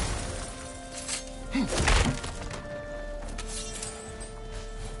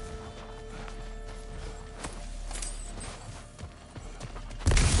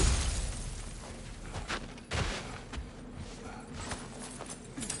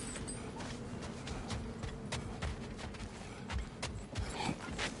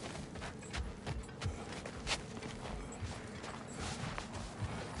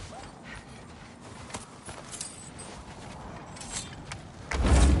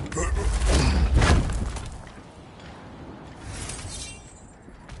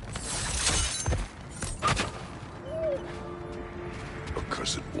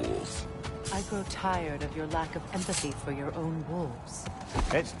 Accursed wolf. I grow tired of your lack of empathy for your own wolves.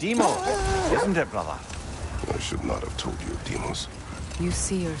 It's Demos, isn't it, brother? I should not have told you of Demos. You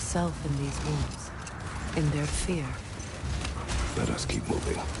see yourself in these wolves, in their fear. Let us keep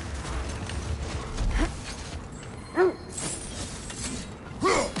moving.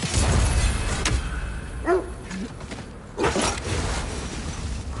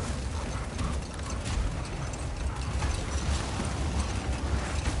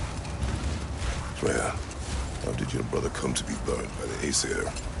 Freya, how did your brother come to be burned by the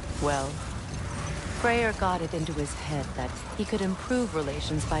Aesir? Well, Freyr got it into his head that he could improve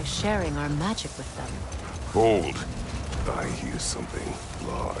relations by sharing our magic with them. Hold. I hear something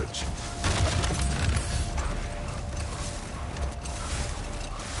large.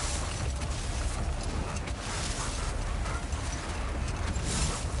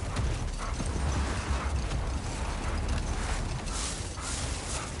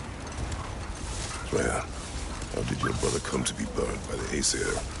 Freya, how did your brother come to be burned by the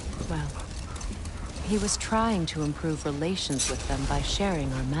Aesir? Well, he was trying to improve relations with them by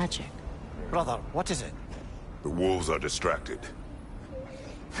sharing our magic. Brother, what is it? The wolves are distracted.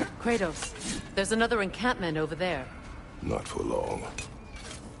 Kratos, there's another encampment over there. Not for long.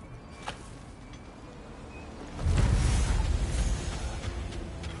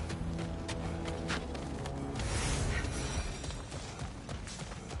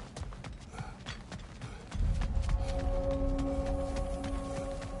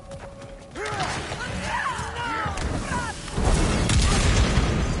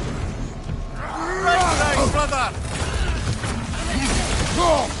 Brother!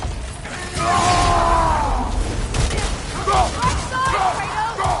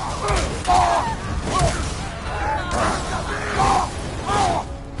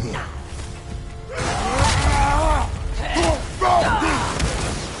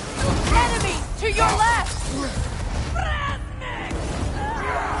 Enemy to your left!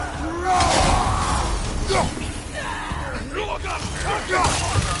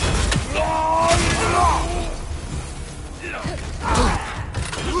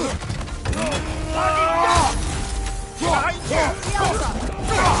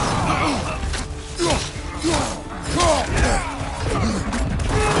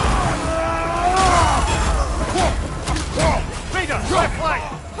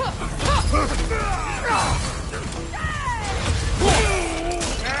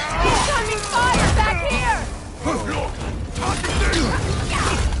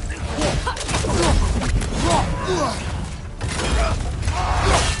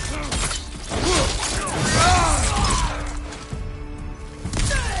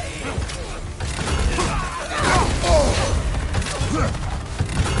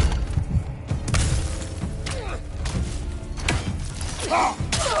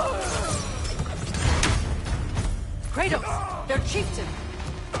 Kratos, their chieftain.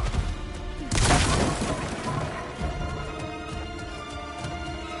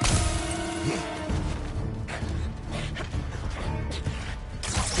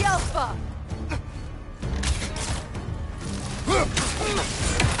 Alpha!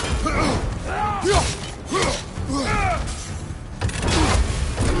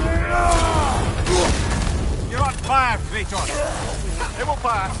 You're on fire, Kratos. It will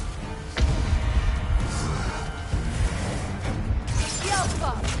pass.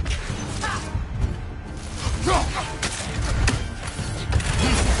 Alpha!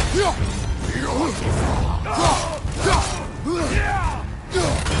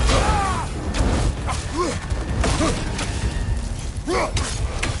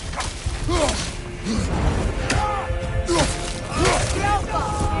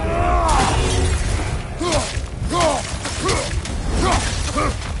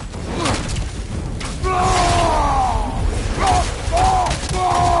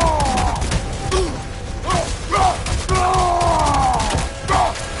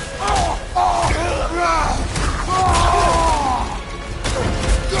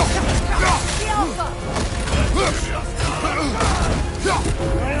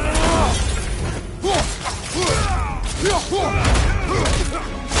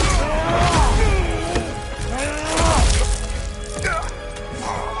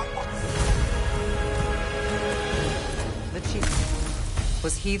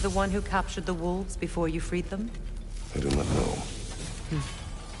 Was he the one who captured the wolves before you freed them? I do not know.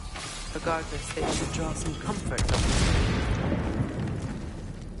 Regardless, they should draw some comfort from this.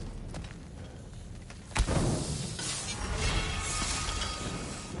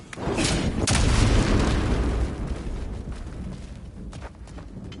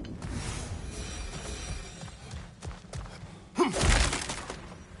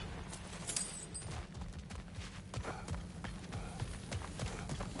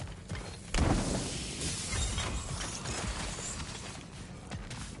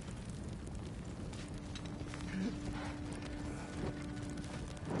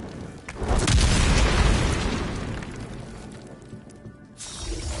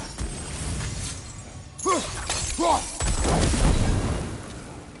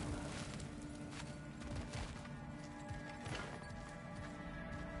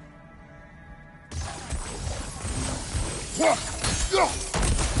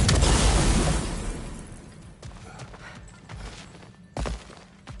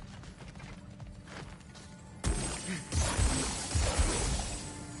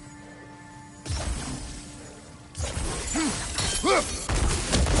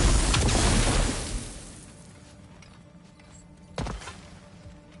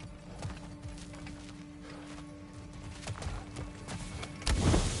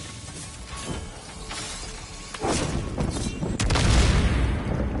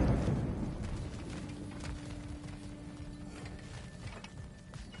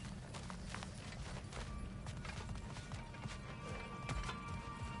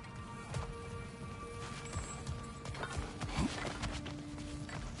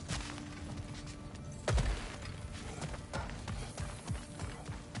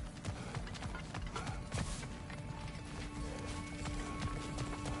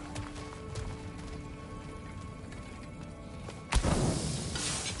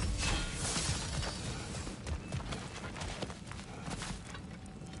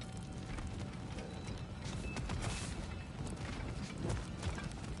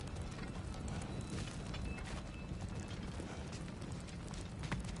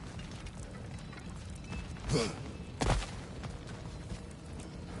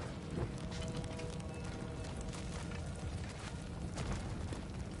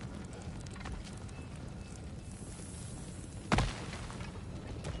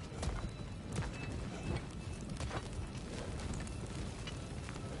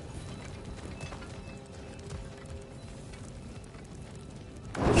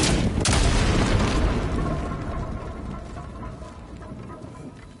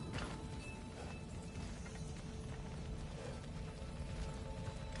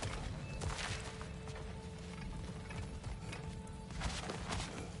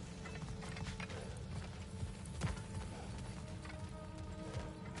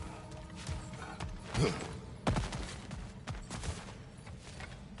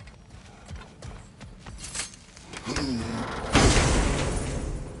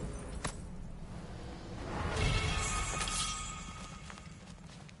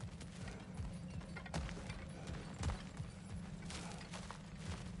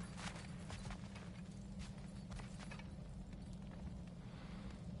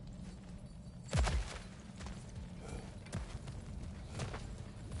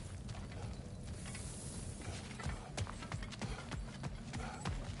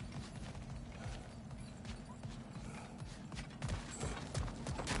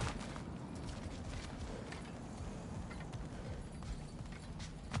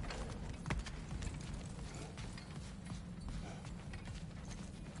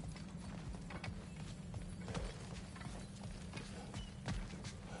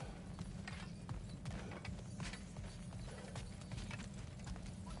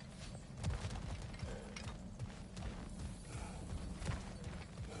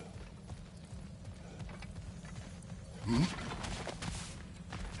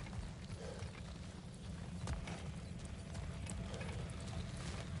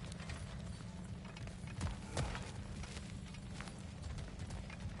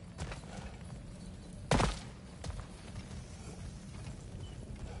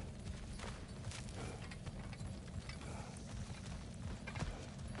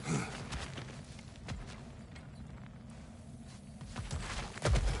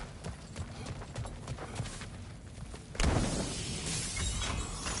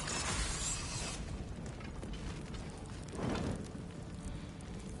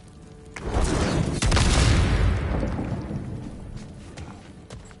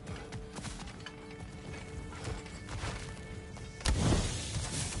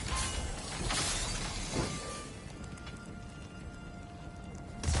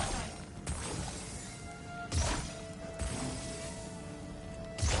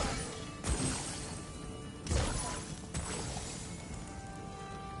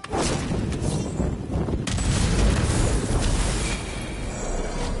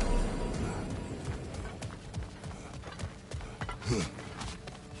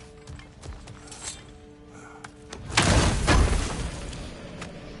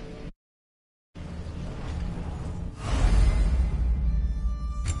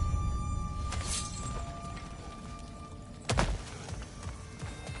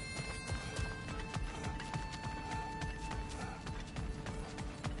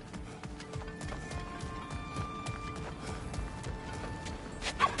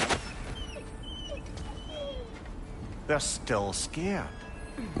 They're still scared.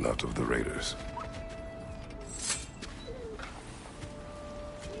 Not of the raiders.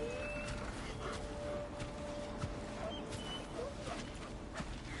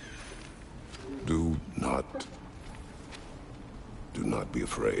 Do not be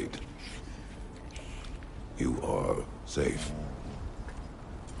afraid. You are safe.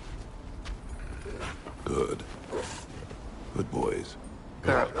 Good. Good boys.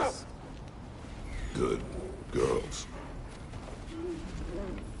 Girls. Good girls.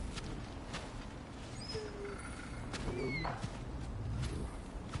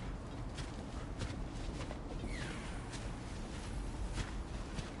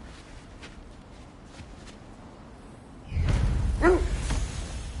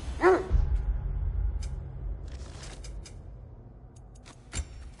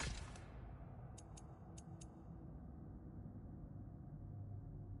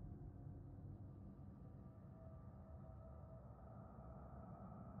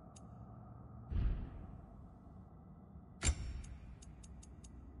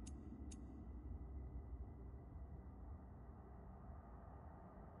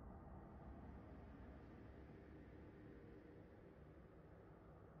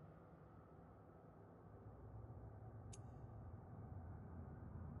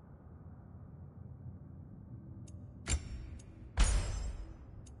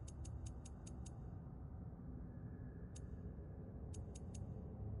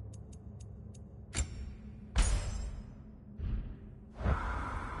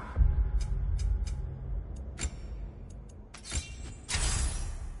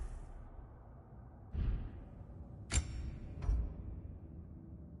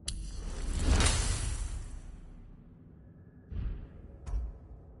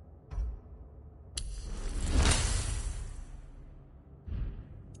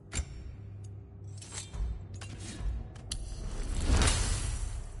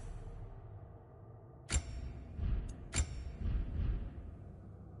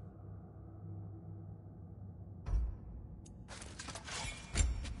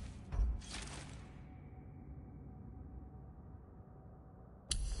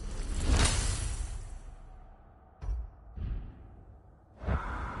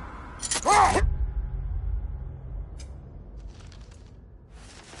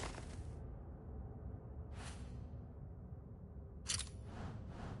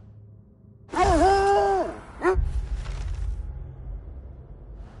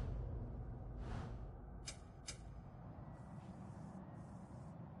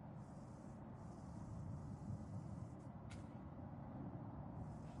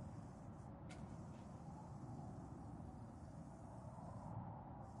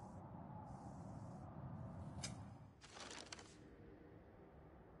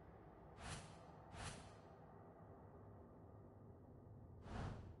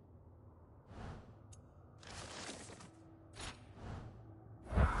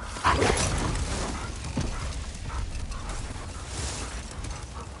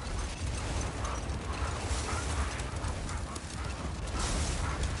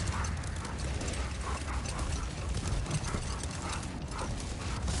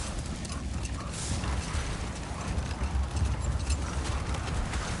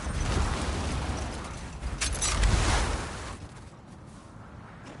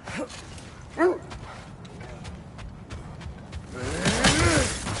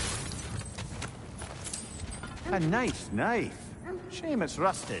 A nice knife. Shame it's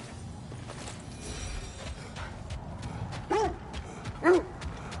rusted.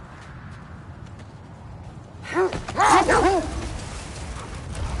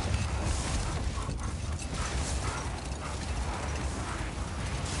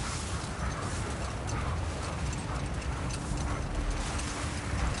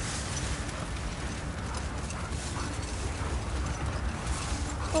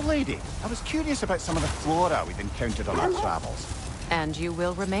 Oh, lady, I was curious about some of the flora we've encountered on our travels. And you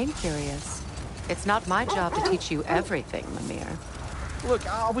will remain curious. It's not my job to teach you everything, Mimir. Look,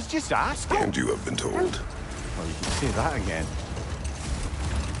 I was just asking. And you have been told. Well, you can say that again.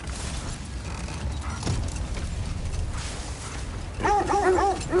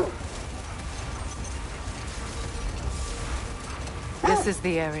 This is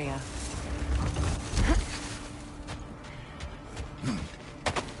the area.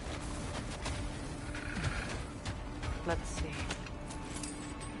 Let's see.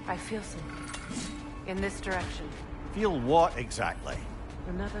 I feel something. In this direction. Feel what exactly?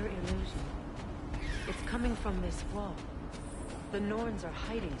 Another illusion. It's coming from this wall. The Norns are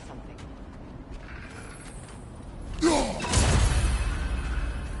hiding something.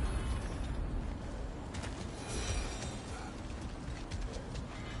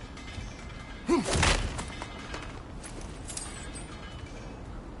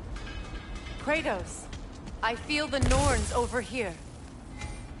 Kratos, I feel the Norns over here.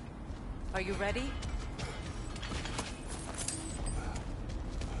 Are you ready?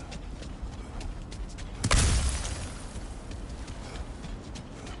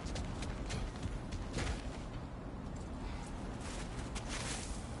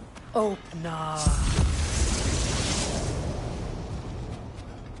 Open up.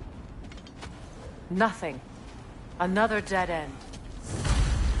 Nothing. Another dead end.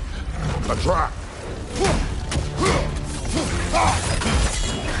 A trap!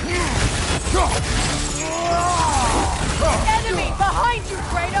 Enemy behind you,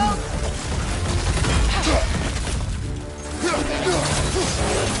 Kratos!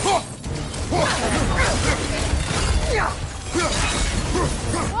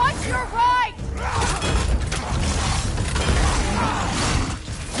 Watch your right!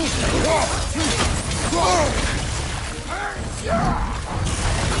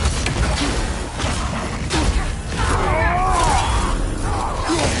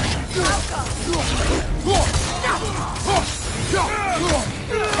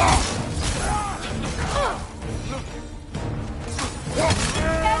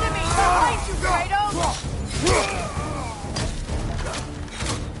 Enemy behind you, Kratos!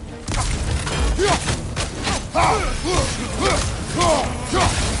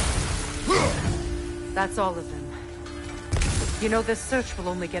 That's all of them. You know, this search will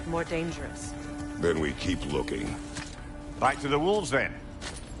only get more dangerous. Then we keep looking. Back to the wolves, then.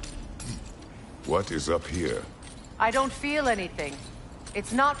 What is up here? I don't feel anything.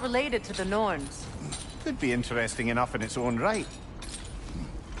 It's not related to the Norns. Could be interesting enough in its own right.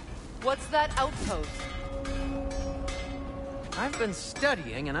 What's that outpost? I've been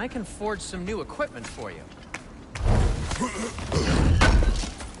studying, and I can forge some new equipment for you.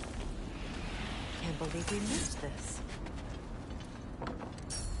 Can't believe we missed this.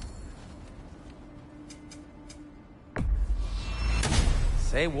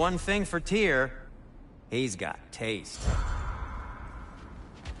 Say one thing for Tyr. He's got taste.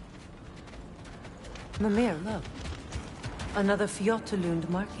 Mimir, look. Another Fjotalund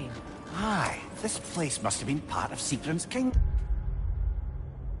marking. Aye, this place must have been part of Sigrun's king.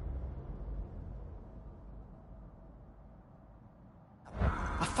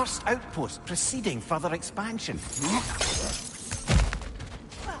 A first outpost preceding further expansion.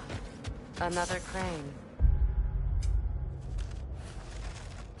 Another crane.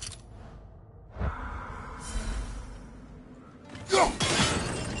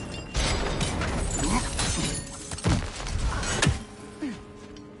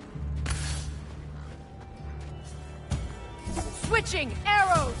 Switching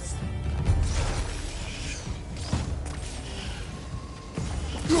arrows!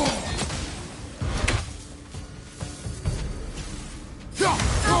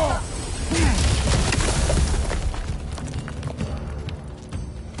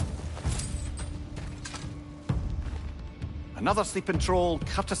 Another sleeping troll,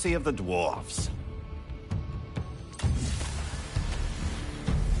 courtesy of the dwarves.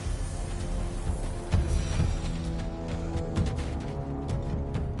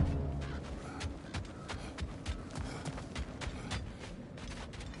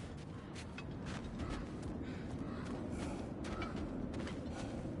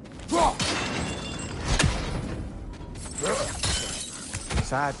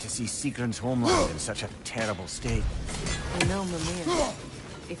 Sad to see Sigrun's homeland in such a terrible state. You know, Mimir,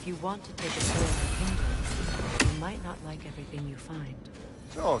 if you want to take a tour of the kingdom, you might not like everything you find.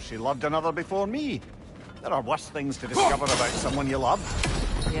 So, she loved another before me. There are worse things to discover about someone you love.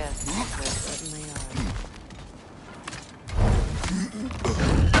 Yes, there certainly are.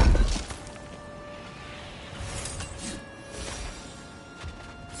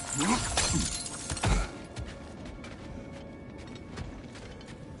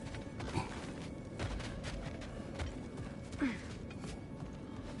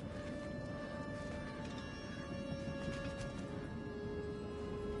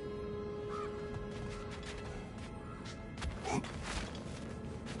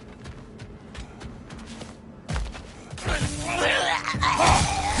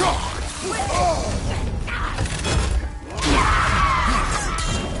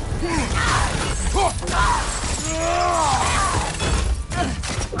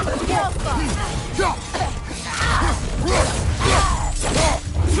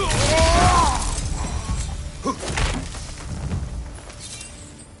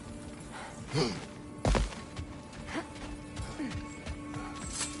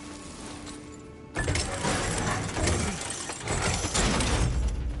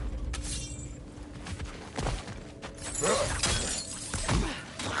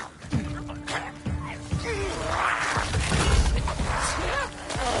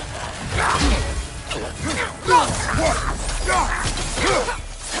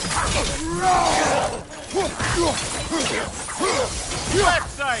 Left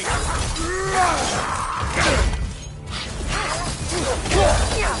side!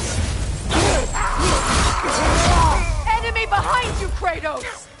 Enemy behind you,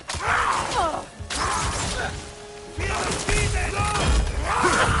 Kratos!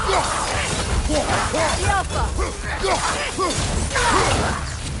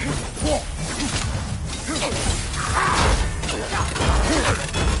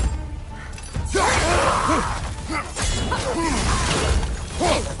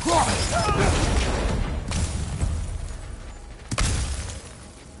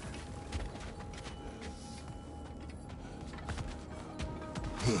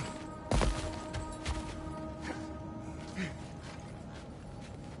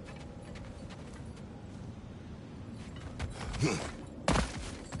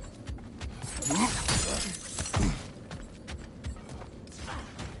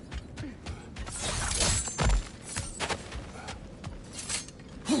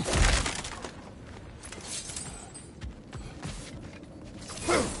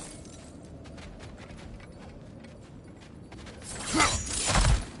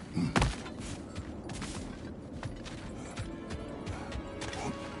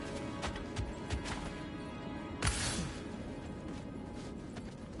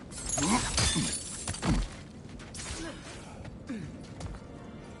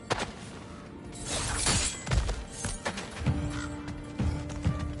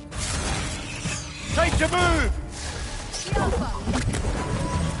 Time to move!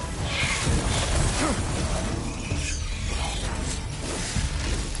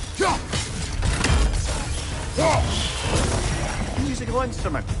 Musical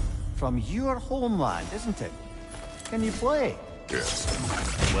instrument from your homeland, isn't it? Can you play? Yes.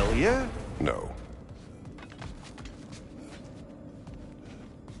 Will you? No.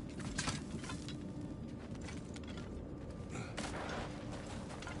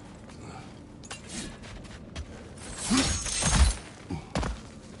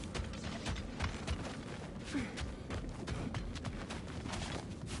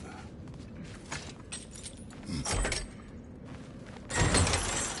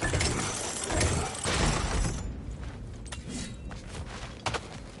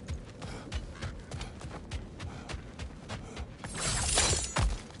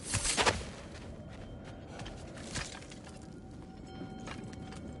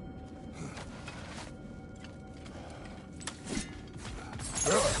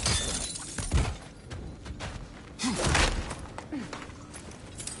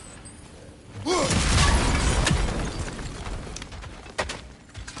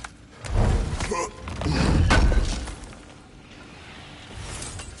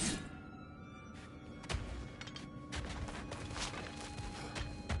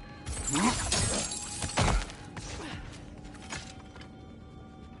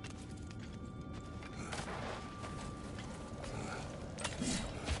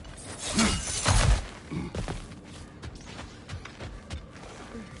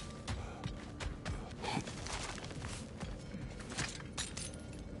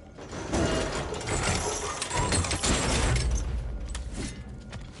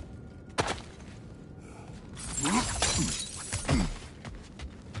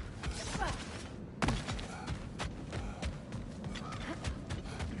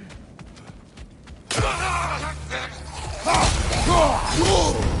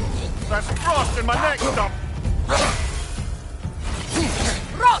 That's frost in my neck stop!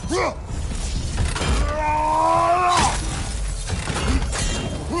 Rot!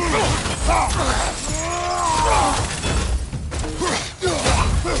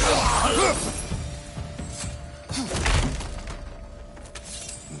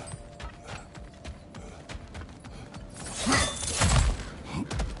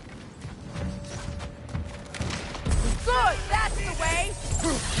 Good, that's the way!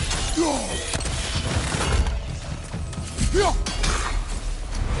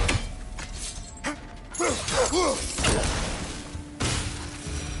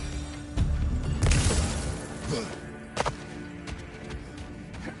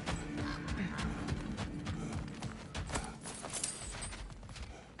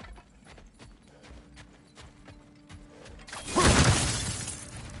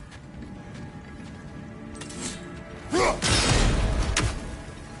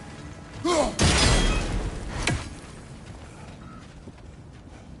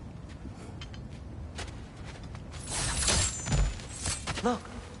 Look,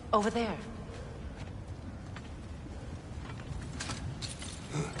 over there.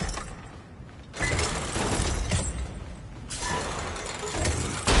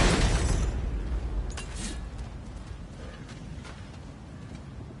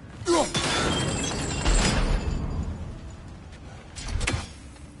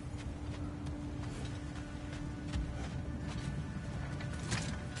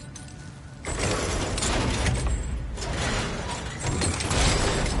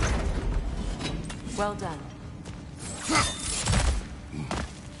 Well done.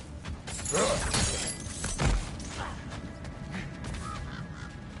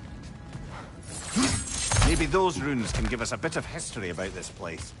 Maybe those runes can give us a bit of history about this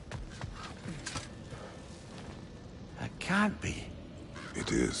place. It can't be.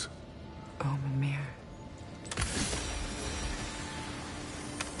 It is. Oh, Mimir.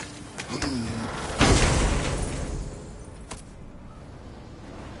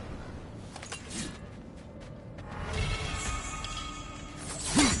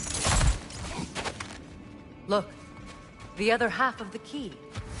 Look, the other half of the key.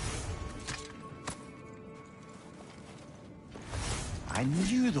 I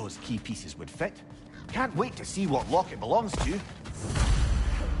knew those key pieces would fit. Can't wait to see what lock it belongs to.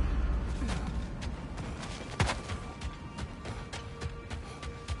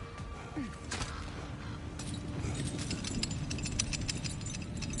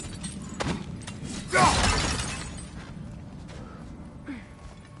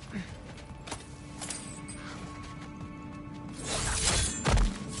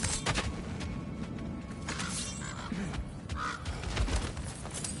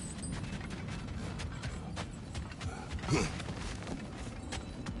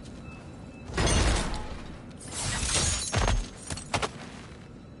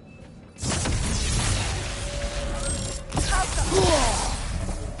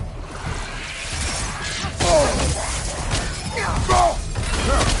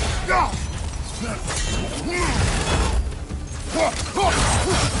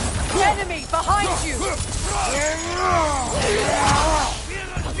 Enemy behind you! Behind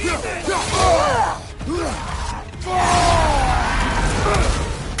you!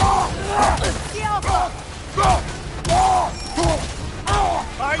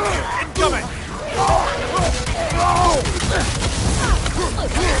 Incoming!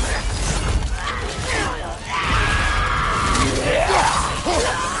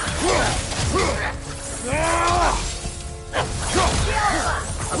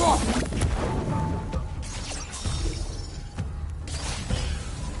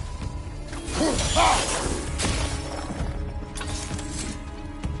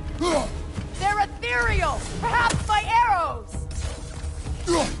 They're ethereal! Perhaps by arrows!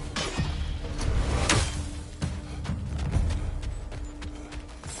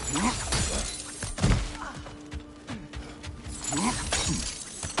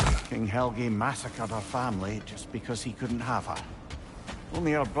 King Helgi massacred her family just because he couldn't have her.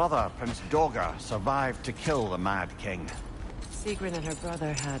 Only her brother, Prince Dogger, survived to kill the Mad King. Sigrun and her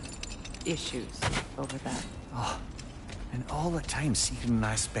brother had issues over that. Oh, and all the time Sigrun and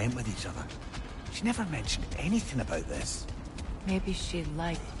I spent with each other, she never mentioned anything about this. Maybe she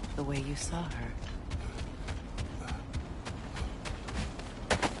liked the way you saw her.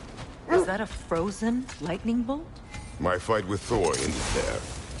 Was that a frozen lightning bolt? My fight with Thor ended there.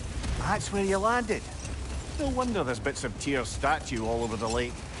 That's where you landed. No wonder there's bits of Tyr's statue all over the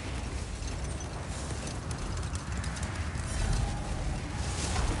lake.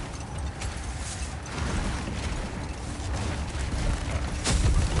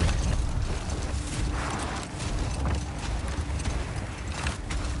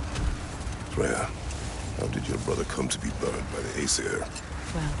 Freya, how did your brother come to be burned by the Aesir?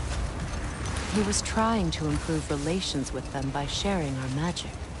 Well, he was trying to improve relations with them by sharing our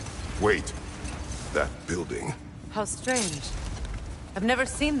magic. Wait, that building. How strange. I've never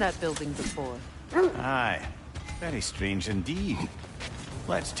seen that building before. Aye, very strange indeed.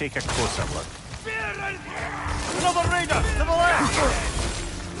 Let's take a closer look. Another raider! To the left!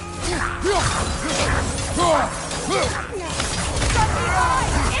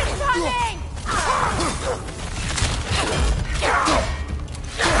 Incoming!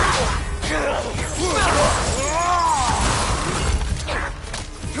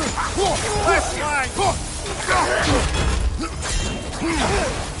 Left flank!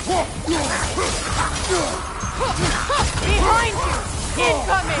 Behind you!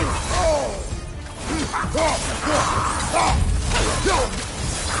 Incoming!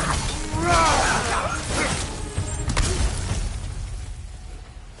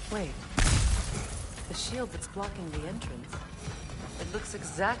 Wait. The shield that's blocking the entrance. It looks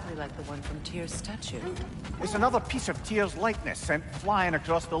exactly like the one from Tyr's statue. It's another piece of Tyr's likeness sent flying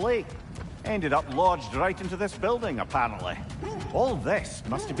across the lake. Ended up lodged right into this building, apparently. All this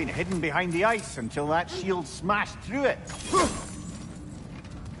must have been hidden behind the ice until that shield smashed through it.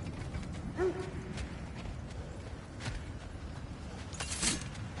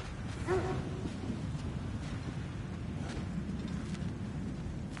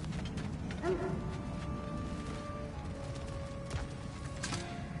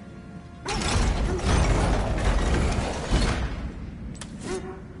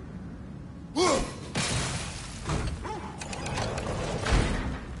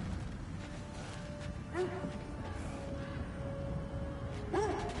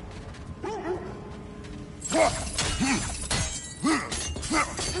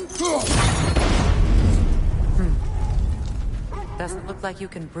 Doesn't look like you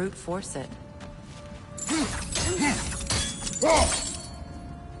can brute force it.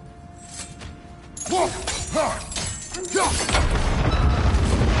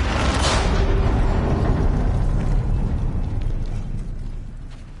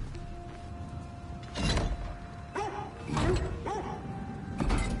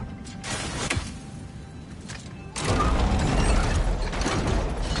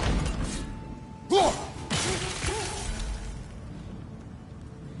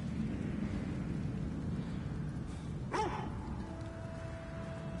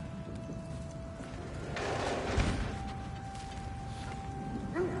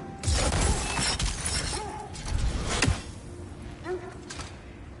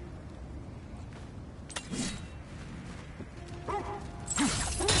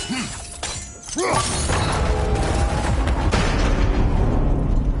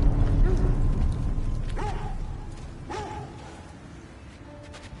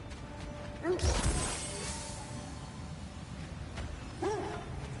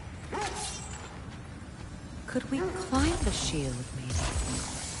 Could we climb the shield, maybe?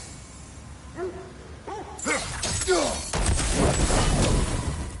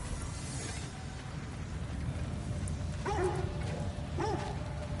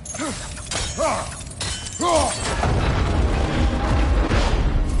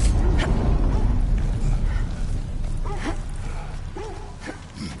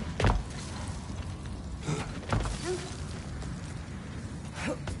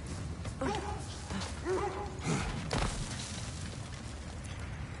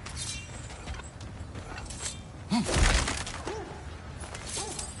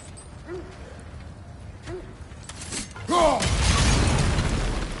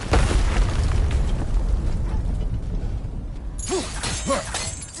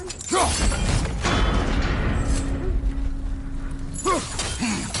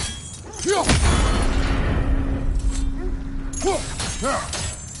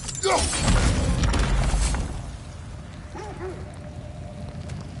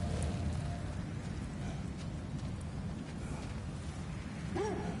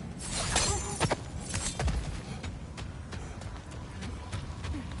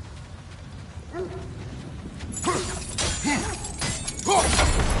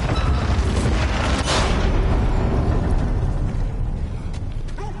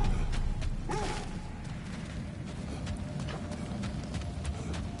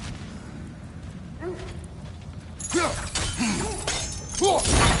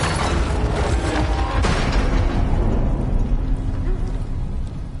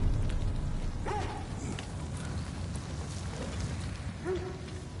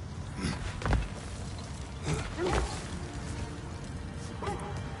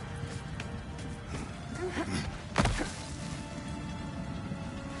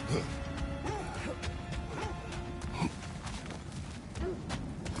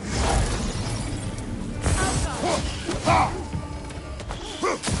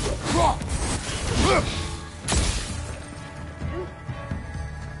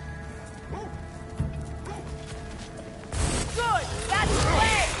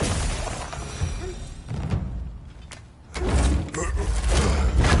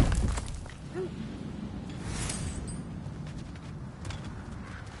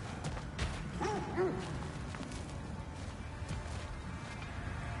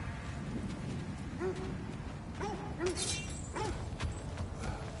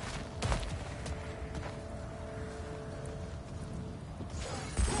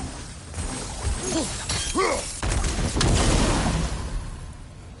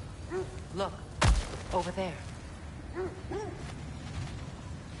 Look, over there.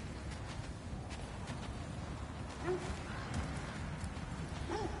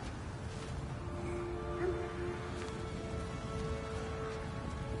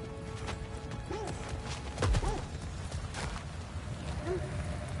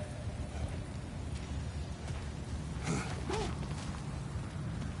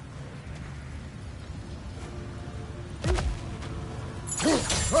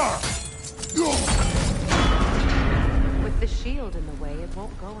 With the shield in the way, it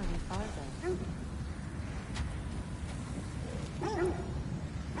won't go any farther.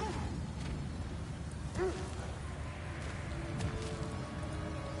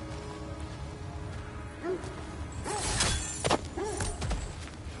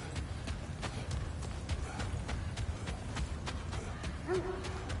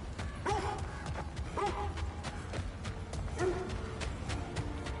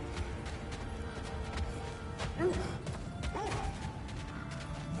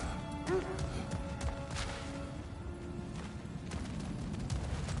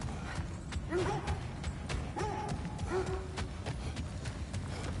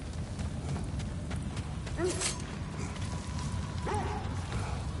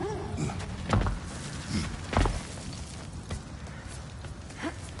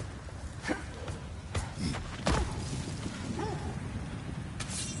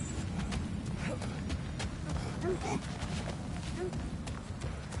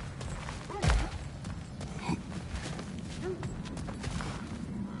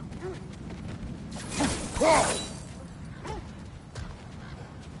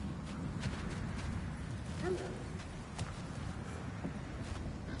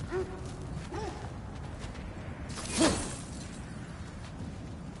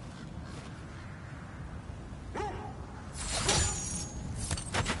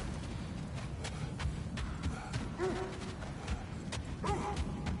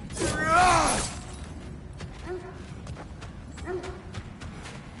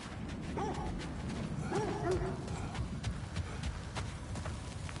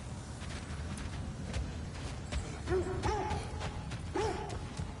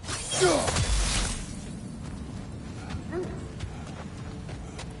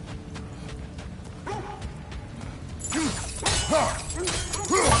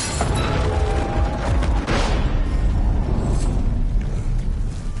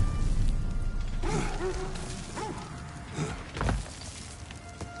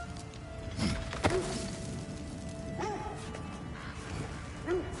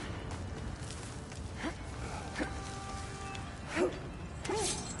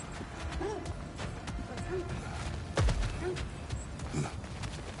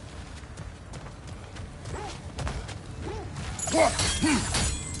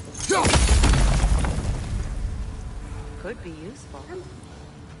 Could be useful.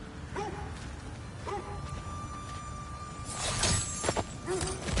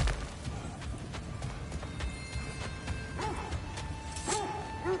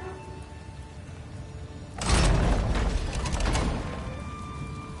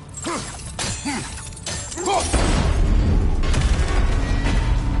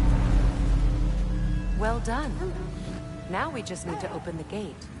 Well done. Now we just need to open the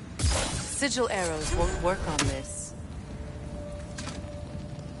gate. Sigil arrows won't work on this.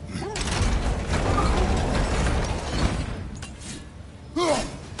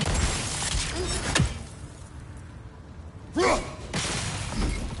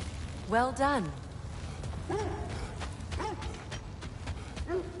 Well done.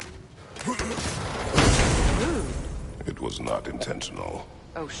 It was not intentional.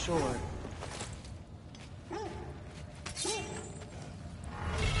 Oh, sure.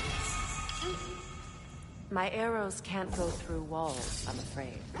 My arrows can't go through walls, I'm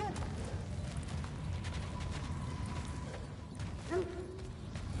afraid.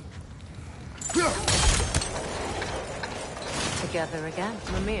 Together again.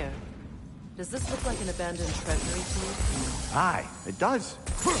 Mimir, does this look like an abandoned treasury to you? Aye, it does.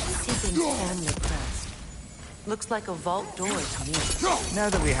 Seeping Stanley crest. Looks like a vault door to me. Now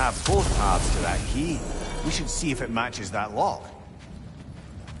that we have both paths to that key, we should see if it matches that lock.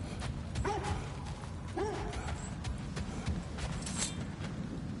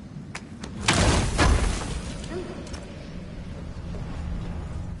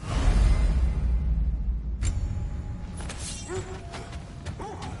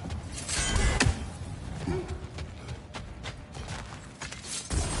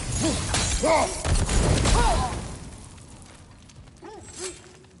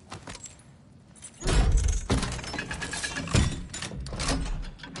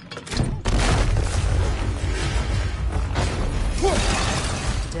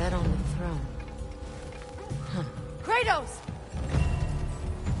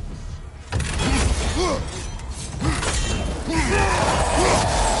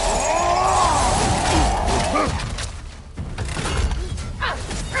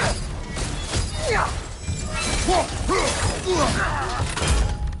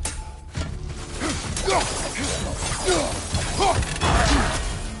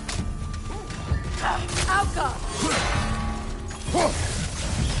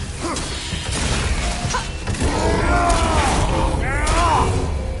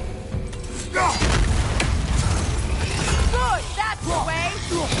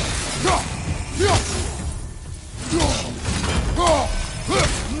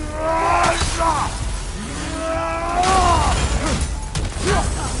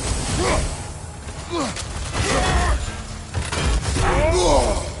 I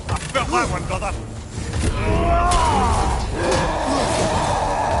felt that one, brother.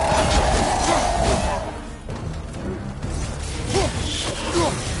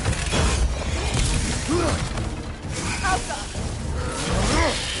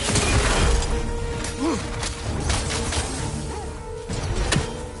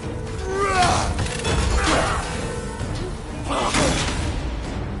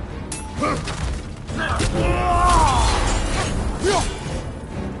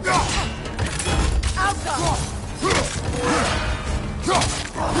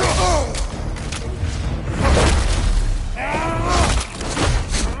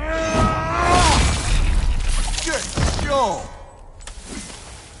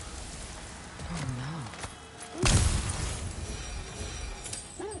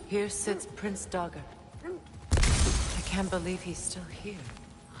 Here sits Prince Dogger. I can't believe he's still here.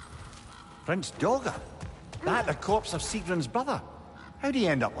 Prince Dogger? That the corpse of Sigrun's brother? How'd he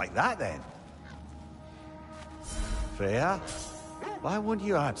end up like that, then? Freya, why won't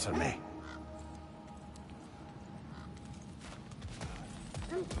you answer me?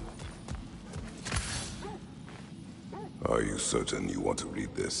 Are you certain you want to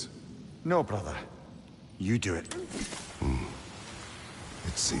read this? No, brother. You do it.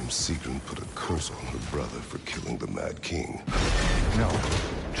 It seems Sigrun put a curse on her brother for killing the Mad King. No.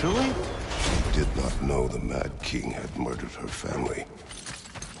 Truly? She did not know the Mad King had murdered her family.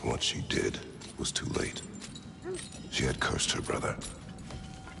 What she did was too late. She had cursed her brother.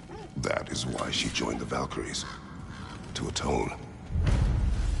 That is why she joined the Valkyries. To atone.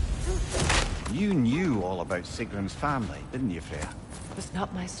 You knew all about Sigrun's family, didn't you, Freya? It was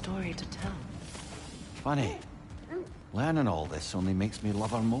not my story to tell. Funny. Learning all this only makes me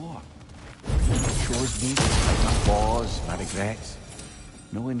love her more. Shows me my flaws, my regrets.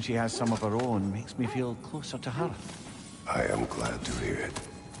 Knowing she has some of her own makes me feel closer to her. I am glad to hear it.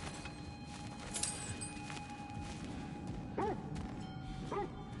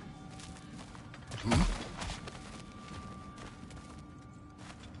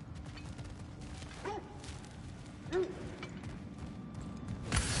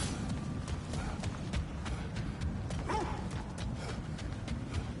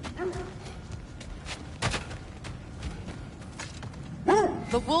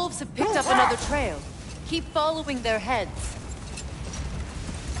 The wolves have picked up another trail. Keep following their heads.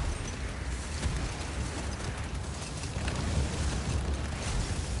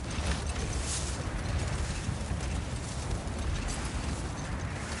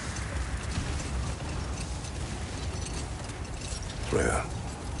 Freya,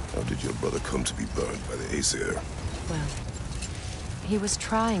 how did your brother come to be burned by the Aesir? Well, he was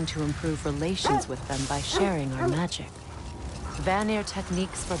trying to improve relations with them by sharing our magic. Vanir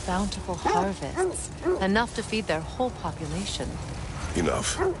techniques for bountiful harvests, enough to feed their whole population.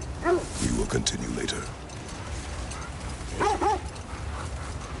 Enough. We will continue later.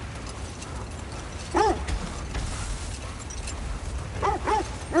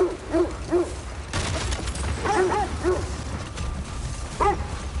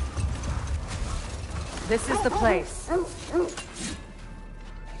 This is the place.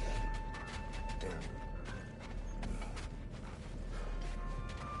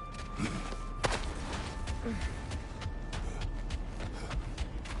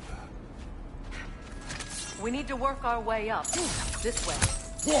 We need to work our way up. This way.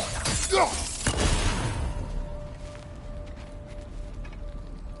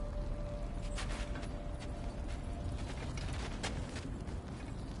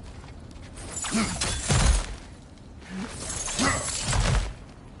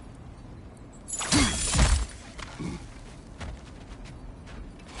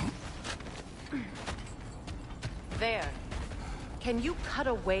 There. Can you cut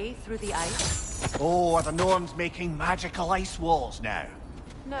a way through the ice? Oh, are the Norns making magical ice walls now?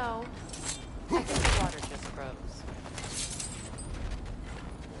 No. I think the water just froze.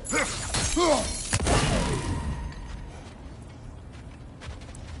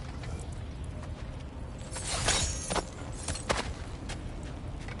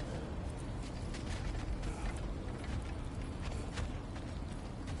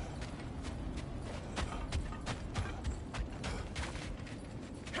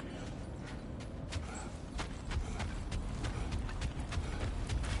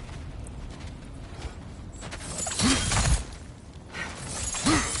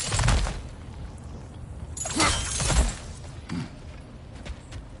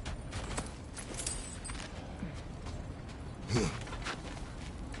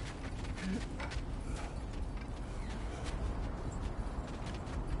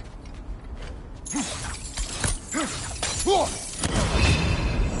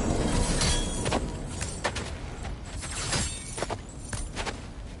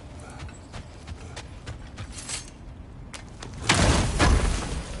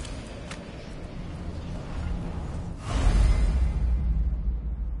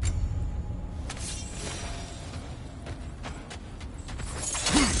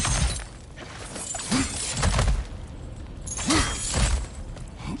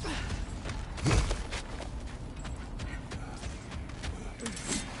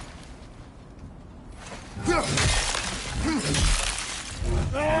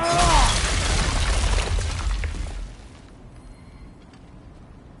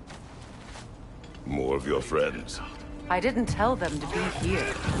 More of your friends. I didn't tell them to be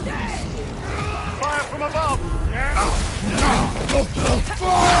here. Fire from above!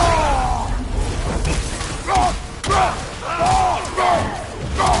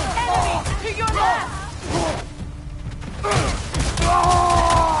 Enemy to your left!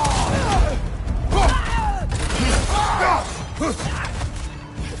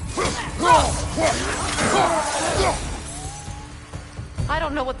 I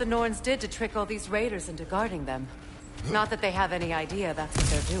don't know what the Norns did to trick all these raiders into guarding them. Not that they have any idea that's what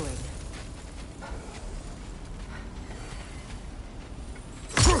they're doing.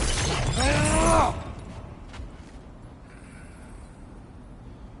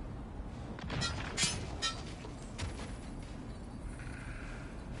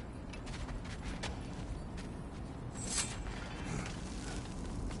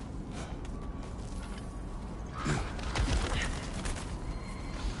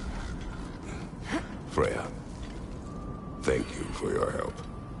 Freya, thank you for your help.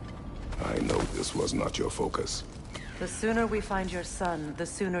 I know this was not your focus. The sooner we find your son, the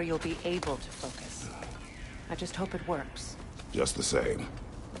sooner you'll be able to focus. I just hope it works. Just the same,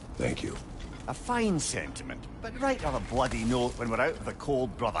 thank you. A fine sentiment, but write on a bloody note when we're out of the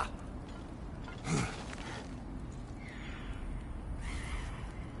cold, brother.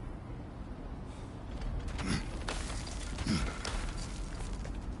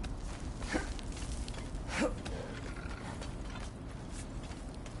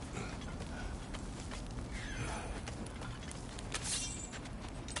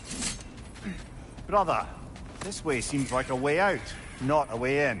 Brother, this way seems like a way out, not a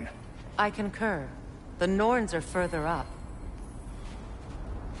way in. I concur. The Norns are further up.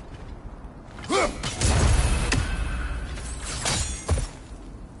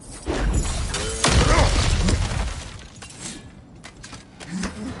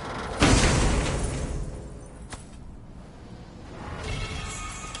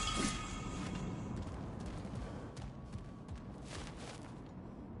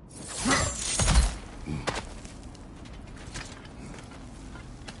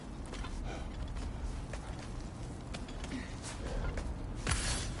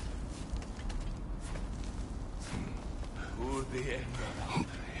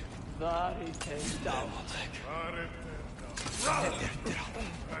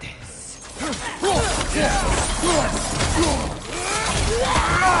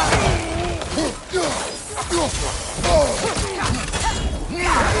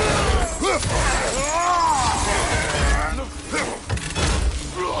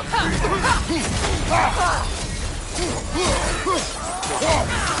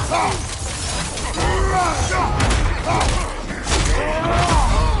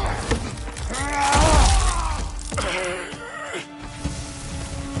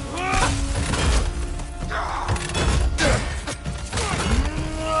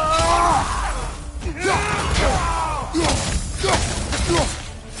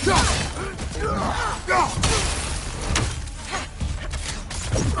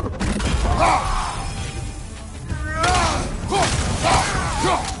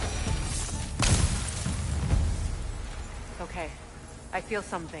 Okay, I feel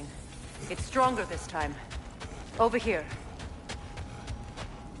something. It's stronger this time. Over here.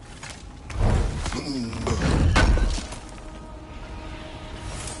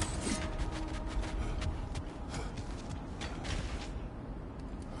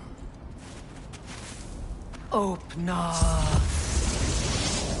 Open.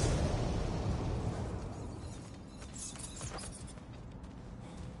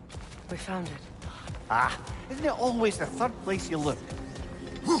 We found it. Ah, isn't it always the third place you look?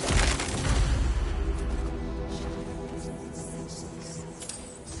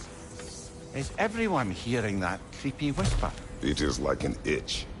 Is everyone hearing that creepy whisper? It is like an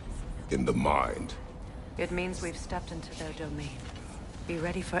itch in the mind. It means we've stepped into their domain. Be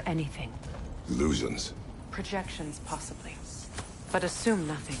ready for anything. Illusions. Projections, possibly. But assume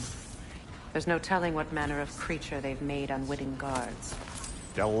nothing. There's no telling what manner of creature they've made unwitting guards.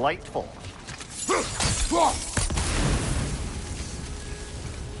 Delightful.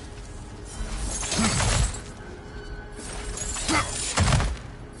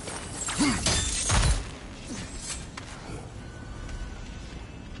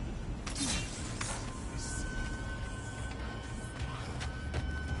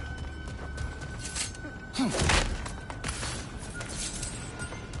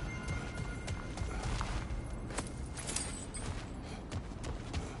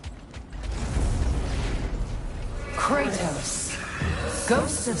 Kratos,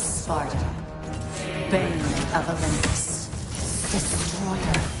 Ghost of Sparta, Bane of Olympus,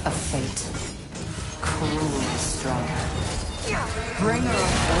 Destroyer of Fate, Cruel Striker, Bringer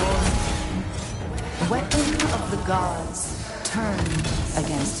of War, Weapon of the Gods, turned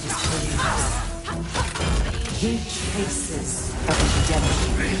against his dreams. He chases a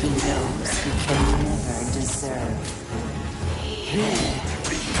redemption he knows he can never deserve. He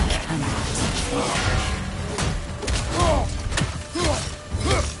cannot change.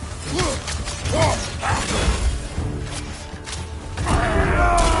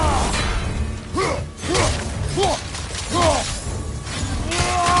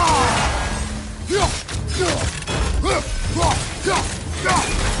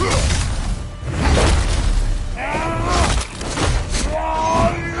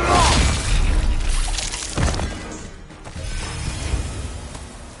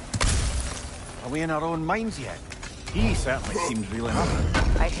 Are we in our own minds yet? He certainly seems real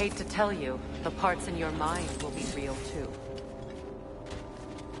enough. I'd hate to tell you, the parts in your mind will be real too.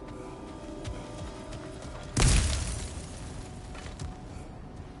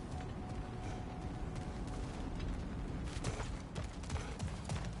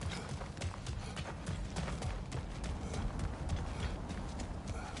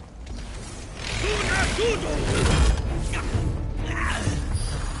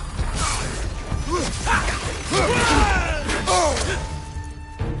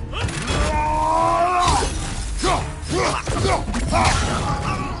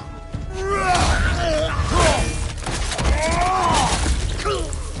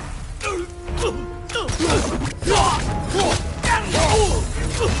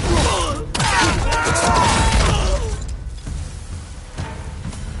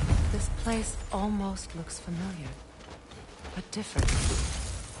 This place almost looks familiar, but different.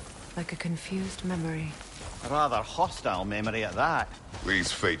 Like a confused memory. A rather hostile memory at that.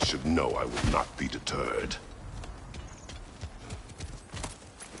 These fates should know I will not be deterred.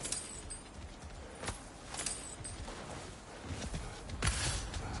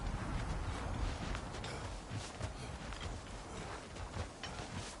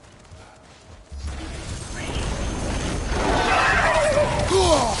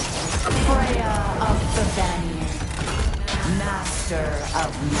 Freya of the Vanir, Master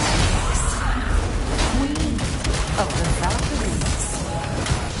of Magics, Queen of the Valkyries,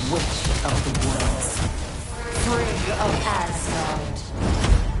 Witch of the Woods, Frigg of Asgard,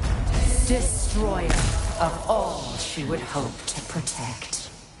 Destroyer of all she would hope to protect.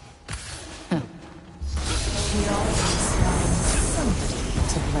 She always finds somebody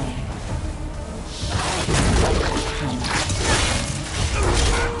to blame.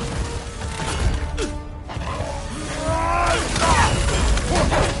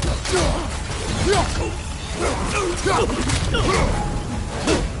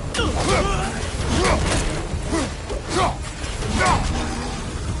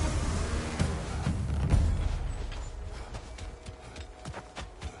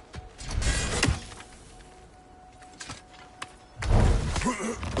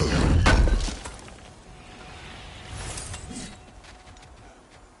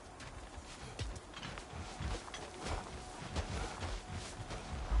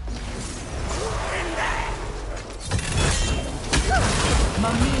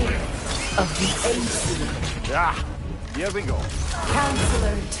 Mimir of the Aesir. Ah, here we go.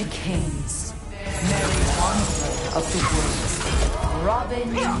 Counselor to Kings. Merry Wanderer of the Woods. Robin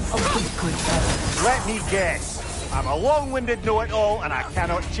of the Good Heavens. Let me guess. I'm a long-winded know-it-all and I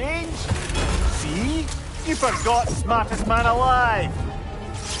cannot change? See? You forgot smartest man alive.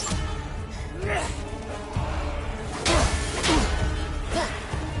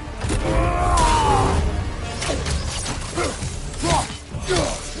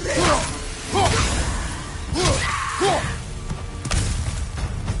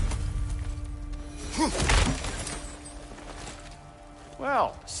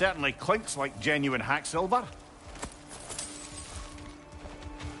 Well, certainly clinks like genuine hack silver.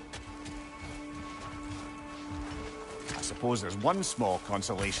 suppose there's one small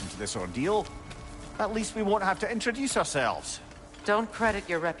consolation to this ordeal. At least we won't have to introduce ourselves. Don't credit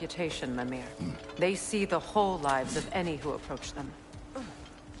your reputation, Mimir. They see the whole lives of any who approach them.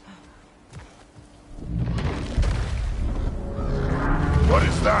 What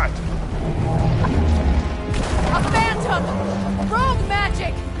is that? A phantom! Rogue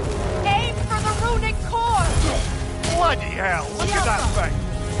magic! Aim for the runic core! Bloody hell! Look at that thing!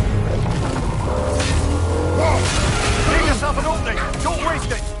 Make yourself an opening! Don't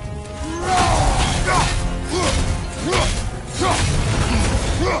waste it!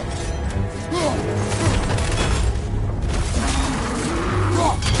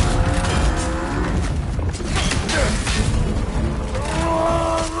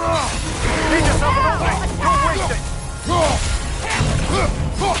 Make yourself an opening! Don't waste it!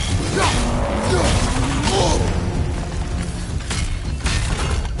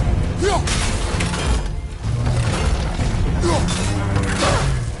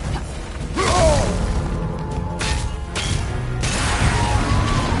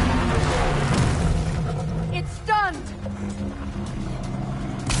 It's stunned!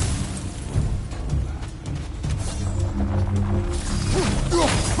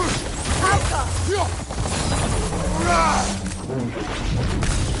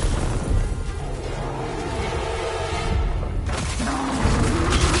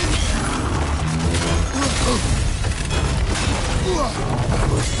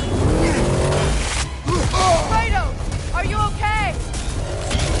 Kratos, are you okay?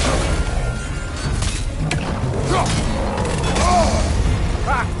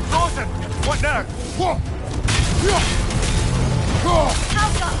 Frozen! What now?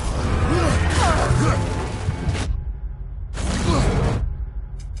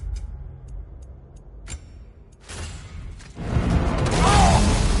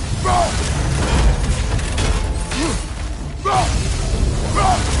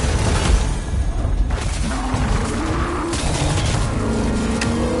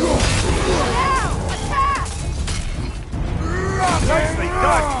 Nicely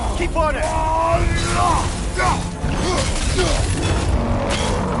done! Keep on it!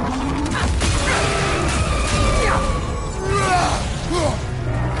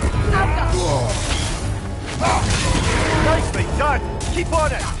 Nicely done! Keep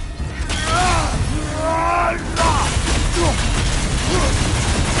on it!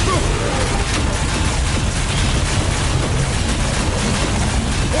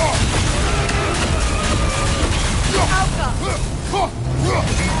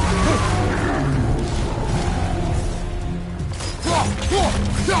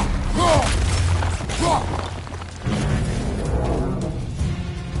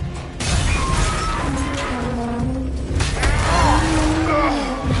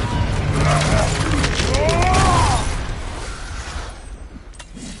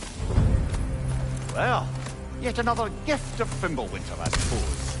 Well, yet another gift of Fimbulwinter, I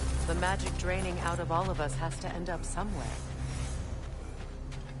suppose. The magic draining out of all of us has to end up somewhere.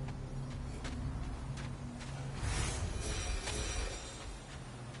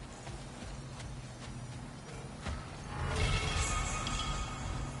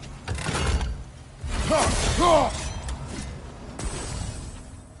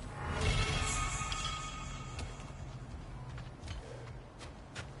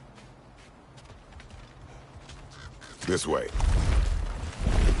 This way.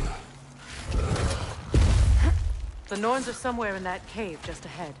 The Norns are somewhere in that cave just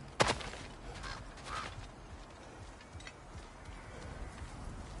ahead.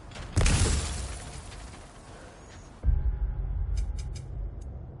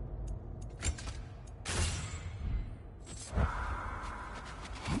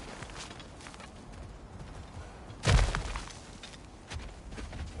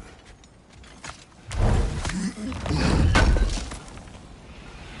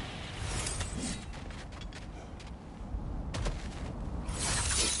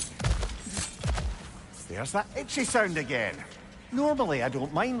 There's that itchy sound again. Normally, I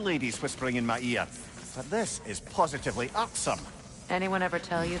don't mind ladies whispering in my ear, but this is positively irksome. Anyone ever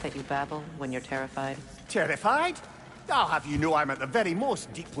tell you that you babble when you're terrified? Terrified? I'll have you know I'm at the very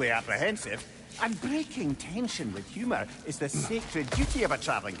most deeply apprehensive. And breaking tension with humor is the sacred duty of a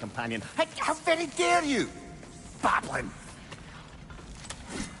traveling companion. How very dare you? Babbling!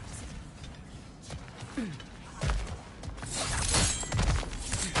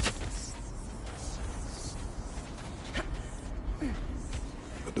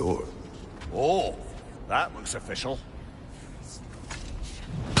 The door. Oh, that looks official.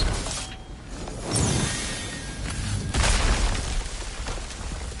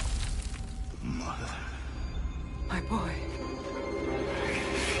 My boy.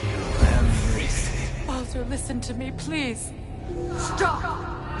 Maester, listen to me, please. Stop!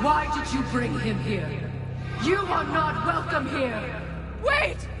 Why did you bring him here? You are not welcome here!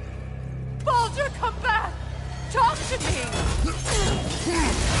 Wait! Baldur, come back! Talk to me!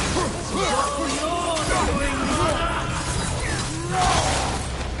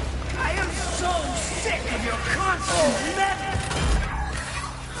 I am so sick of your constant meddling!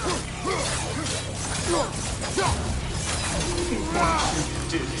 What you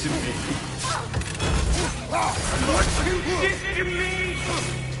did to me. What you did to me!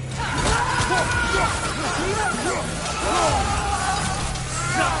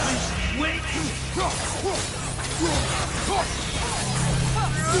 Silence, wait!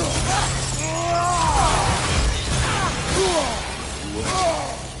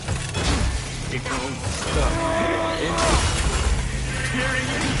 It don't stop here. Tearing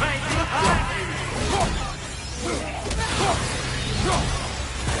inside the eye!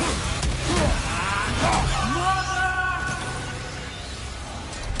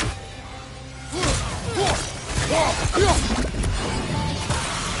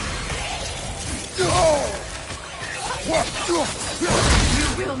 You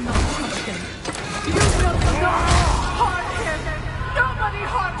will not touch him. You will not harm him. Nobody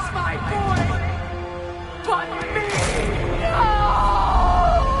harms my boy but me. No!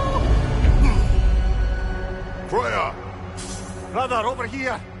 Freya! Brother, over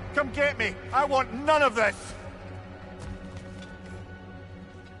here! Come get me! I want none of this!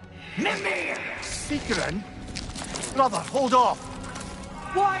 Mimir! Seekerin? Brother, hold off!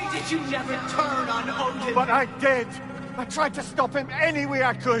 Why did you never turn on Odin? But I did! I tried to stop him any way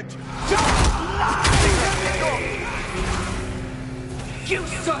I could! Don't lie to me! You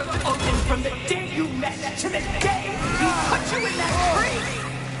served Odin from the day you met to the day he put you in that tree!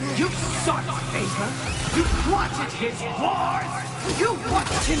 You sought favor! You wanted his wars! You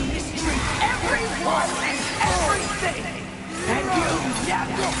watched him mistreat everyone and everything! And you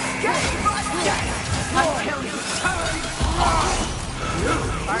never gave a damn until you turned on!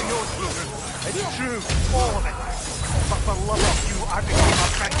 I know, Seekerin. It's true, all of it. But for love of you, I became a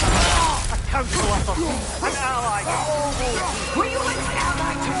mentor, a counselor for peace, an ally, almost. Were you an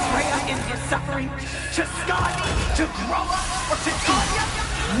ally to Freya in her suffering? To Skadi? To Groa? Or to Tanya?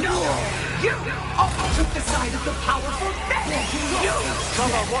 No! You always took the side of the powerful men! You!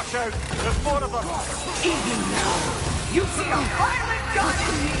 Brother, watch out! There's more of them! Even now, you see a violent god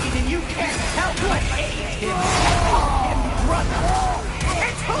in need and you can't help but hate him! Call him brother!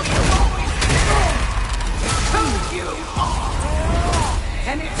 It's who you always been! Who you are!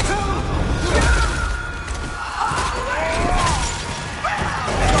 And it's who you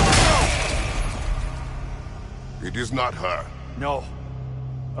are! It is not her. No.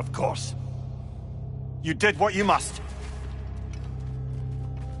 Of course. You did what you must.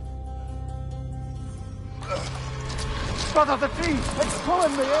 Brother, the tree! It's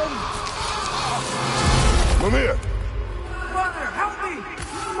pulling me in! Mimir! Brother, help me!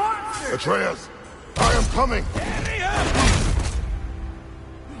 Monster! Atreus! I am coming!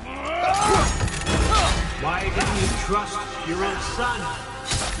 Why didn't you trust your own son?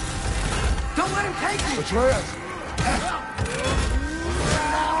 Don't let him take me! Atreus!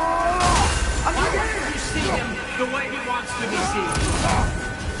 Why didn't you see him the way he wants to be seen?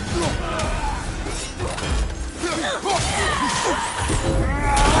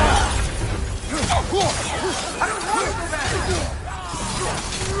 I don't want to go back!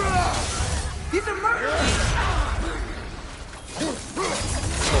 He's a murderer!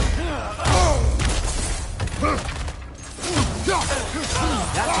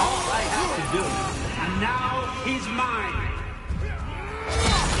 That's all I have to do. And now he's mine.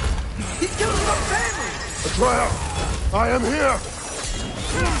 He's killing my family! Atreus! I am here!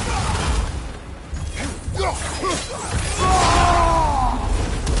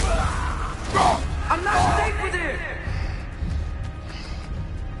 I'm not safe with it!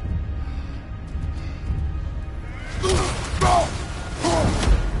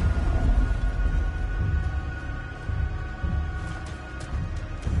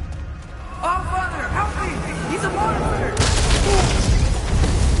 Oh, Father, help me! He's a monster!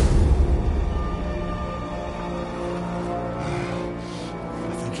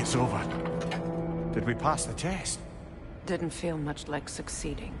 I think it's over. Did we pass the test? Didn't feel much like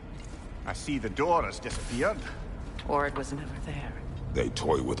succeeding. I see the door has disappeared. Or it was never there. They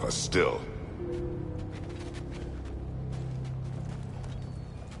toy with us still.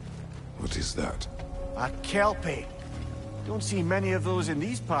 What is that? A kelpie. Don't see many of those in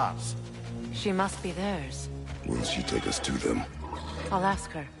these parts. She must be theirs. Will she take us to them? I'll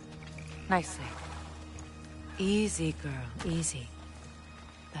ask her. Nicely. Easy, girl. Easy.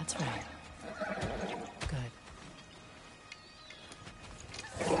 That's right. Good.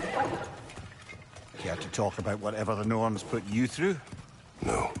 Care to talk about whatever the Norns put you through?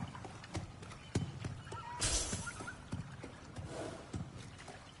 No.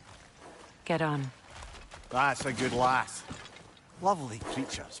 Get on. That's a good lass. Lovely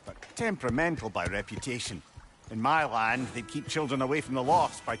creatures, but temperamental by reputation. In my land, they'd keep children away from the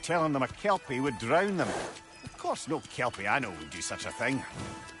lost by telling them a Kelpie would drown them. Of course, no Kelpie I know would do such a thing.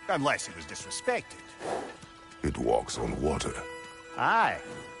 Unless it was disrespected. It walks on water. Aye.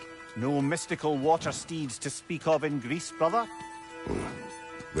 No mystical water steeds to speak of in Greece, brother?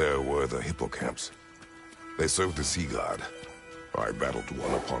 There were the hippocamps. They served the sea god. I battled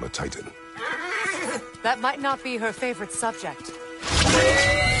one upon a titan. That might not be her favorite subject.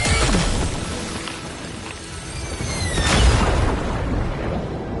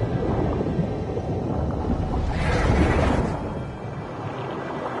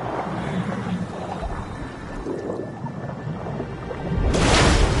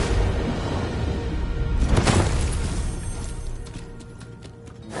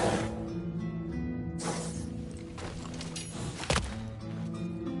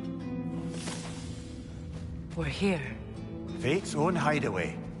 We're here. Fate's own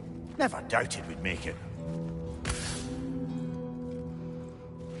hideaway. Never doubted we'd make it.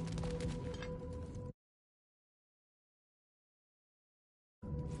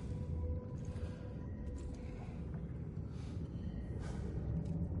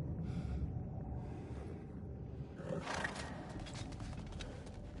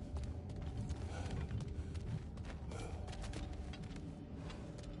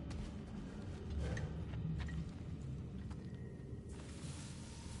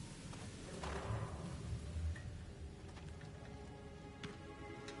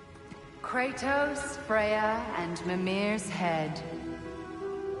 Kratos, Freya, and Mimir's head.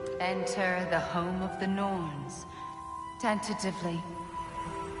 Enter the home of the Norns, tentatively.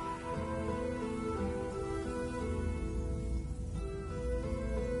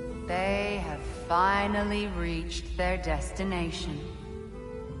 They have finally reached their destination.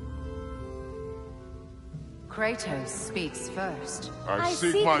 Kratos speaks first. I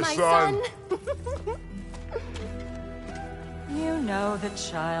seek my son. You know the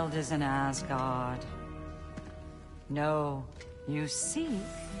child is in Asgard. No, you seek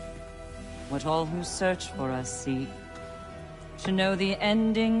what all who search for us seek. To know the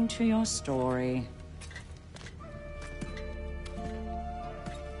ending to your story.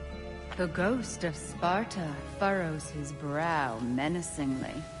 The ghost of Sparta furrows his brow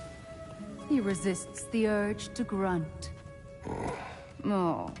menacingly. He resists the urge to grunt.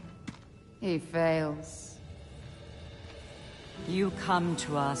 Oh, he fails. You come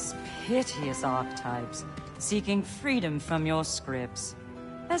to us, piteous archetypes, seeking freedom from your scripts.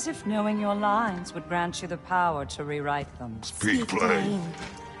 As if knowing your lines would grant you the power to rewrite them. Speak plain.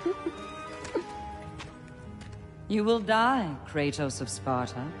 You will die, Kratos of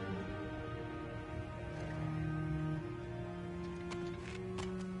Sparta.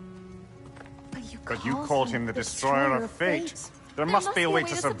 But you called him the Destroyer of Fate. There must be a way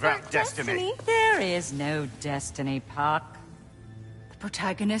to subvert destiny. There is no destiny, Puck. The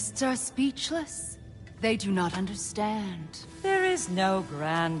protagonists are speechless. They do not understand. There is no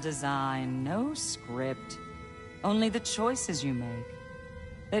grand design, no script. Only the choices you make.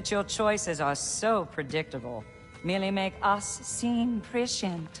 That your choices are so predictable, merely make us seem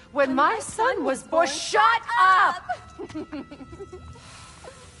prescient. When my son was born, shut up!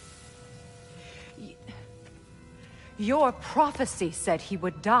 Your prophecy said he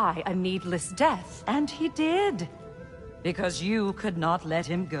would die a needless death. And he did. Because you could not let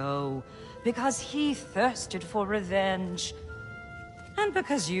him go. Because he thirsted for revenge. And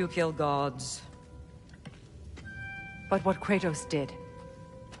because you kill gods. But what Kratos did,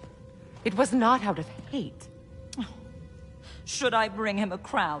 it was not out of hate. Should I bring him a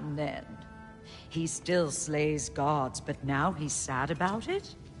crown then? He still slays gods, but now he's sad about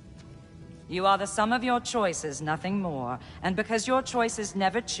it? You are the sum of your choices, nothing more. And because your choices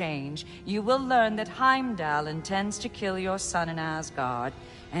never change, you will learn that Heimdall intends to kill your son in Asgard,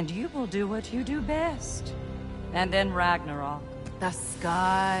 and you will do what you do best. And then Ragnarok. The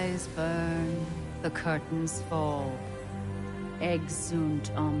skies burn, the curtains fall.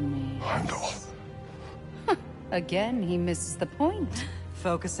 Exunt omnes. Heimdall. Again, he misses the point.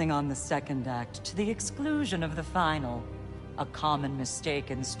 Focusing on the second act to the exclusion of the final. A common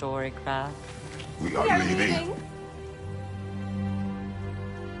mistake in storycraft. We are leaving.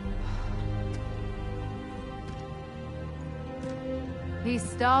 He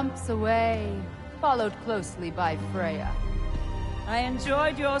stomps away, followed closely by Freya. I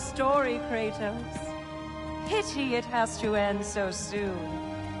enjoyed your story, Kratos. Pity it has to end so soon.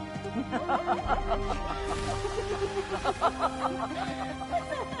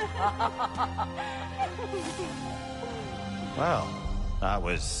 Well, that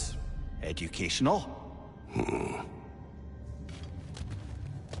was educational.